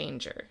more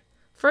danger.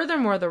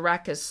 Furthermore, the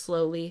wreck is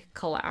slowly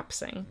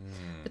collapsing.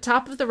 The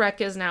top of the wreck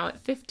is now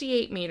at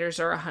 58 meters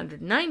or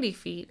 190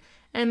 feet,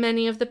 and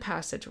many of the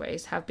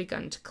passageways have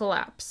begun to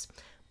collapse.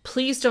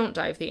 Please don't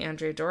dive the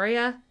Andrea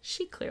Doria.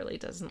 She clearly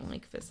doesn't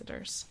like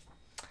visitors.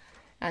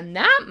 And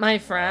that, my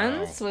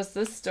friends, was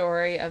the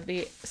story of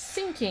the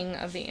sinking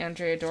of the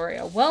Andrea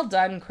Doria. Well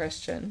done,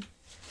 Christian.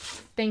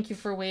 Thank you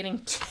for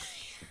waiting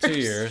 2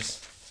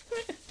 years.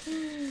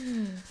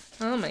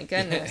 Oh my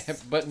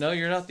goodness. But no,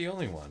 you're not the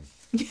only one.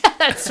 Yeah,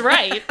 that's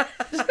right.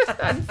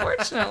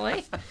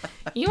 Unfortunately,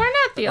 you are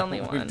not the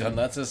only one. We've done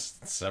that to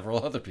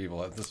several other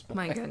people at this point.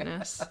 My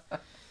goodness.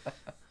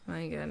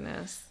 My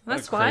goodness. What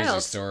That's a crazy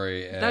wild.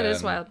 story. That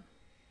is wild.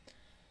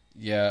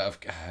 Yeah,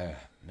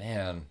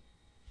 man.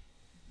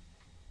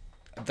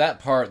 That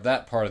part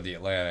of the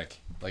Atlantic,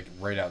 like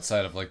right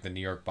outside of like the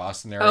New York,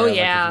 Boston area. Oh, like,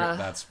 yeah.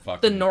 that's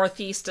fucking. The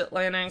Northeast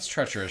Atlantic. It's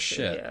treacherous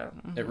shit. Yeah.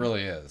 Mm-hmm. It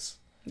really is.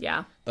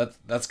 Yeah.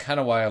 That's kind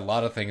of why a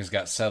lot of things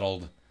got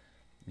settled,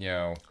 you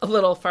know, A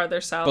little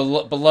farther south.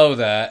 below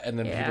that, and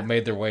then Yeah. people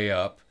made their way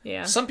up.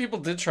 Yeah. Some people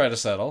did try to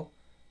settle.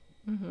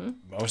 Mm-hmm.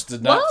 Most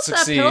did well, not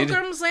succeed. the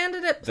Pilgrims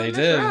landed at They Plymouth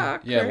did.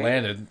 Rock, Yeah, right?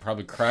 landed.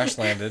 Probably crash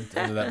landed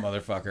into that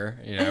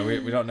motherfucker. You know,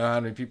 we don't know how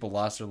many people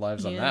lost their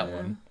lives on that Yeah.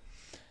 one.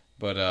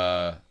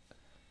 But,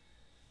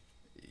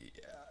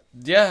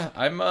 yeah,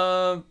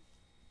 I'm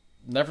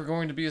never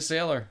going to be a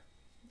sailor.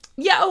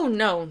 Yeah, oh,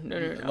 no.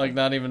 Like,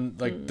 not even,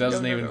 like,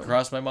 doesn't no, even no.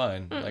 cross my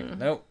mind. Like,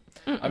 nope.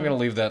 I'm gonna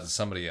leave that to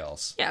somebody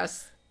else.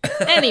 Yes.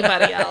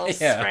 Anybody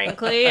else, Yeah.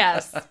 frankly.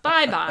 Yes.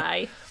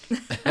 Bye-bye.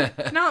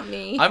 Not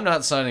me. I'm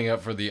not signing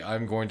up for the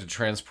I'm going to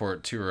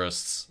transport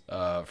tourists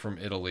from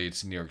Italy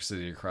to New York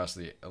City across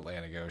the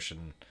Atlantic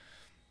Ocean.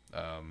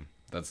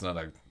 That's not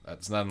an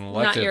elective.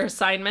 Not your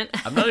assignment.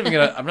 I'm not even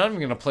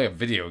gonna play a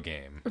video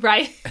game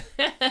Right?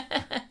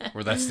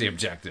 where that's the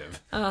objective.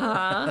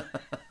 I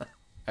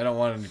don't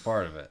want any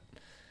part of it.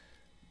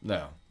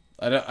 No,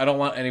 I don't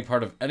want any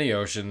part of any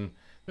ocean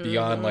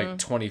beyond like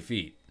 20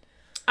 feet.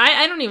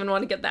 I don't even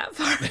want to get that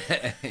far.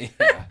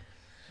 Yeah.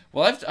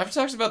 Well, I've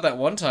talked about that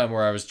one time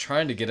where I was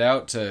trying to get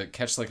out to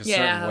catch like a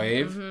certain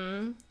wave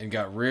and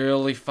got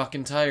really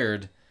fucking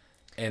tired.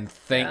 And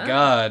thank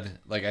God,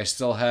 like I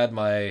still had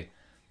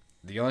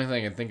the only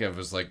thing I can think of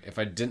was like if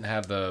I didn't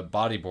have the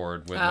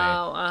bodyboard with me.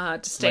 To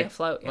stay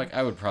afloat. Yeah. Like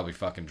I would probably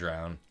fucking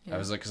drown. I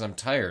was like, because I'm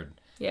tired.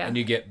 Yeah. And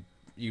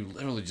you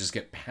literally just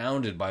get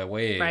pounded by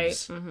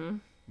waves. Right.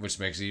 Which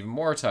makes you even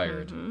more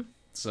tired.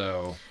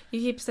 So. You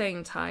keep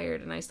saying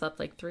tired, and I slept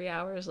like 3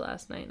 hours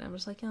last night, and I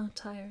was like, oh,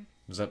 tired.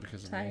 Was that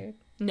because of me? Tired.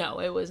 No,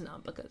 it was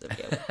not because of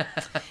you.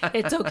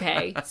 It's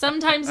okay.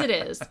 Sometimes it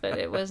is, but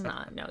it was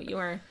not. No, you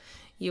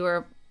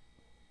were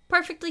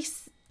perfectly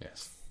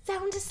Yes.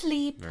 sound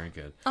asleep. Very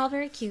good. All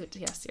very cute.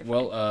 Yes, you're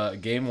Well,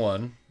 game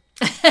one.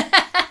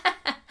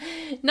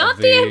 not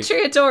the- the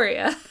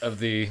Andrea Of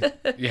the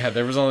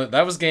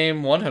that was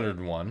game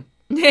 101.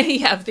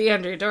 yeah, of the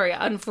Andrea,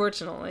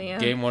 unfortunately. Yeah.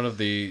 Game one of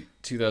the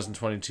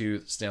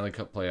 2022 Stanley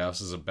Cup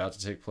playoffs is about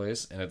to take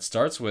place, and it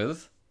starts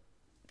with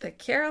The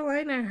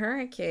Carolina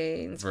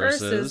Hurricanes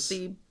Versus versus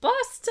the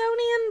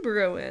Bostonian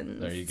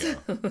Bruins. there you go.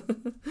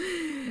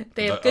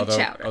 They have good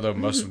chowder. Although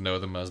most would know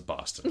them as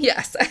Boston.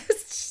 Yes, I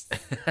was just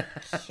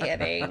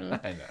kidding.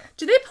 I know.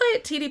 Do they play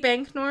at TD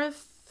Bank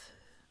North?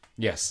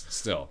 Yes,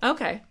 still.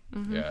 Okay.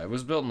 Yeah, it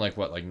was built in like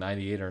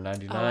 98 or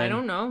 99. Oh, I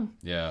don't know.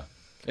 Yeah,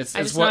 it's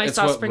I just know I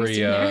saw Springsteen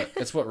there.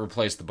 it's what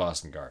replaced the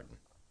Boston Garden.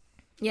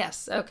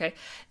 Yes, okay.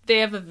 They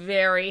have a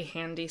very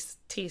handy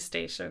tea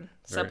station,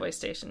 subway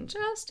station,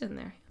 just in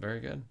there. Very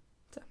good.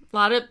 So,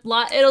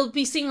 it'll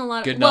be seeing a lot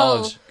of... Good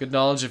knowledge. Good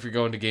knowledge if you're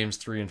going to games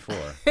 3 and 4.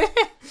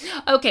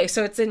 Okay,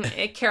 so it's in...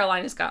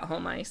 Carolina's got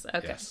home ice.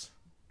 Okay. Yes.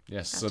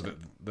 Yes, so Gotcha.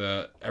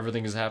 the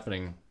everything is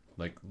happening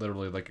like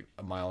literally like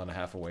a mile and a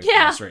half away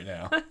Yeah. from us right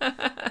now.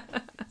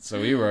 So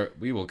we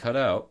will cut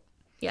out.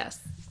 Yes.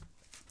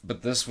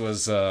 But this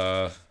was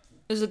It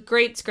was a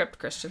great script,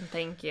 Christian.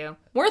 Thank you.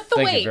 Worth the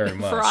Thank you wait very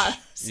much. for us.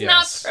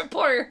 Yes. Not for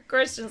poor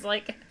Christian's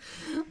like,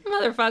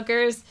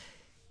 motherfuckers.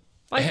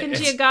 Why couldn't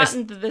you have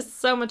gotten to this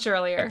so much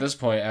earlier? at this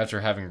point after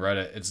having read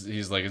it,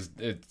 he's like it's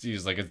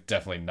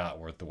definitely not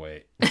worth the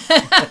wait.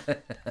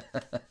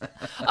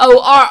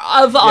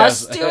 Of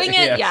us Yes. doing it?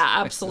 Yes. Yeah,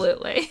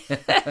 absolutely.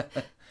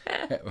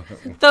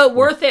 The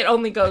worth it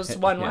only goes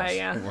one way,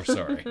 yeah. We're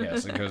sorry.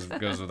 Yes, it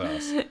goes with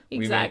us.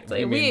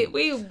 Exactly. We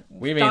We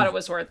mean- thought it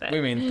was worth it.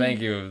 We mean thank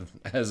you,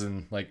 as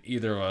in like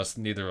neither of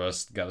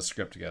us got a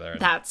script together.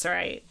 That's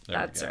right. There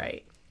we That's go.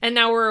 right. And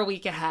now we're a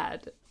week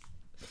ahead.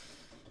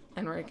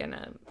 And we're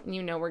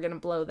gonna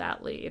blow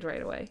that lead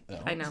right away.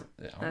 I know.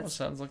 It almost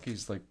sounds like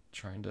he's like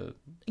trying to.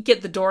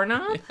 Get the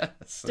doorknob?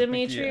 Yes, I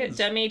think he is.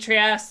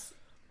 Demetrius.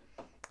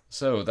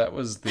 So that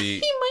was the.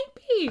 He might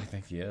be. I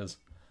think he is.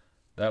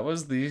 That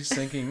was the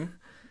sinking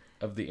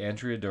of the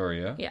Andrea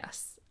Doria,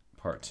 Yes.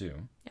 part 2.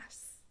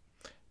 Yes.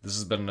 This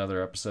has been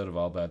another episode of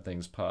All Bad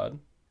Things Pod.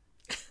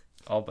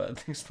 All Bad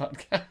Things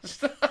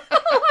Podcast. What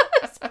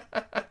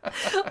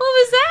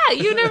was that?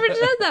 You never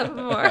did that I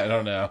before.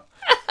 don't know.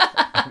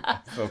 I'm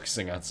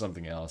focusing on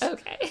something else.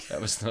 Okay.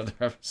 That was another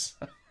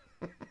episode.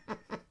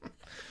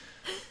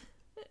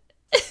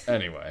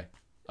 Anyway,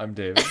 I'm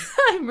David.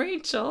 I'm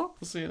Rachel.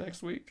 We'll see you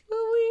next week.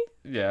 Will we?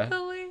 Yeah,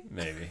 Will we?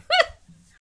 maybe.